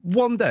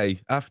 one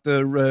day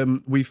after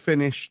we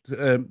finished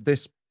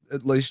this,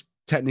 at least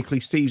technically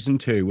season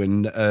 2,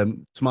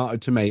 and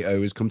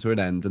Tomato has come to an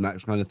end and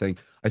that kind of thing,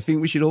 I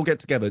think we should all get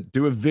together,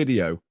 do a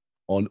video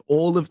on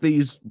all of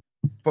these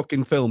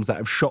fucking films that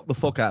have shot the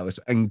fuck out of us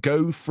and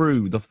go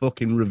through the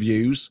fucking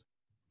reviews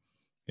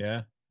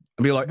Yeah.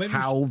 and be like, Maybe we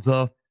how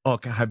the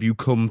fuck have you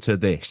come to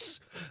this?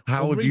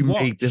 How Or have you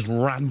made rewatch. this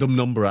random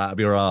number out of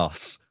your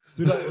ass?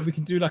 We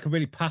can do like a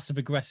really passive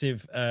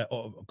aggressive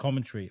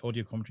commentary,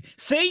 audio commentary.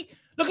 See,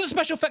 look at the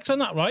special effects on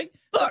that, right?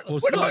 Look, Well,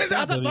 we're not it's in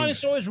As that. that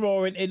dinosaur is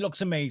roaring, it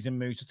looks amazing,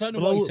 Moose. I don't know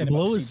what you're saying about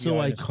Blow the is so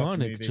CGI in this fucking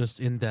iconic movie. just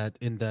in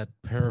that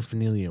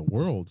paraphernalia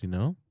world, you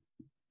know?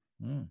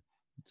 Mm.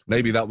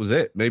 Maybe that was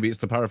it. Maybe it's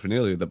the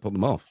paraphernalia that put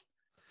them off.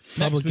 Next,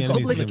 Public we've got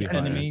Enemy's gonna Public be higher.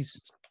 Enemies.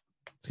 It's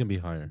going to be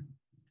higher.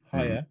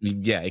 Higher.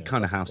 Yeah, it Yeah,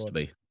 kind of that's has to good.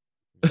 be.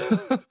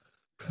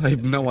 I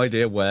have no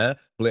idea where,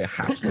 but it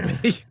has to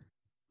be.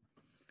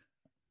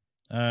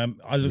 I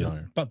love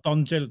higher. but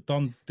Don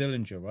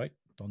Dillinger, right?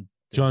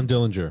 John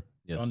Dillinger.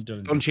 Yes. Don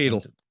Dillinger. Don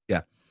Cheadle.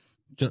 Yeah.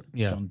 John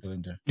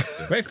Dillinger.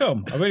 Great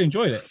film. I really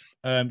enjoyed it.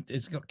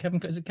 It's got Kevin.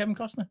 Is it Kevin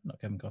Costner? Not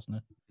Kevin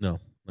Costner. No,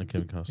 not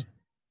Kevin Costner.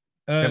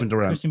 Kevin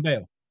Durant. Christian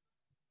Bale.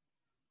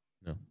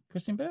 No.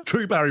 Christian Bale.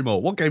 Drew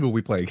Barrymore. What game are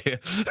we playing here?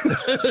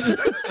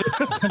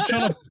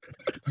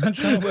 I'm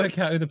trying to work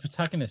out who the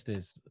protagonist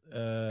is.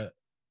 I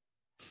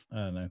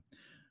don't know.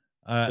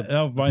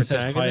 Ryan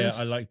says higher.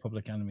 I like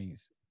Public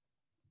Enemies.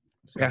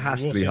 So It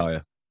has to be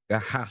higher. It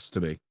has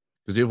to be.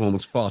 Because the other one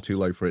was far too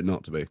low for it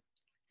not to be.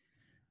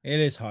 It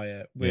is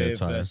higher with it's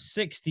higher.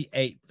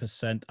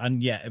 68%.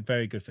 And yeah, a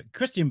very good fit.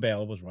 Christian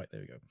Bale was right.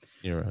 There we go.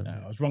 You're right.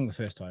 I was wrong the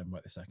first time,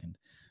 right the second.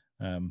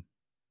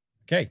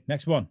 Okay,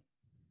 next one.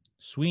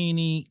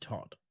 Sweeney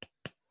Todd.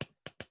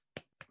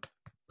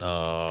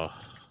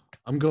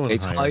 I'm going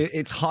It's higher. higher.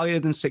 It's higher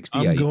than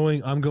 68.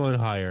 I'm going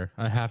higher.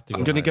 I have to.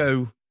 I'm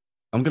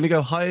gonna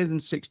go higher than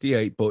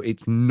 68, but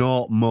it's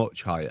not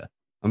much higher.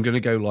 I'm gonna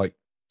go like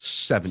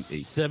 70.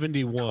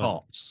 71.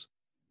 Tops.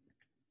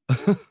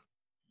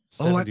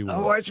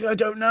 71. Actually, I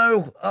don't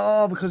know.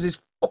 Oh, because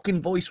his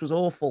fucking voice was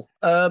awful.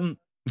 Ryan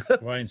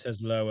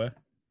says lower.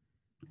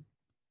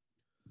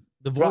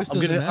 The voice I'm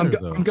doesn't matter,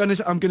 though.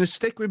 I'm gonna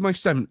stick with my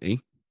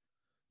 70.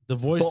 The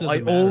voice But I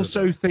doesn't matter.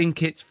 also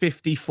think it's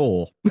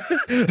 54.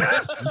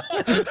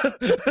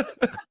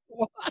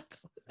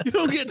 What? You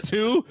don't get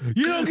two.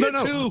 You don't get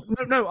two.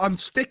 No, I'm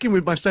sticking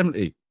with my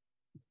 70.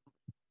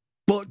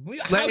 But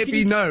How let it can be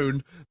you-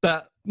 known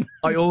that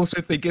I also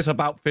think it's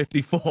about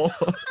 54.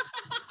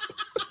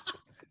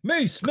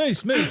 Moose.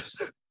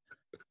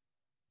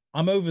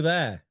 I'm over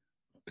there.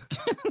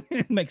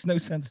 It makes no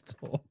sense at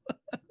all.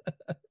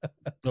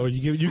 Oh,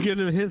 you're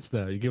giving him hints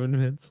now. You're giving him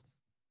hints.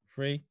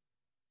 3.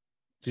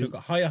 So we've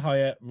got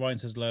higher. Ryan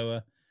says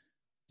lower.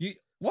 You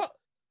what?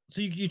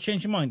 So you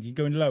changed your mind? You're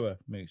going lower,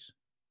 Moose?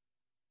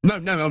 No,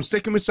 I'm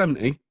sticking with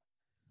 70.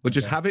 But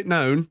just Okay. have it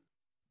known.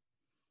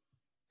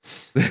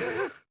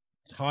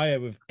 It's higher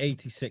with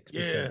 86%.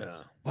 Yeah.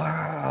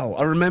 Wow.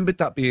 I remembered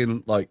that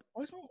being like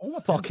Why is all my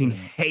fucking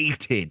pencils in?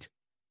 hated.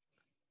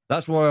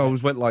 That's why I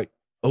always went like,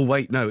 oh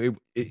wait, no,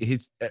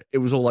 it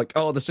was all like,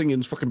 oh, the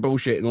singing's fucking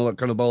bullshit and all that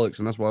kind of bollocks,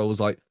 and that's why I was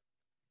like,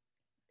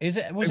 Was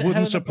it it wouldn't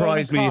Helena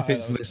surprise Bonham me if Carter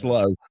it's that this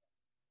was- low.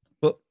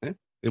 But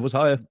it was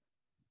higher.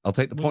 I'll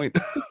take the Was- point.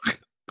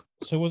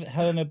 So was it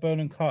Helena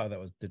Bonham Carter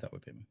that did that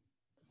with him?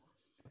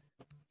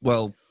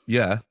 Well,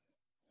 yeah.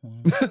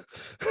 1,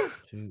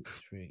 2,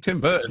 3.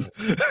 Tim Burton.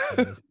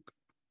 4, 5,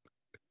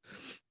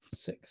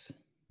 6.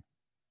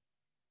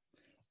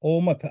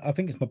 I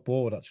think it's my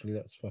board actually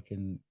that's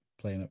fucking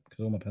playing up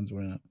because all my pens are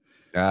running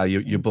out.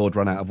 Your board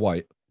ran out of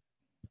white.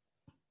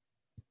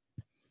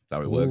 That's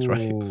how it works,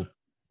 right? Ooh.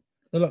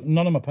 Oh, look,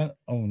 none of my pens.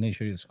 Oh, I need to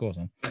show you the scores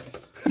then.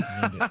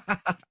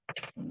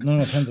 None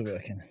of my pens are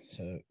working.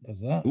 So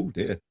there's that. Oh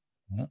dear.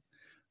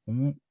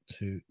 1,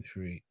 2,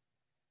 3.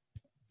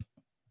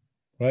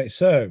 Right.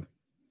 So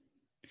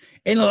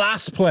in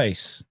last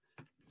place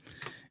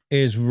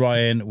is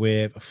Ryan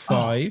with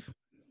 5.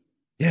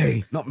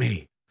 Yay, not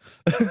me.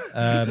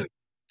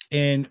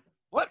 In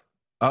What?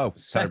 Oh,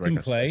 second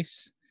tiebreaker.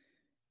 place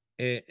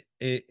it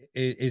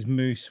is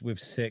Moose with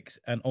 6,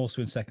 and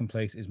also in second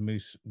place is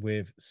Moose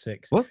with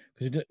 6. What?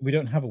 Because we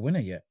don't have a winner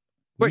yet.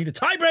 We Wait, need a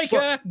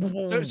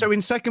tiebreaker. So in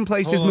second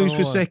place is Hold on, Moose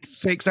with hold on.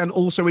 six, and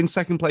also in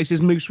second place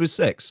is Moose with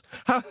 6.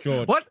 Huh?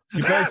 George. What?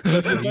 You both-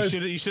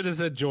 You should have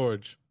said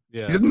George.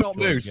 Yeah. You did not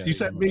George, Moose. yeah, You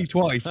said yeah, me right.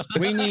 twice.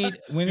 we need.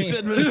 You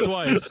said Moose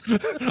twice.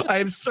 I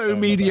am so Oh, my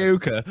bad.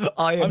 mediocre.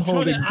 I am I'm trying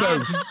holding to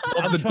both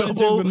I'm of the trying to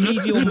double. do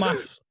remedial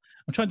maths.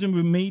 I'm trying to do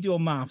remedial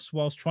maths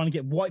whilst trying to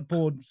get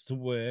whiteboards to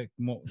work.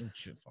 More, oh,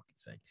 shit, fucking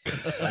sake.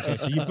 Okay,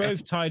 so you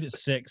both tied at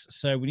 6.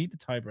 So we need the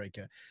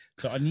tiebreaker.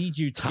 So I need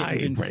you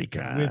to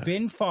get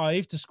within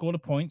 5 to score the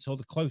points or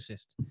the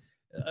closest.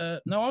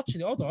 No,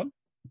 actually, hold on.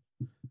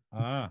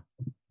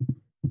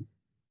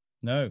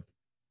 No.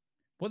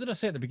 What did I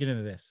say at the beginning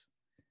of this?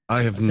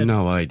 I have I said-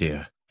 no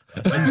idea.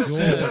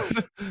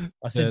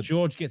 I said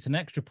George gets an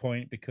extra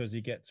point because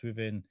he gets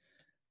within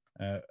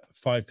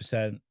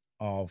 5%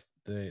 of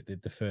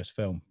the first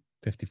film,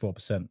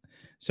 54%.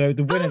 So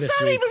the winner How's this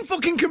that week. even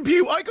fucking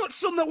compute? I got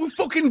some that were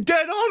fucking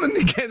dead on and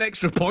they get an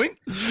extra point.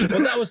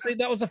 Well, that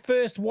was the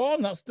first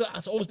one.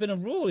 That's always been a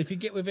rule. If you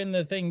get within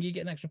the thing, you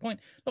get an extra point.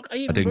 Look, I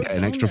I didn't get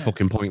an extra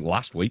fucking point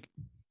last week.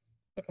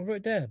 Look, I wrote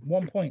it there.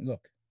 1 point.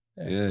 Look.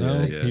 There. Yeah, No,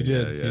 yeah, you did.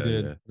 yeah, You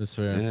did. yeah. That's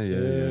fair.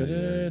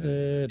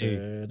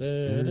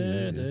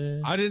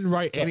 I I didn't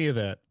write any of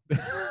that.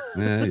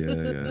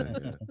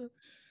 Yeah.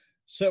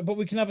 So, but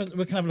we can have a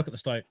look at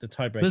the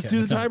tiebreaker. Let's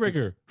do the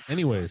tiebreaker.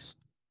 Anyways,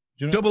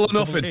 Do you know- Double or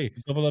nothing. hey,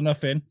 Double or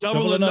nothing.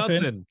 double or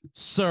nothing,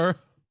 sir.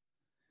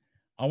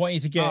 I want you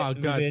to get Oh,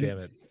 God within damn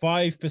it.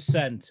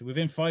 5%.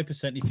 Within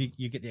 5%, if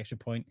you get the extra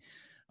point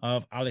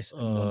of Alice in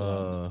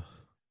Wonderland.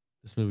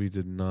 This movie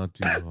did not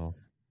do well.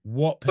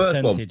 What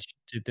First one. percentage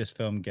did this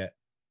film get?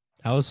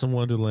 Alice in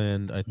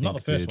Wonderland, I think, Not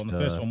the first did, one.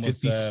 The first one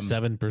was,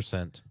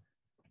 57%.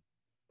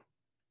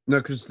 No,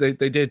 because they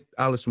did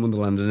Alice in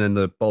Wonderland and then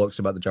the bollocks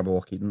about the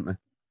Jabberwocky, didn't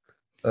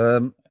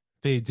they?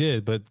 They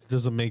did, but it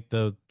doesn't make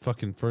the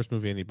fucking first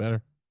movie any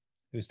better.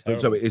 It was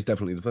terrible. So it is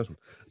definitely the first one.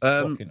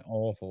 Fucking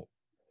awful.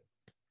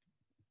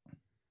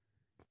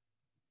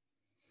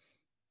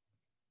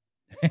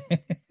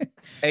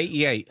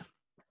 88.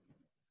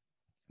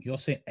 You're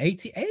saying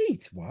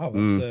 88? Wow,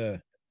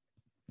 that's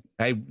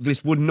Hey,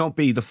 this would not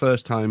be the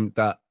first time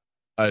that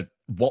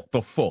what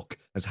the fuck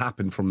has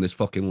happened from this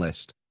fucking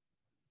list.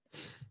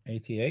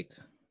 88.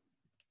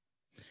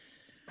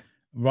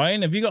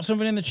 Ryan, have you got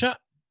something in the chat?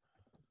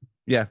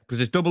 Yeah, because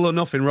it's double or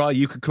nothing, right?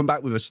 You could come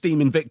back with a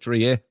steaming victory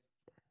here.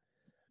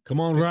 Come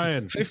on,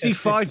 Ryan.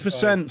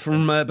 55%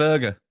 from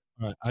Burger.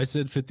 All right, I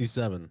said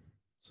 57.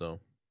 So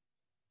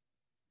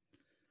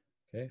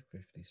Okay,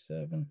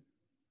 57.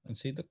 And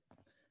see the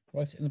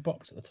right in the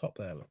box at the top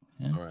there. Look.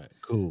 Yeah. all right,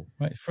 cool.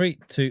 Right, 3,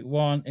 2,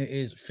 1. It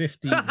is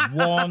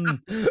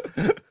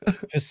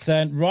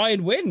 51%.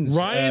 Ryan wins.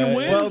 Ryan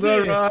wins. Well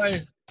done, it.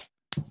 Ryan.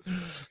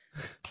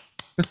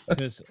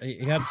 Because he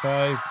had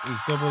 5. He's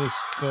double his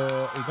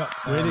score. He got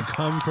 10. Way to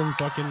come from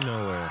fucking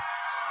nowhere.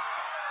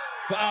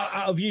 But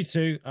out of you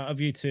two,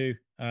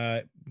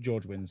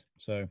 George wins.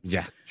 So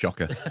Yeah,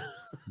 shocker.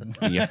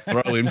 You're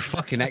throwing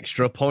fucking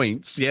extra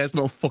points. Yeah, it's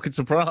not a fucking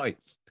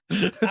surprise.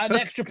 an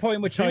extra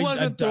point, which He I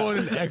wasn't throwing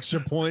in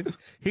extra points.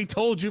 He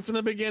told you from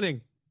the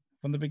beginning.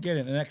 from the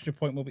beginning. An extra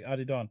point will be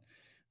added on.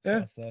 So Yeah,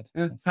 that's that.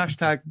 Yeah. That's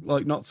Hashtag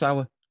like not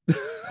sour.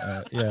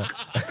 yeah.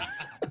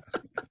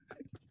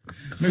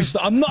 Moose,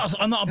 I'm not a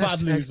bad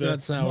Hashtag loser. not I'm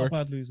sour. not a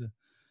bad loser.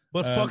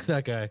 But fuck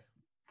that guy.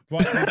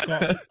 Right,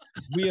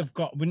 we're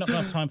not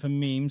gonna have time for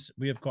memes.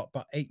 We have got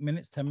about 8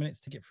 minutes, 10 minutes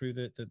to get through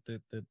the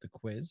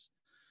quiz.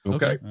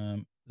 Okay.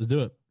 Let's do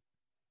it.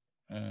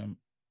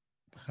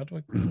 How do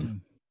I?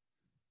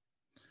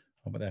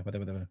 Oh, there.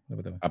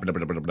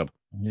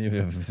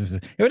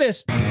 Here it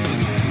is.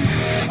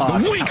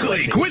 The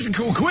weekly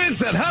quizzical quiz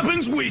that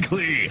happens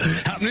weekly,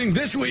 happening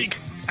this week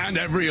and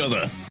every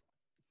other.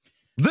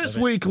 This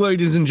week,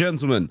 ladies and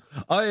gentlemen,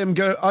 I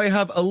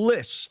have a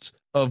list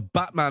of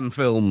Batman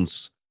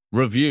films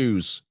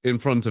reviews in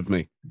front of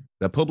me.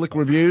 They're public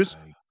reviews.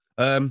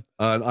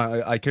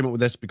 I came up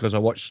with this because I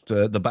watched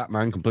the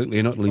Batman completely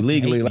and utterly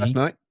legally last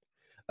night.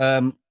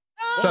 So,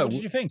 What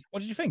did you think? What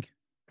did you think?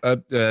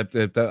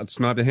 that's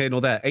neither here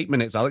nor there. 8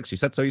 minutes, Alex. You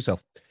said so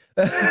yourself.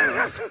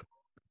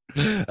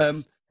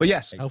 But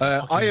yes, How I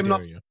fucking am not.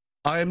 dare you.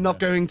 I am not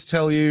going to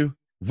tell you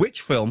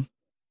which film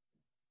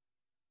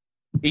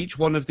each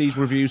one of these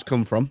reviews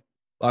come from.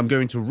 I'm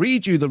going to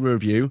read you the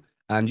review,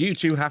 and you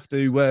two have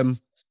to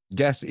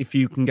guess if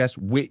you can guess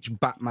which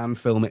Batman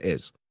film it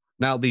is.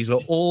 Now, these are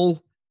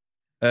all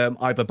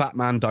either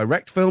Batman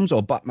direct films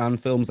or Batman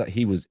films that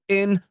he was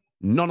in.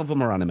 None of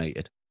them are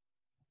animated.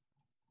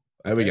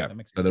 There we Okay, go. that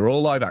makes So sense. they're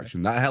all live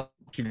action. That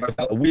helps you guys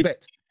out a wee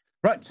bit.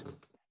 Right.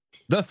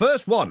 The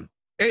first one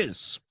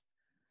is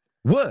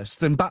worse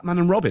than Batman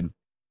and Robin.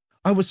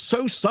 I was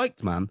so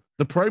psyched, man.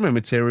 The promo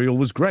material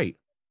was great.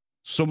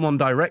 Someone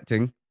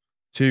directing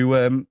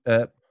to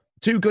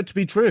Too Good to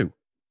Be True.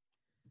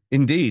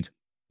 Indeed,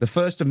 the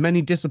first of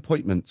many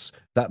disappointments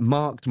that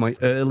marked my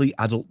early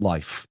adult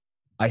life.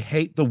 I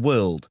hate the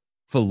world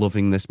for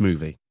loving this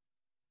movie.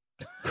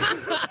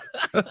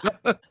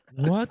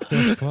 What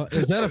the fuck?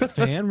 Is that a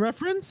fan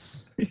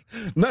reference?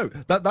 No,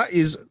 that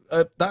is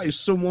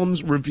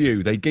someone's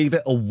review. They gave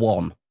it a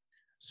 1.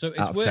 So it's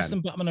Out of worse 10.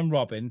 than Batman and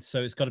Robin. So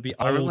it's got to be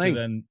Apparently. older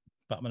than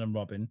Batman and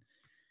Robin.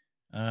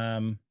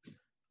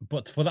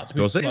 But for that to be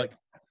Does it? like,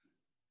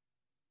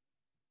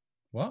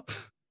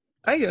 what?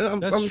 Hey, I'm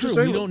That's just true.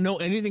 saying. We don't know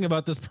anything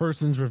about this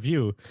person's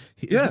review.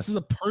 Yeah. This is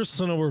a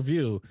personal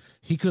review.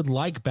 He could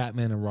like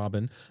Batman and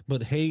Robin,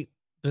 but hate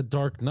The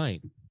Dark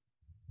Knight.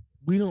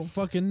 We don't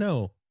fucking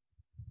know.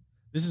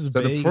 This is So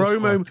vague the as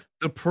promo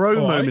fuck.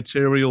 Alright.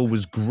 material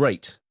was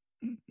great.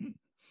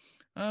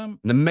 Um,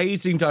 An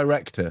amazing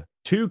director.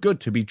 Too good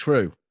to be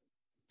true.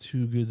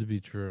 Too good to be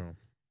true.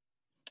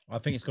 I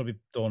think it's got to be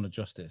Dawn of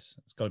Justice.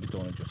 It's got to be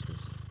Dawn of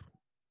Justice.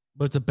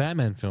 But it's a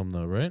Batman film,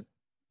 though, right?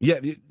 Yeah,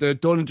 the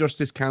Dawn of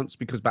Justice counts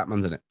because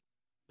Batman's in it.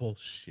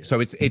 Bullshit. So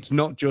it's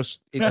not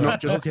just Okay,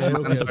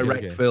 Batman okay,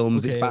 direct okay.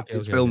 films. Okay, It's okay,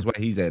 films okay.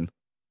 where he's in.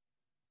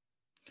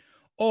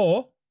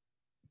 Or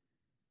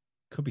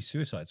could be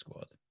Suicide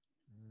Squad.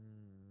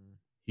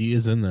 He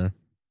is in there.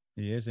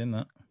 He is in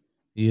that.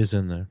 He is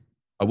in there.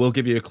 I will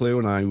give you a clue,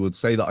 and I would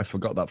say that I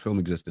forgot that film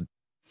existed.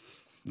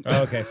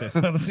 Oh, okay, so it's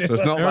not, So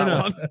it's not Fair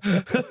that one.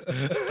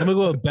 I'm gonna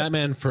go with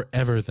Batman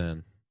Forever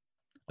then.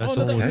 That's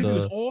oh, the no, one that with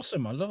was the.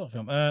 awesome. I love that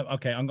film.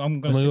 Okay, I'm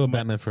I'm going gonna go with to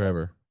Batman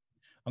Forever.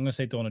 I'm going to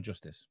say Dawn of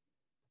Justice.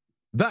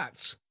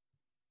 That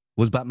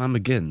was Batman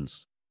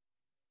Begins.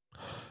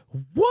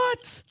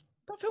 What?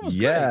 That film was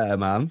Yeah,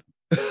 man.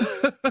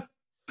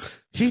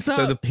 He thought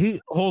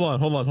hold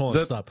on,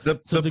 the- stop.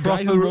 the- So the the guy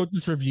who proper- wrote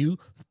this review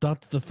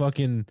thought he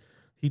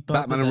thought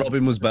Batman that and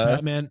Robin was better.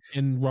 Batman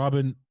and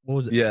Robin, what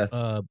was it? Yeah.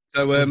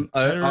 So was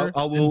better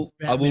I will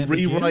than I will Batman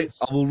rewrite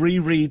Begins? I will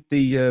reread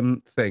the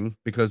thing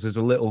because there's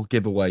a little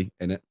giveaway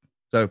in it.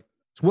 So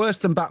it's worse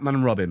than Batman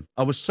and Robin.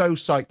 I was so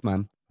psyched,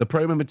 man. The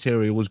promo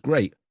material was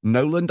great.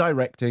 Nolan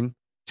directing,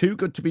 too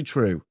good to be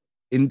true.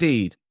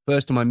 Indeed,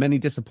 first of my many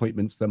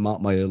disappointments that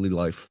marked my early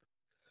life.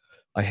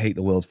 I hate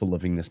the world for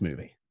loving this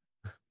movie.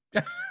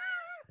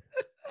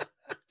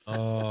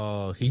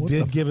 Oh, he What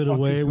did the give it fuck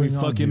away. is We going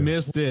on fucking here?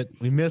 missed it.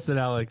 We missed it,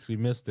 Alex. We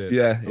missed it.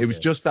 Yeah, it was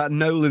Okay. just that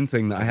Nolan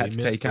thing that I had We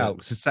to missed take out. it.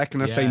 'Cause the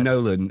second I say Yes.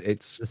 Nolan,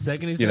 it's The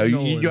second he you said know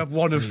Nolan, you have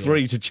one of yeah.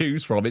 three to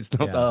choose from. It's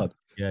not Yeah. that hard.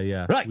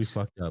 Yeah. Right. We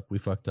fucked up. We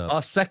fucked up.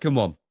 Our second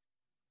one,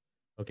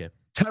 Okay.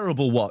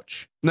 terrible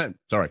watch. No,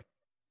 sorry,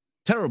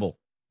 terrible.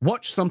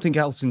 Watch something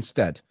else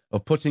instead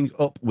of putting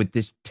up with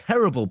this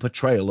terrible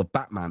portrayal of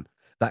Batman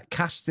that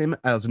casts him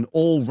as an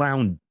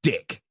all-round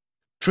dick.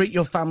 Treat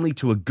your family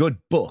to a good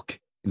book.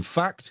 In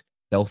fact,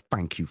 they'll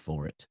thank you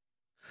for it.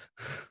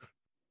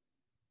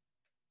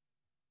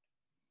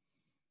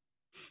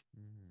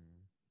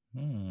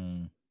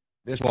 Hmm.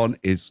 This one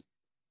is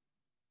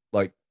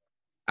like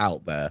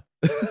out there.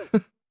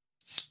 That's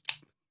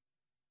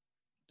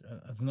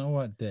not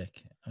what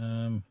dick.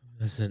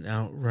 As an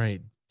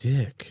outright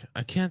dick.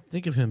 I can't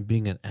think of him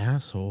being an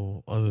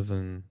asshole other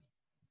than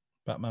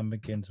Batman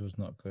Begins was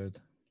not good.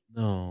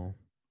 no.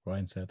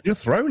 Ryan said. You're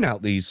throwing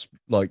out these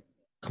like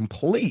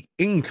complete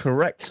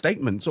incorrect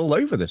statements all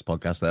over this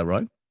podcast there,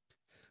 right?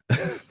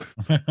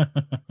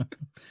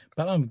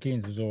 Batman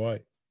Begins was all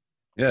right.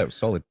 Yeah, it was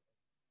solid.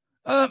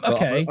 But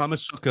Okay. I'm a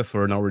sucker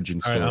for an origin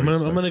All story. right, I'm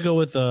so-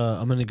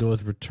 gonna go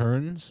with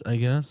Returns, I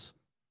guess.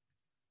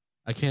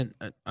 I can't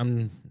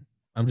I'm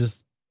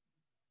just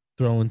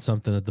throwing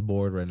something at the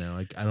board right now.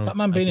 I don't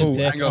Batman being I a Oh,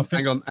 dick. hang on, I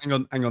think-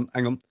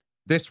 hang on.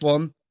 This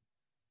one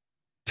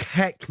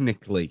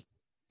technically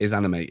is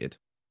animated.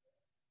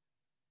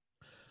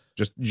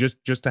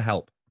 Just to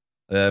help.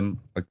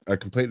 I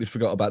completely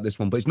forgot about this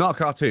one, but it's not a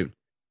cartoon.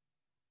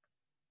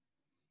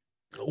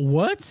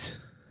 What?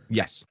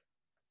 Yes.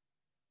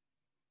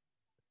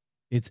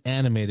 It's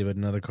animated but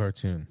not a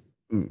cartoon.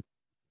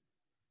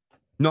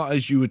 Not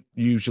as you would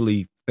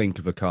usually think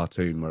of a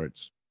cartoon where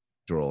it's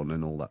drawn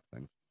and all that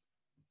thing.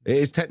 It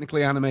is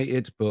technically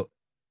animated, but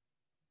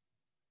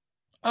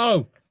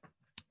Oh,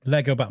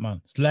 Lego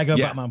Batman. It's Lego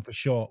Yeah. Batman for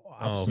sure.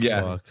 Oh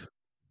Yeah. fuck.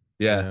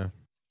 yeah.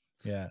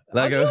 Yeah.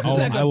 Lego. I love Oh,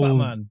 Lego I will-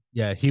 Batman.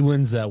 Yeah, he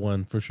wins that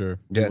one for sure.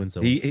 He Yeah, wins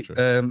that one he, for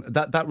sure.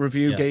 that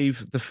review Yeah.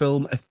 gave the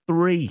film a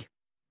 3.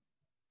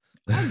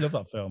 I love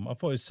that film. I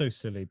thought it was so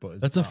silly, but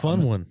it's That's a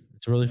fun one.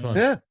 It's really fun.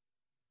 Yeah.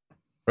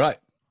 Right.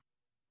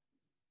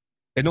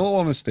 In all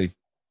honesty,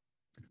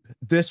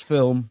 this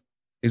film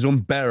is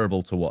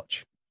unbearable to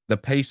watch. The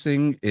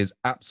pacing is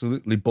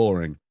absolutely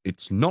boring.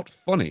 It's not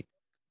funny.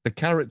 The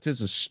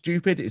characters are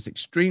stupid. It's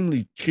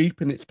extremely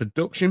cheap in its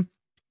production.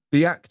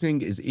 The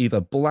acting is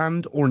either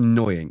bland or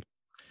annoying.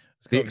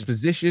 The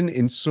exposition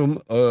in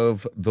some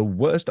of the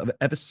worst I've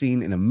ever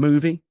seen in a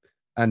movie,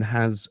 and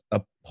has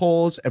a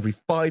pause every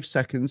 5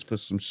 seconds for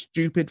some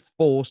stupid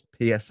forced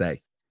PSA.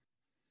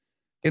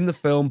 In the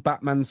film,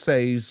 Batman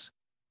says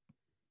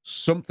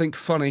something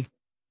funny.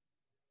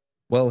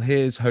 Well,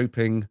 here's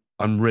hoping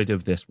I'm rid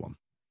of this one.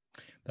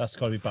 That's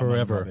got to be Batman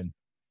Forever. and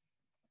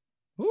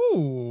Robin.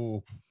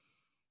 Ooh.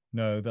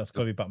 No, that's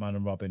got to be Batman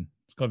and Robin.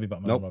 It's got to be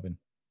Batman Nope. and Robin.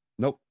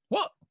 Nope.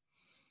 What?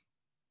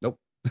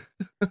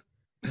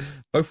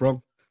 Both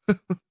wrong.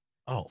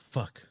 Oh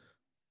fuck.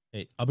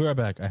 Hey, I'll be right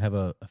back. I have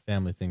a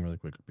family thing really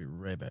quick. I'll be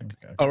right back.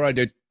 Okay. All right,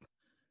 dude.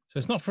 So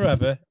it's not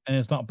Forever, and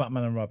it's not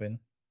Batman and Robin.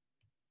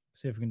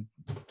 See if we can.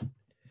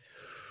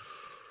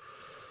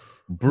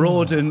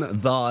 Broaden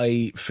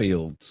thy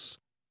fields.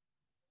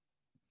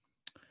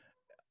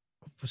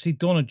 See,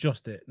 Dawn of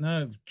Justice.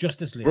 No,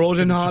 Justice League.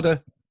 Broaden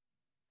harder.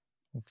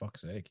 Oh,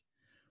 fuck's sake.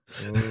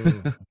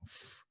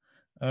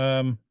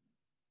 Oh.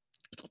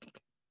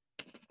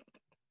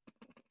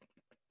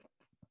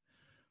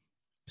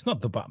 It's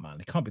not the Batman.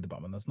 It can't be the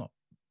Batman. That's not.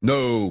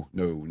 No.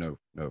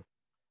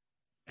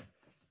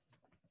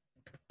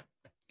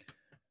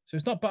 So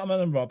it's not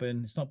Batman and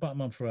Robin. It's not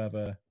Batman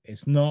Forever.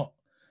 It's not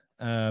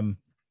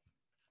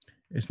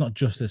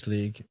Justice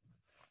League.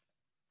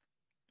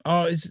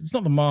 Oh, it's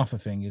not the Martha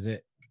thing, is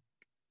it?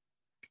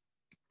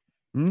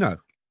 No.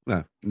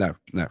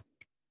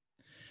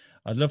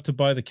 I'd love to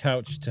buy the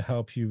couch to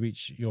help you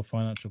reach your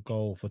financial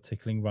goal for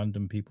tickling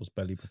random people's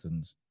belly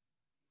buttons.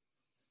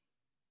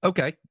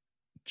 Okay.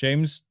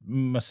 James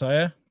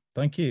Messiah,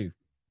 thank you.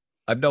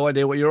 I have no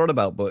idea what you're on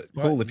about, but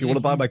Right, cool. If you want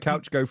to buy my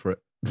couch, go for it.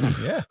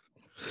 Yeah.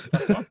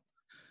 That's fine.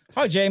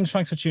 Hi, James.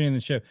 Thanks for tuning in the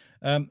show.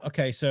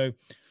 Okay, so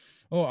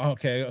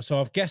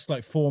I've guessed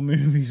like 4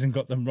 movies and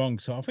got them wrong.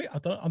 So I think I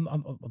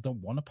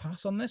don't want to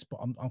pass on this, but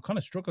I'm kind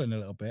of struggling a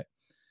little bit.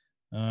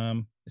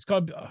 It's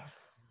got to be.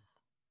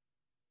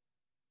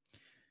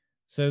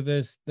 So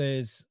there's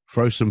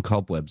Throw some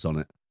cobwebs on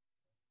it.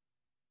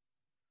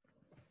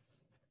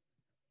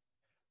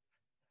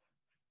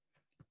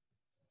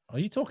 Are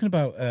you talking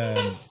about That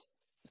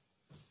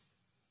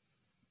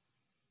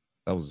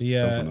was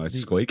a nice the-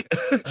 squeak.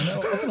 I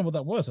don't know what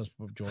that was. That's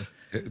probably George.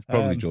 It's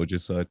probably um,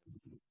 George's side.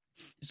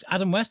 It's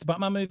Adam West, the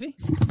Batman movie.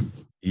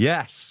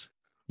 Yes.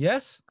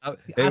 Yes, It,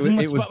 Adam it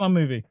West was Batman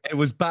movie. it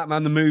was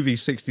Batman the movie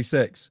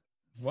 66.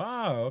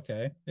 Wow.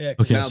 Okay. Yeah.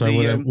 Okay, Now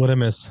sorry, the, what I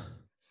miss?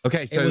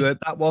 Okay, so was-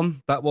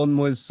 that one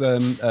was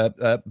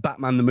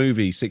Batman the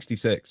movie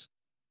 66.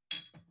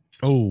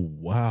 Oh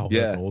wow,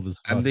 Yeah. that's old as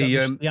fuck. And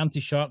The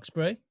anti-shark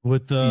spray.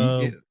 with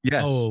the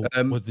yes,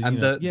 with the, and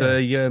you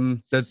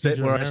know, the bit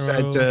Scissor where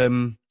I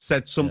and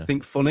said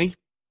something funny,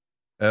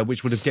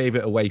 which would have gave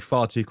it away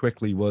far too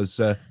quickly, was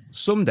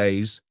some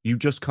days you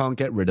just can't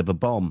get rid of a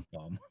bomb.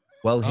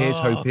 Well, here's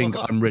hoping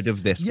I'm rid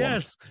of this one.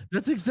 Yes,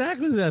 that's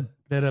exactly that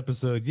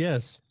episode.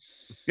 Yes,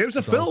 It was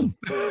a film.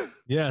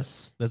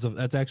 yes,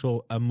 that's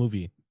actual a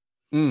movie.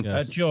 Mm.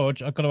 Yes.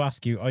 George, I've got to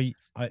ask you: Are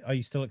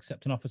you still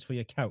accepting offers for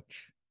your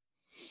couch?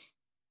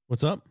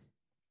 What's up?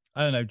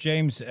 I don't know,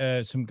 James.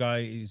 Some guy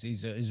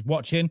is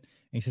watching.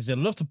 He says, "I'd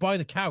love to buy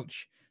the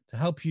couch to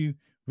help you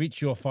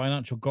reach your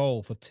financial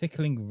goal for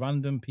tickling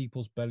random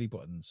people's belly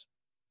buttons."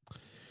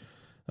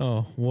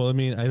 Oh well, I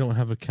mean, I don't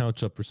have a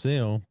couch up for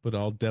sale, but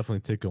I'll definitely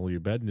tickle your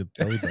belly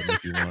button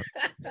if you want.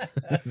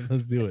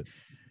 Let's do it.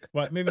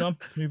 Right, moving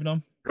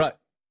on. Right.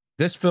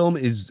 This film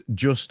is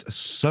just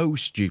so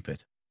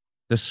stupid.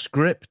 The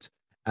script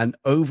and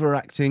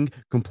overacting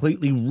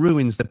completely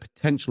ruins the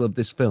potential of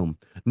this film.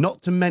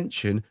 Not to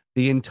mention,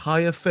 the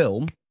entire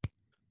film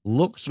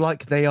looks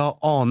like they are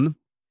on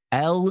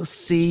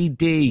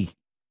LCD.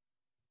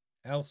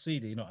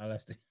 LCD, not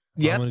LSD.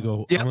 Yeah, I'm gonna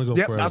go Yep,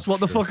 forever. that's what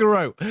the Sure. fucker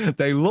wrote.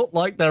 They look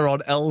like they're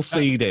on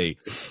LCD.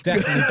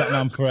 Definitely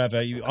Batman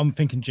Forever. I'm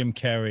thinking Jim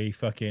Carrey.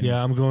 Fucking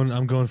Yeah, I'm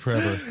going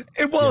forever.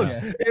 It was.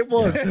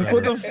 Yeah.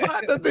 But the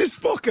fact that this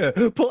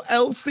fucker put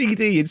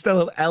LCD instead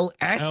of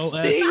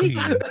LSD.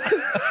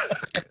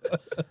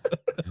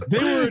 They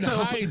were in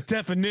high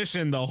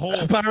definition the whole.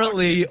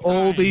 Apparently,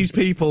 all these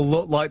people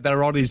look like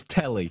they're on his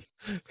telly.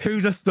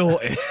 Who'd have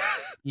thought it?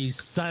 You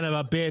son of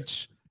a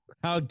bitch!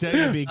 How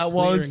dare you be? That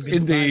was clear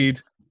and indeed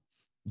concise.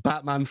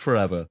 Batman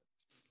Forever.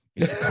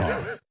 It's the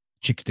car.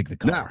 Chicks dig the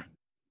car. Now,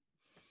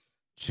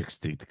 Chicks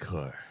take the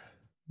car.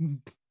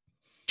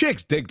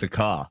 chicks dig the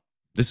car.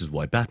 This is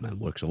why Batman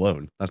works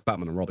alone. That's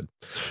Batman and Robin.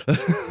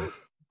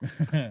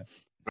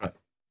 Right.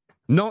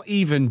 Not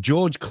even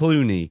George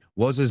Clooney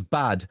was as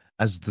bad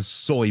as the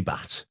soy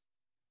bat.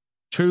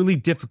 Truly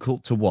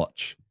difficult to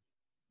watch.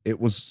 It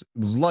was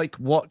like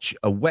watch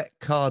a wet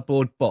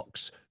cardboard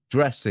box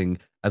dressing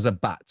as a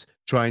bat,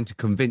 trying to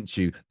convince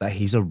you that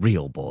he's a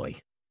real boy.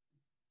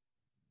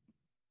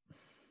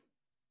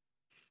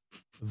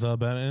 The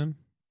Batman.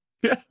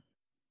 Yeah.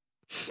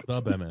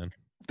 The Batman.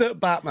 The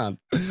Batman.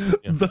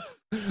 Yeah.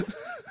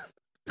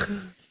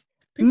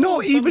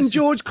 Not even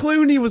George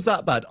Clooney was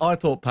that bad. I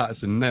thought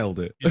Patterson nailed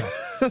it. Yeah.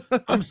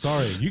 I'm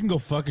sorry. You can go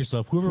fuck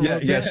yourself. Whoever Yeah,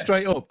 wrote yeah, that,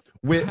 straight up.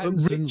 With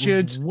Pattinson was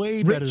Richard,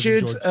 way better than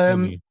George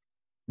Clooney.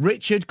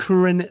 Richard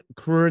Cranium.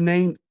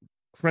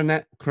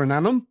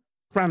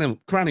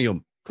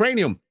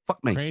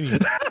 Fuck me. Cranium.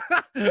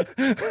 I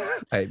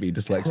hate me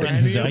dyslexic.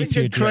 Cranium?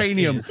 Richard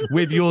Cranium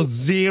with your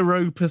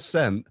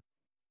 0%.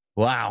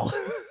 Wow.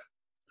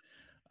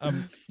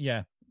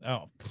 Yeah.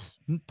 Oh,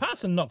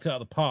 Patterson knocked it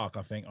out of the park.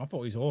 I think. I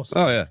thought he was awesome.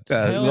 Oh yeah.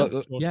 Hell, Look,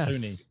 George yes.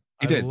 Clooney.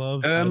 He did. I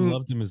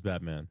loved him as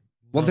Batman.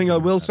 one Loved thing him I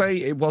as will Batman. say,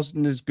 it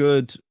wasn't as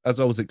good as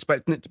I was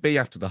expecting it to be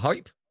after the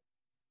hype.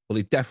 But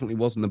it definitely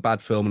wasn't a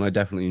bad film, and I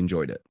definitely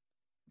enjoyed it.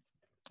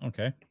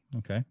 Okay.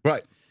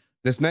 Right.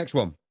 This next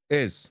one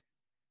is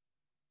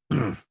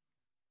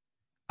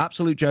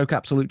absolute joke,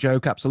 absolute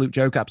joke, absolute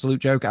joke, absolute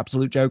joke,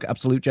 absolute joke,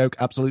 absolute joke,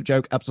 absolute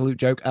joke, absolute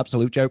joke,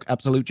 absolute joke,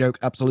 absolute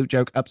joke, absolute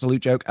joke,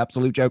 absolute joke,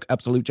 absolute joke,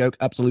 absolute joke,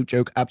 absolute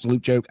joke,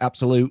 absolute joke,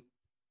 absolute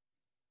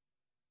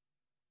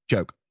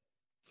joke.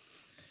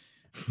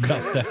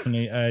 That's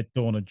definitely a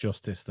Dawn of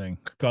Justice thing.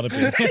 It's got to be.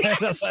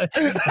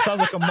 That sounds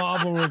like a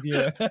Marvel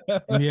review.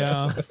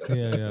 Yeah.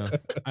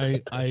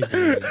 I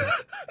agree.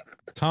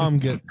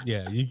 Tom,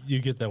 you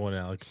get that one,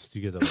 Alex.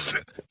 You get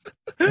that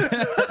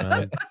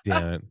one.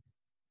 Damn it.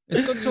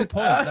 It's good to a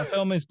point. That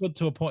film is good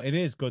to a point. It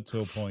is good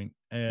to a point.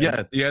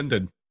 Yeah, the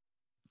ending.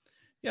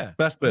 Yeah.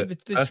 Best bit.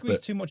 They Best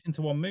squeezed bit. too much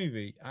into one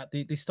movie.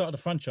 They started a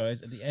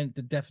franchise at the end,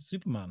 the death of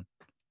Superman.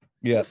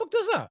 Yeah. Who the fuck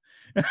does that?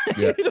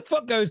 Yeah. Who the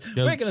fuck goes,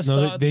 Yeah, we're going to no,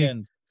 start at the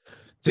end?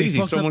 It's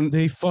easy. Someone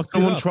fucked it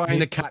someone up. trying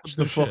They to fucked catch up the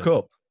their fuck shit.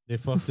 up. They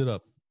fucked it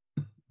up.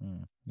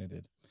 They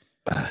did.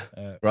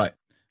 Right.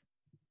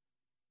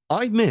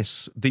 I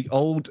miss the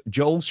old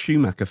Joel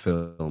Schumacher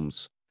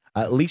films.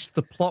 At least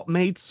the plot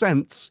made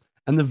sense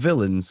and the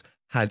villains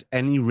had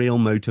any real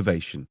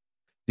motivation.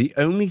 The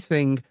only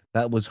thing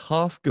that was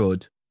half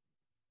good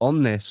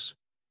on this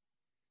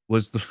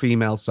was the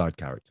female side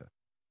character.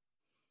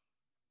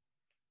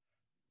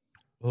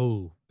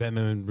 Oh,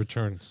 Batman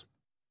Returns.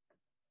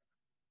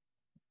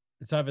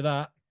 It's either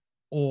that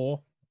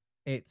or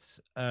it's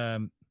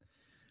Dark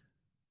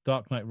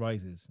Knight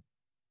Rises.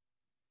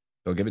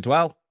 Don't give it to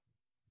Al.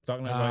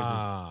 Dark Knight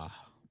Rises.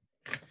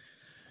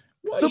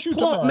 Why The shoot a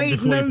plot man made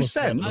before he no puts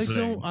on the sense.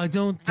 thing? I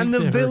don't think And the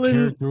that her villain-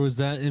 character was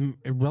that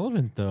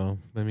irrelevant, though.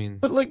 I mean,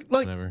 But like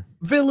whatever.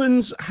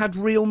 villains had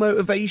real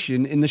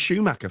motivation in the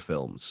Schumacher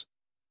films.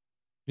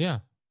 Yeah.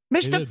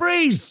 Mr. did.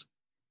 Freeze!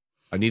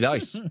 I need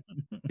ice.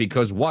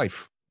 Because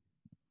wife.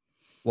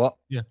 What?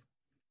 Yeah.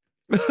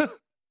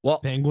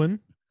 What?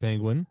 Penguin.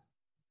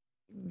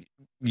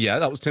 Yeah,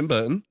 that was Tim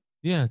Burton.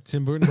 Yeah,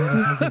 Tim Burton.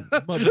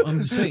 But I'm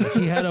just saying,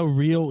 he had a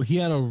real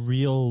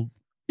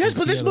Yes,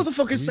 but this Yeah,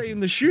 motherfucker's saying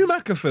the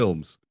Schumacher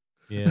films.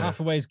 Yeah.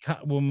 Hathaway's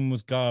Catwoman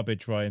was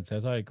garbage. Ryan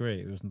says, I agree.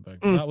 It wasn't very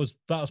Mm.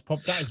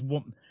 that is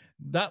one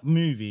that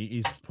movie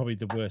is probably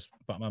the worst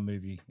Batman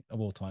movie of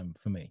all time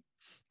for me.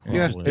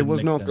 Yeah, just it didn't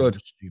was make not sense. good.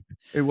 It was stupid.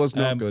 It was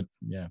not good.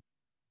 Yeah.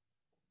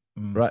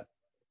 Mm. Right.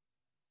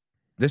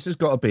 This has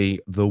got to be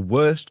the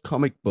worst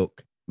comic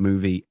book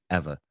movie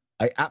ever.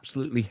 I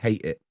absolutely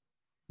hate it.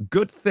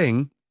 Good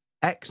thing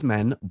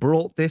X-Men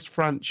brought this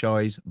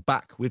franchise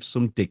back with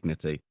some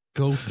dignity.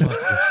 Go fuck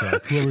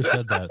yourself. Whoever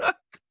said that.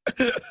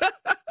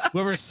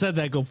 Whoever said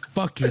that, go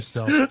fuck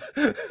yourself.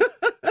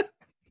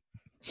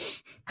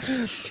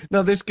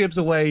 Now, this gives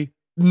away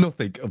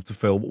nothing of the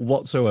film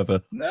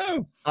whatsoever.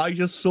 No. I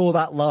just saw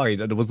that line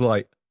and it was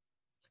like,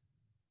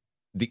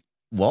 the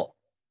what?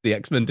 The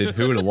X-Men did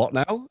who and a what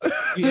now?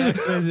 The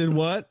X-Men did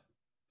what?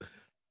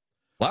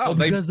 Wow, Oh,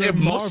 because it they're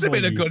must have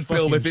been a Marvel, you good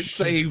film if fucking it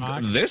saved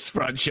shit-box. this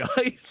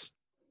franchise.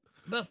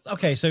 That's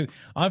okay. So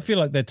I feel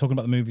like they're talking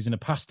about the movies in a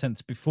past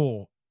tense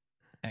before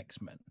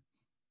X-Men.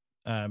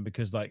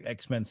 Because like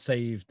X-Men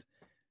saved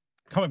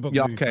comic book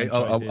Yeah, movie okay.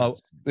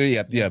 franchises.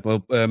 Yeah.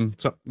 Well,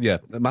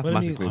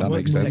 mathematically that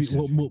makes movie,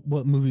 sense.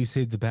 What movie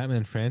saved the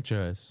Batman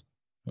franchise?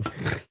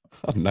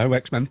 I don't know,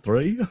 X-Men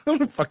 3. I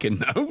don't fucking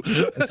know.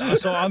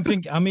 So I'm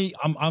thinking.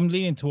 I'm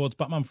leaning towards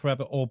Batman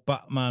Forever or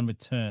Batman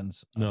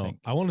Returns. I think.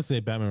 I want to say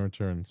Batman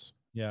Returns.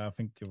 Yeah, I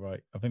think you're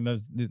right. I think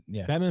those.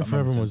 Yeah, Batman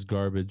Forever Returns. was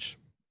garbage.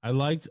 I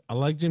liked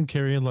Jim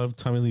Carrey and loved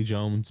Tommy Lee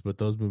Jones, but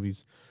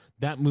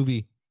that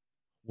movie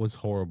was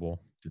horrible.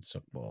 Did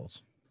suck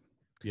balls.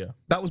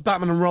 That was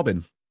Batman and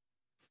Robin.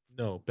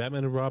 No,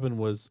 Batman and Robin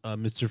was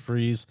Mr.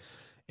 Freeze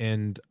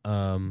and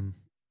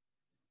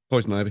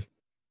Poison Ivy.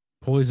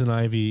 Poison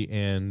Ivy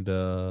and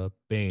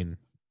Bane.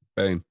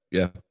 Bane.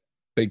 Yeah.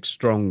 Big,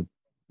 strong,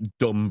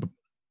 dumb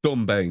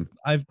Bane.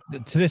 I've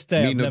to this day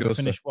I've Nino never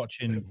Gusta. finished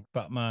watching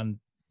Batman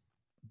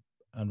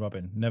and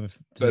Robin. Never. To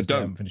Uh, this day, I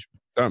don't. haven't finished.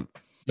 Don't.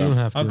 You don't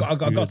have to. I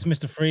got to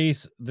Mr.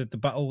 Freeze, the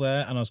battle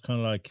there, and I was kind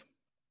of like,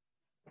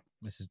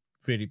 "This is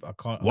really." I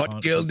can't.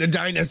 the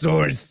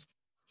dinosaurs?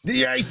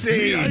 The Ice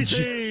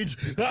Age!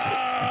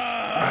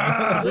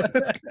 Ah!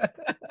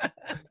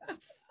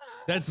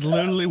 That's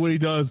literally what he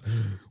does.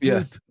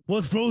 Yeah.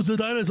 What froze the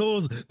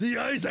dinosaurs? The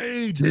Ice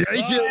Age! The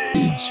Ice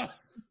Age!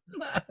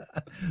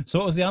 So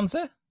what was the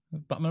answer?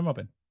 Batman and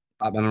Robin.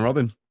 Batman and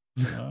Robin.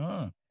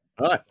 Ah.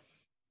 All right.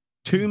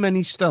 Too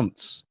many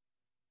stunts,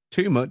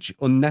 too much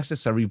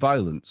unnecessary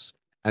violence,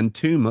 and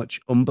too much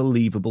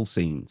unbelievable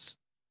scenes.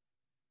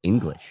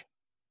 English.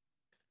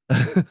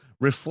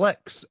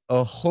 Reflects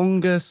a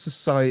hunger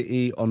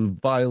society on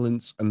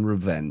violence and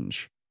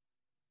revenge.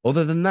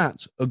 Other than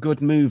that, a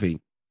good movie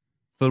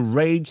for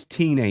raged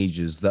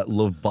teenagers that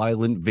love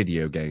violent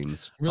video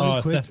games. Oh, Really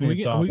it's quick,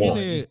 definitely are we dark.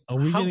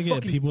 gonna How get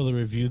fucking- people to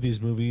review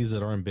these movies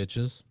that aren't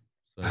bitches?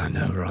 So- I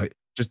know, right?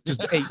 Just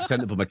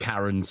 8% of them are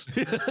Karens.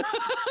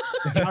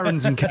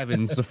 Karens and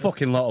Kevins, a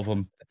fucking lot of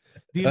them.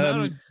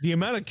 The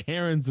amount of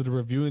Karens that are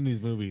reviewing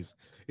these movies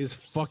is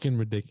fucking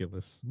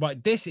ridiculous.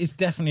 Right, this is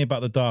definitely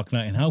about the Dark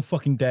Knight, and how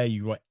fucking dare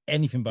you write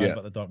anything bad Yeah.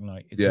 about the Dark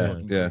Knight? It's a Yeah,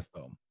 fucking yeah. great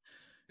film.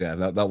 Yeah,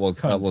 that was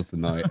the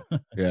night.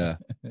 Yeah.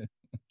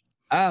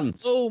 And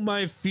Oh,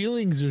 my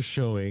feelings are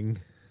showing.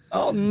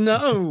 oh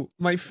no,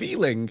 my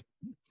feeling.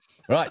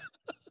 Right.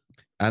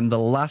 And the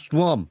last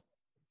one.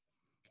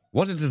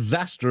 What a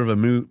disaster of a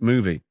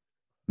movie.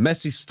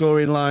 Messy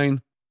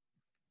storyline,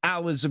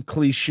 hours of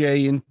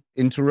cliche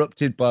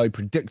interrupted by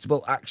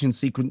predictable action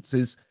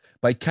sequences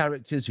by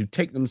characters who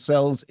take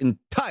themselves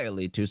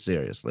entirely too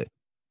seriously.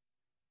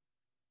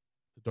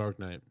 The Dark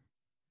Knight.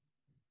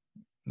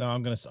 No,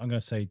 I'm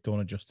gonna say Dawn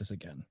of Justice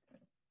again.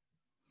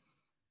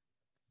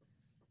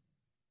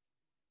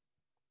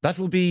 That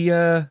will be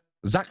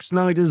Zack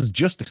Snyder's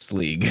Justice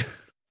League.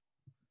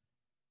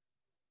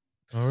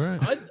 All right.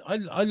 I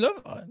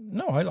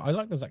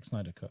like the Zack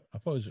Snyder cut. I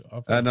thought it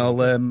was. And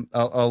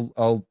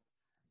I'll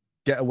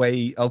get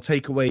away. I'll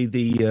take away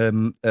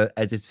the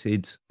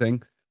edited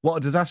thing. What a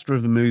disaster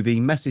of a movie!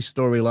 Messy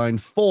storyline,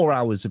 4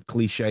 hours of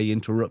cliche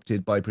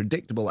interrupted by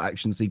predictable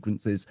action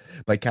sequences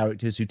by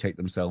characters who take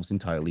themselves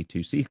entirely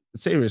too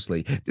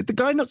seriously. Did the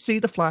guy not see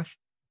the Flash?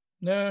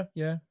 Yeah.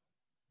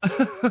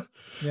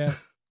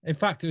 In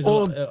fact, it was.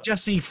 Or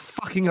Jesse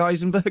fucking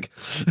Eisenberg?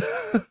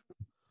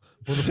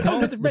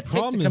 Well, the red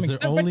problem capes is are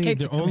coming. The red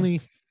capes are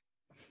coming.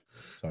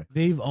 Sorry.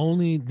 they've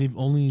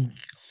only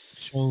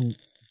shown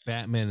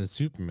Batman and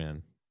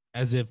Superman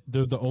as if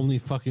they're the only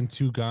fucking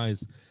two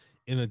guys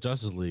in the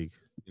Justice League,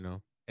 you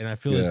know. And I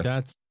feel like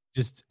that's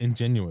just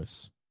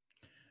ingenuous.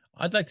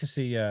 I'd like to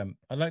see. I'd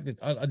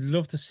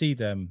love to see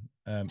them.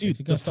 Dude,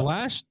 the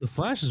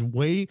Flash is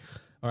way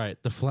all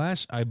right. The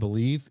Flash, I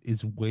believe,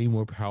 is way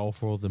more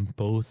powerful than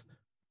both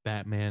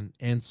Batman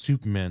and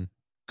Superman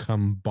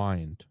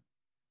combined.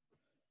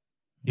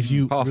 If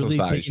you Half of really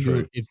that take is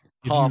true.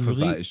 half of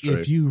that is true.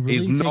 If you really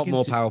He's not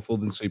more into- powerful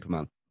than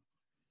Superman.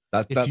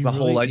 That's If you the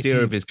whole really- if idea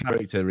you- of his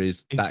character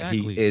is that Exactly.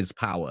 he is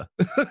power.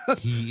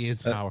 he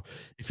is power.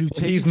 If you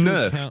take He's into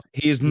nerfed. account-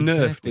 He is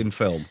nerfed Exactly. in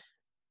film.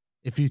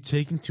 if you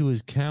take into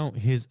account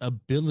his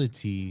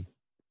ability,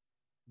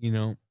 You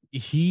know,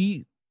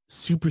 he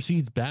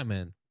supersedes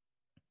Batman,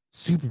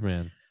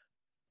 Superman.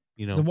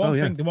 You know,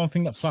 The one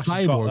thing that Flash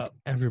has got Cyborg, that,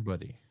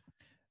 everybody.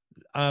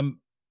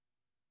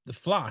 the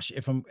Flash,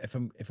 if I'm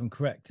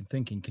correct in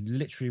thinking, can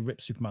literally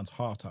rip Superman's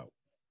heart out,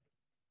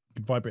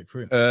 can vibrate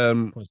through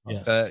him.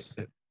 Yes,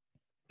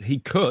 He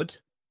could,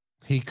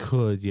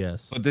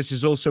 yes. but this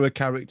is also a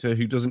character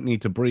who doesn't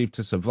need to breathe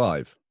to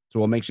survive. So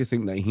what makes you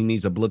think that he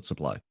needs a blood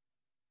supply?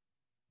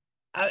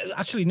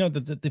 Actually, no.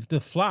 The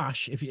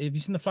Flash. Have you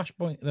seen the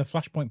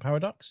Flashpoint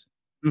paradox?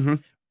 Mm-hmm.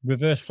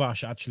 Reverse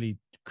Flash actually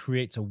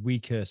creates a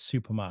weaker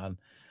Superman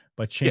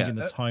by changing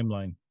the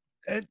timeline.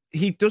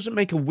 He doesn't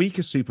make a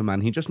weaker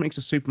Superman. He just makes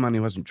a Superman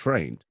who hasn't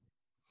trained.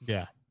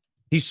 Yeah,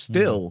 He's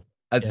still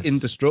as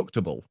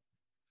indestructible.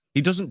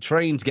 He doesn't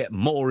train to get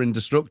more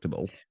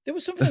indestructible. There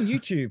was something on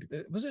YouTube.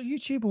 Was it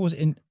YouTube or was it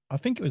in? I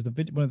think it was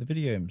one of the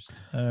videos.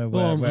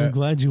 Well, I'm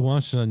glad you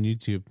watched it on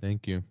YouTube.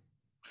 Thank you.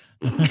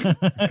 It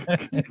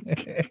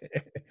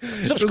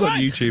was on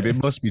YouTube.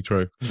 It must be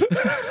true.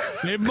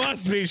 It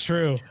must be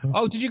true.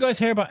 Oh, did you guys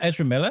hear about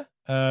Ezra Miller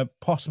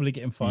possibly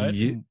getting fired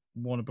from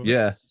Warner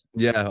Brothers?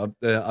 Yeah.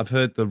 I've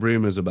heard the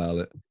rumors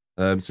about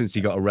it since he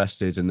got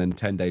arrested, and then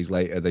 10 days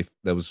later,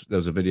 there was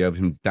a video of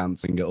him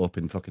dancing it up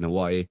in fucking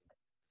Hawaii.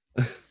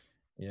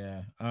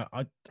 Yeah,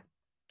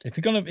 if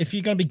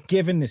you're gonna be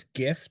given this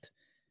gift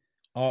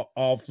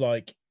of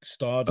like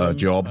stardom,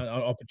 job, and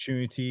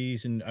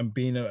opportunities, and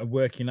being a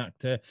working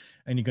actor,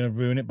 and you're gonna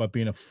ruin it by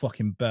being a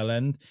fucking bell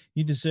end,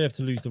 you deserve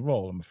to lose the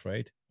role. I'm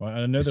afraid. Right?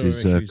 And I know this there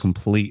is are a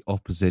complete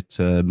opposite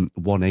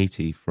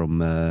 180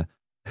 from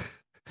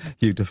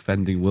you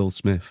defending Will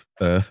Smith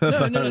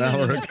about an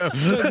hour ago.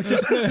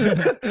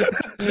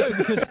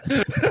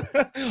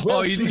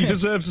 No, he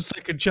deserves a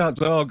second chance.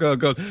 Oh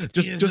god.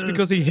 Just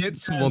because he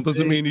hits someone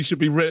doesn't mean he should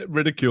be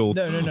ridiculed.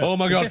 No. Oh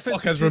my god,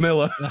 fuck Ezra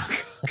Miller.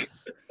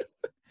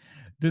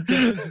 The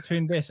difference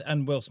between this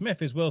and Will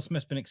Smith is Will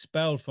Smith's been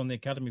expelled from the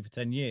academy for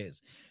 10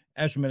 years.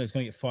 Ezra Miller is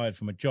going to get fired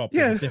from a job.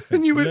 Yeah,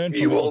 and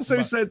you also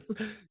said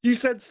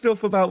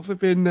stuff about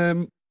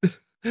flipping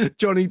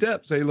Johnny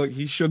Depp, saying like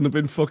he shouldn't have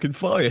been fucking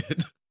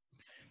fired.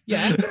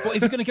 Yeah, but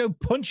if you're going to go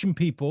punching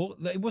people,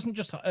 it wasn't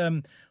just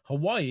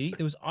Hawaii.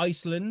 There was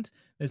Iceland.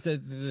 There's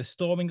the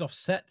storming off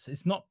sets.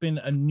 It's not been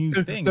a new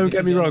thing. Don't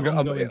get me wrong.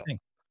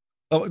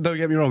 Don't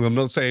get me wrong. I'm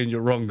not saying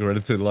you're wrong or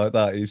anything like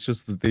that. It's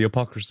just the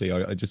hypocrisy.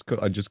 I just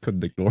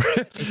couldn't ignore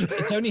it.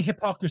 It's only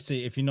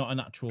hypocrisy if you're not an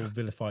actual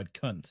vilified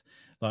cunt.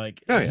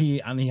 Like he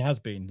has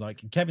been.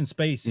 Like Kevin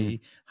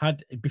Spacey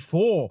had,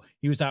 before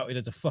he was outed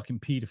as a fucking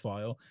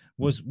paedophile,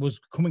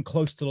 was coming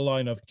close to the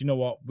line of, do you know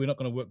what? We're not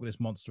going to work with this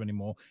monster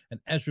anymore. And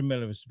Ezra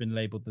Miller has been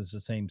labelled as the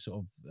same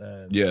sort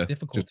of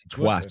difficulty. Just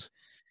twat.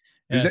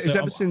 It's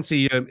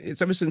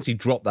ever since he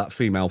dropped that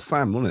female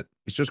fan, wasn't it?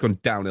 It's just gone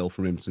downhill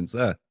from him since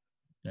there.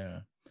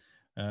 Yeah.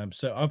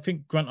 So I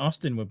think Grant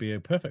Austin would be a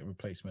perfect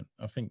replacement.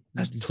 I think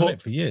he's That's done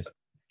it for years.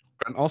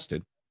 Grant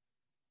Austin?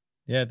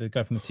 Yeah, the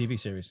guy from the TV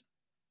series.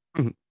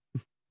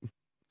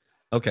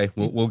 Okay,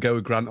 we'll go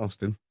with Grant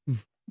Austin.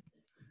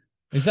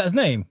 Is that his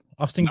name?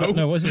 Austin?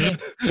 No, what's his name?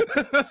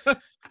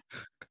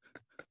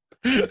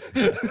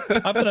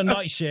 I've got a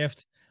night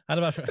shift.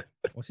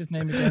 What's his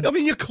name again? I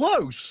mean, you're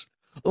close.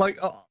 Like,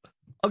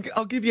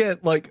 I'll give you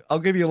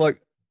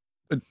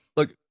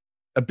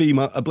a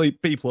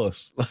B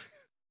plus.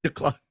 You're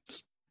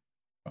close.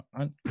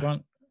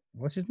 Grant,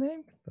 what's his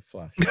name? The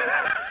Flash.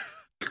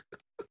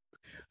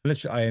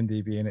 Literally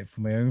IMDb in it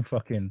for my own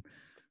fucking.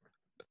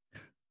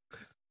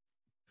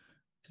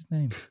 What's his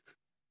name?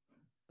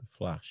 The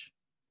Flash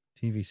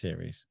TV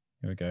series.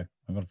 Here we go.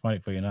 I'm gonna find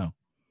it for you now.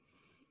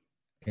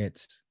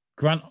 It's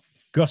Grant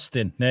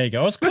Gustin. There you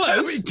go. I was close.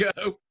 There we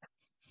go.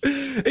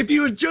 If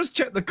you had just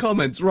checked the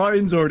comments,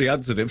 Ryan's already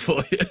answered it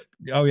for you.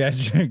 Oh yeah,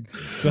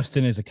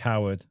 Gustin is a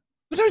coward.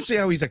 I don't see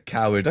how he's a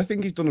coward. I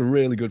think he's done a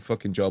really good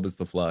fucking job as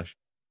the Flash.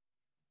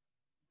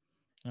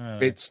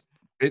 It's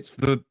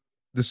the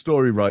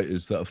story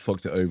writers that have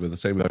fucked it over. The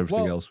same with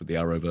everything else with the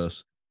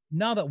Arrowverse.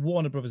 Now that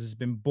Warner Brothers has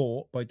been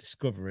bought by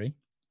Discovery,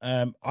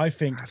 I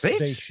think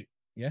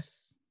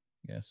yes,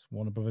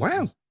 Warner Brothers.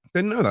 Wow,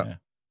 didn't know that.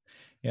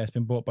 Yeah, it's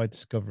been bought by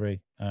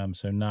Discovery.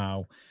 So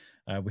now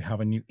we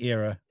have a new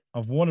era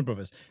of Warner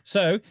Brothers.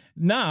 So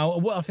now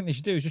what I think they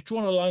should do is just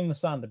draw a line in the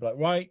sand and be like,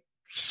 right,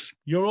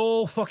 you're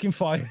all fucking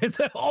fired.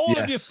 All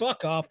of you,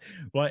 fuck off.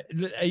 Right.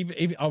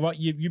 All right.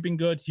 You've been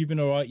good. You've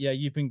been all right. Yeah,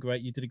 you've been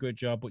great. You did a good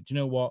job. But you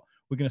know what?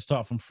 We're going to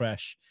start from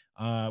fresh.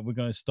 We're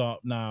going to start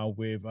now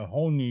with a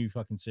whole new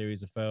fucking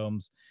series of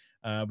films.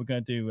 We're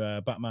going to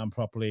do Batman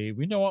properly.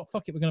 We know what?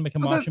 Fuck it. We're going to make a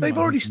Martian. They've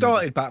already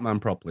started Batman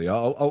properly.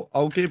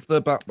 I'll give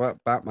the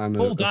Batman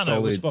Paul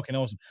Dano was fucking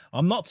awesome.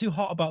 I'm not too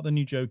hot about the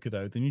new Joker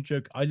though. The new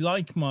Joker. I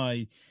like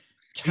my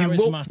charismatic. He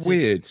looked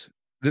weird.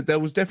 There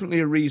was definitely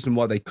a reason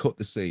why they cut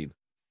the scene.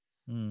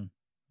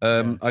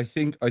 I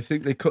think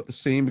they cut the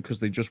scene because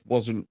they just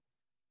wasn't.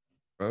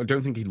 I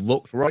don't think he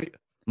looked right.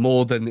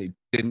 More than it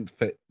didn't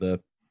fit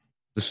the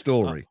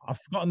story. I've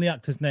forgotten the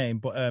actor's name,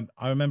 but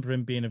I remember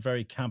him being a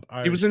very camp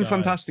Irish He was in guy.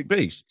 Fantastic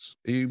Beasts.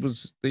 He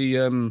was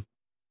the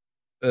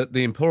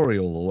the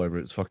Imperial or whatever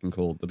it's fucking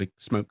called, the big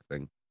smoke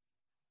thing.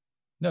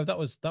 No, that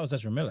was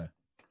Ezra Miller.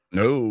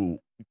 No.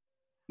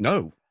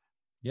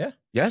 Yeah.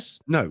 Yes.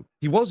 No.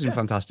 He was in Yeah.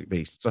 Fantastic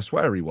Beasts. I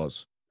swear he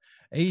was.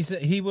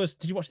 He was.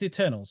 Did you watch the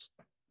Eternals?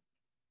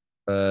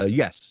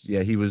 Yes.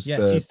 Yeah. He was.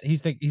 Yes,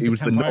 he's the he was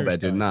the Camp Irish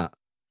knobhead in guy. that.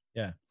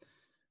 Yeah.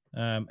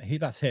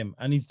 That's him,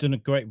 and he's done a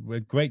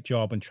great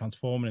job in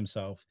transforming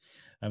himself.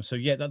 So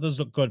yeah, that does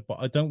look good, but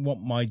I don't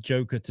want my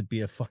Joker to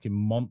be a fucking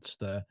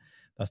monster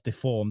that's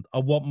deformed. I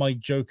want my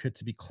Joker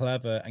to be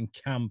clever and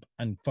camp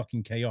and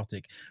fucking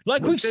chaotic,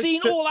 like Well, we've seen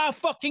all our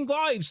fucking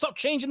lives. Stop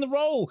changing the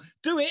role.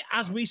 Do it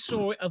as we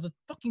saw it as a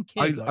fucking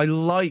kid. I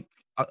like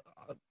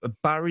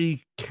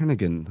Barry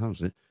Kennigan. That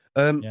was it.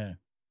 Yeah.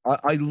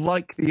 I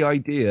like the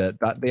idea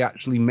that they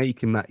actually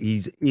make him that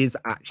he is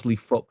actually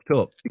fucked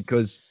up,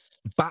 because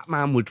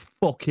Batman would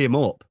fuck him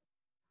up.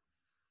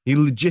 He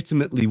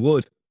legitimately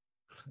would.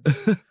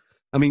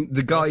 I mean,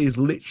 the guy is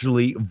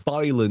literally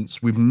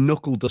violence with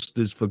knuckle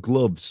dusters for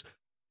gloves.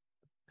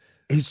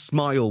 His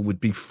smile would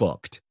be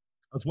fucked.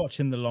 I was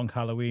watching the Long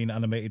Halloween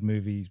animated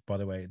movies, by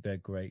the way. They're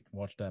great.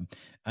 Watch them.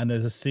 And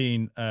there's a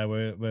scene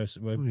where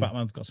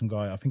Batman's got some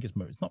guy. I think it's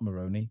not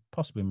Maroni,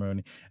 possibly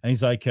Maroni. And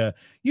he's like, "You're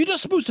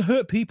not supposed to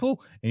hurt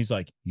people." And he's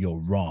like,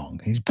 "You're wrong."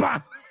 And he's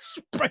bam,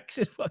 breaks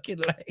his fucking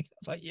leg. I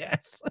was like,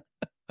 "Yes,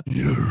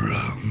 You're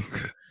wrong.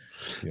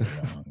 you're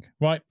wrong."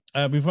 Right,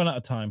 we've run out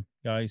of time,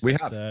 guys. We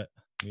have.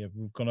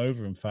 We've gone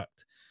over, in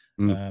fact.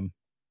 Mm.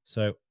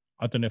 So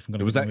I don't know if I'm going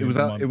to.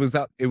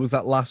 It was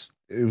that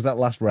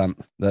last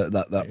rant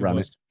that ran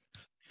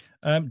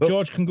it.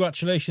 George,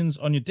 congratulations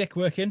on your dick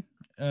working,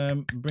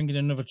 bringing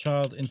another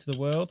child into the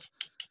world.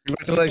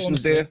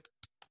 Congratulations, dear.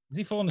 Is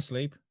he falling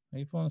asleep? Are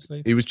you falling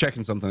asleep? He was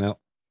checking something out.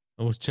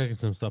 I was checking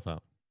some stuff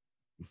out.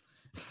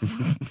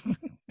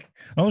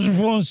 I wasn't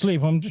falling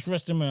asleep. I'm just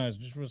resting my eyes.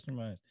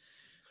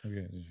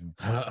 Okay.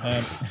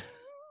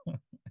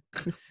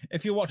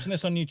 If you're watching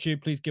this on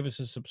YouTube, please give us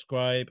a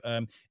subscribe.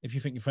 If you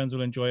think your friends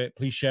will enjoy it,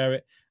 please share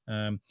it.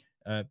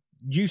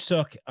 You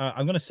suck.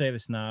 I'm going to say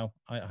this now.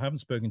 I haven't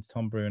spoken to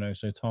Tom Bruno,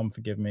 so Tom,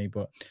 forgive me,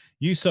 but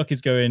You Suck is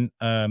going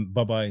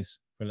bye-byes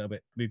for a little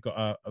bit. We've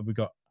got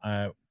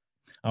our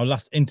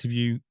last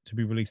interview to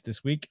be released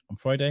this week on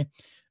Friday,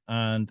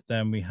 and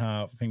then we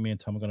have, I think me and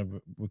Tom are going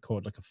to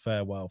record like a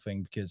farewell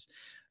thing, because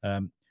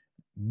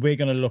we're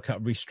going to look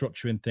at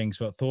restructuring things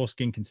so that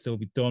Thorskin can still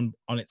be done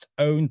on its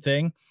own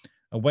thing,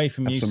 away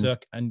from You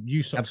Suck, and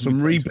You Suck have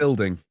some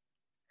rebuilding.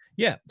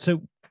 Yeah,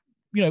 so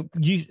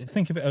you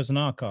think of it as an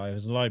archive,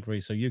 as a library,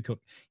 so You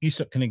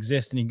Suck can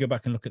exist, and you can go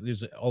back and look at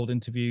these old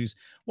interviews.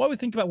 While we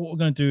think about what we're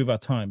going to do with our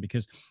time,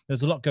 because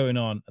there's a lot going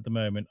on at the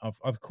moment.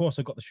 Of course,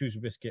 I've got the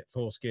Shrewsbury Biscuit,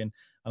 Thorskin, and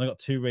I've got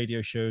 2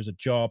 radio shows, a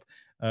job.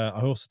 I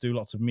also do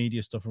lots of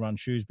media stuff around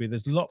Shrewsbury.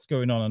 There's lots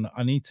going on, and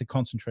I need to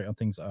concentrate on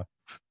things that are.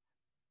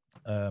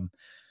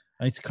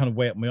 I need to kind of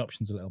weigh up my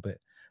options a little bit.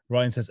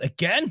 Ryan says,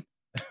 again?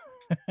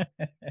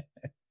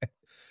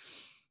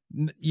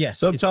 Yes.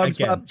 Sometimes,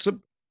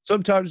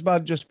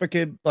 man, just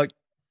freaking like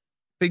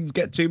things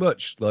get too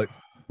much. Like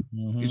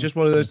it's just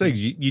one of those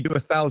things. You do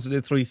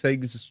 1,003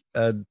 things,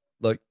 and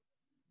like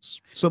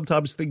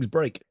sometimes things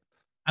break.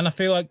 And I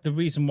feel like the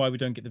reason why we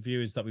don't get the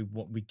viewers that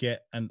we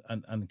get and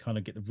kind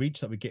of get the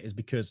reach that we get is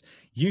because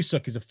You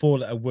Suck is a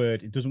 4-letter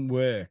word. It doesn't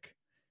work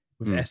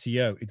with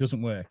SEO. It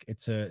doesn't work.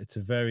 It's a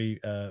very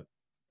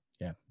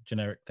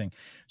generic thing.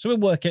 So we'll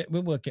work it.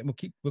 We'll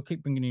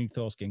keep bringing you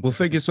Thorskin. We'll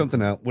figure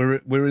something out.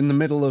 We're in the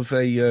middle of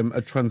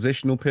a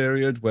transitional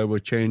period where we're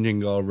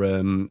changing our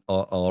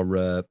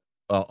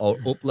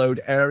upload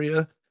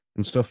area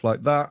and stuff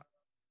like that.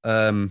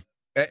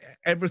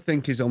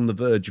 Everything is on the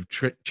verge of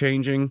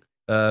changing.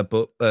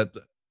 But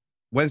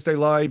Wednesday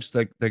lives,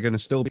 they're going to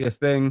still be a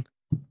thing.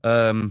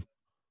 So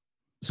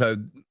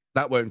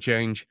that won't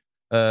change.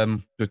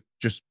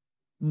 Just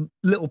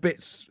little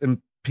bits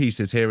and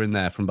pieces here and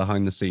there from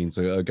behind the scenes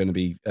are going to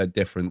be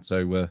different.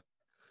 So,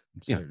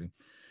 absolutely.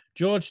 Yeah.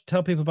 George,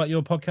 tell people about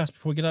your podcast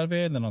before we get out of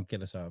here, and then I'll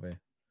get us out of here.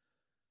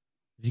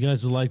 If you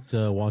guys would like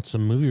to watch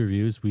some movie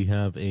reviews, we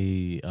have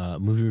a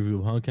movie review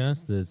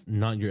podcast. It's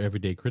Not Your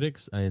Everyday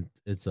Critics.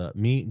 It's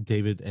me,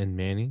 David, and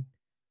Manny.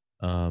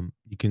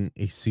 You can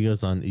see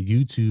us on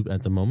YouTube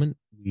at the moment.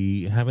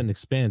 We haven't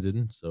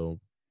expanded, so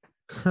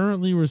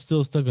currently we're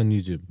still stuck on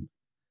YouTube.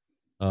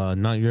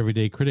 Not Your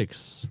Everyday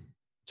Critics.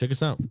 Check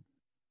us out.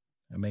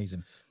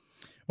 Amazing.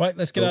 Right,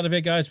 let's get out of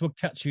here, guys. We'll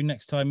catch you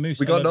next time. Moose,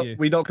 we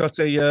not got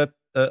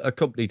a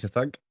company to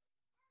thank.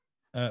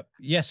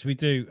 Yes, we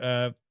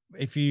do.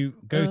 If you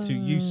go to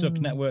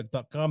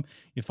yousucknetwork.com,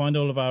 you find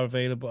all of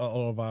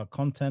our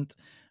content,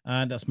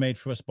 and that's made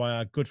for us by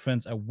our good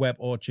friends at Web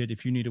Orchard.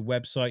 If you need a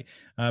website,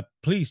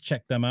 please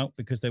check them out,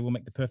 because they will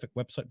make the perfect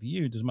website for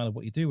you. It doesn't matter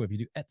what you do, whether you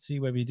do Etsy,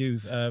 whether you do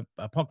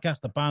a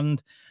podcast, a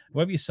band,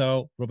 whether you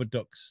sell rubber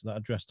ducks that are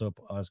dressed up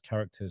as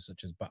characters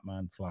such as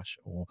Batman, Flash,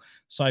 or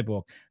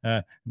Cyborg.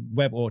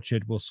 Web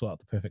Orchard will sort out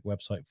the perfect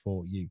website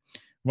for you.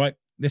 Right,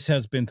 this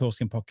has been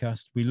Thorskin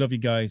Podcast. We love you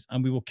guys,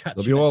 and we will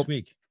catch you next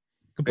week.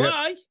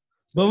 Goodbye.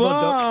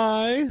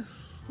 Bye-bye.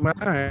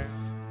 Bye.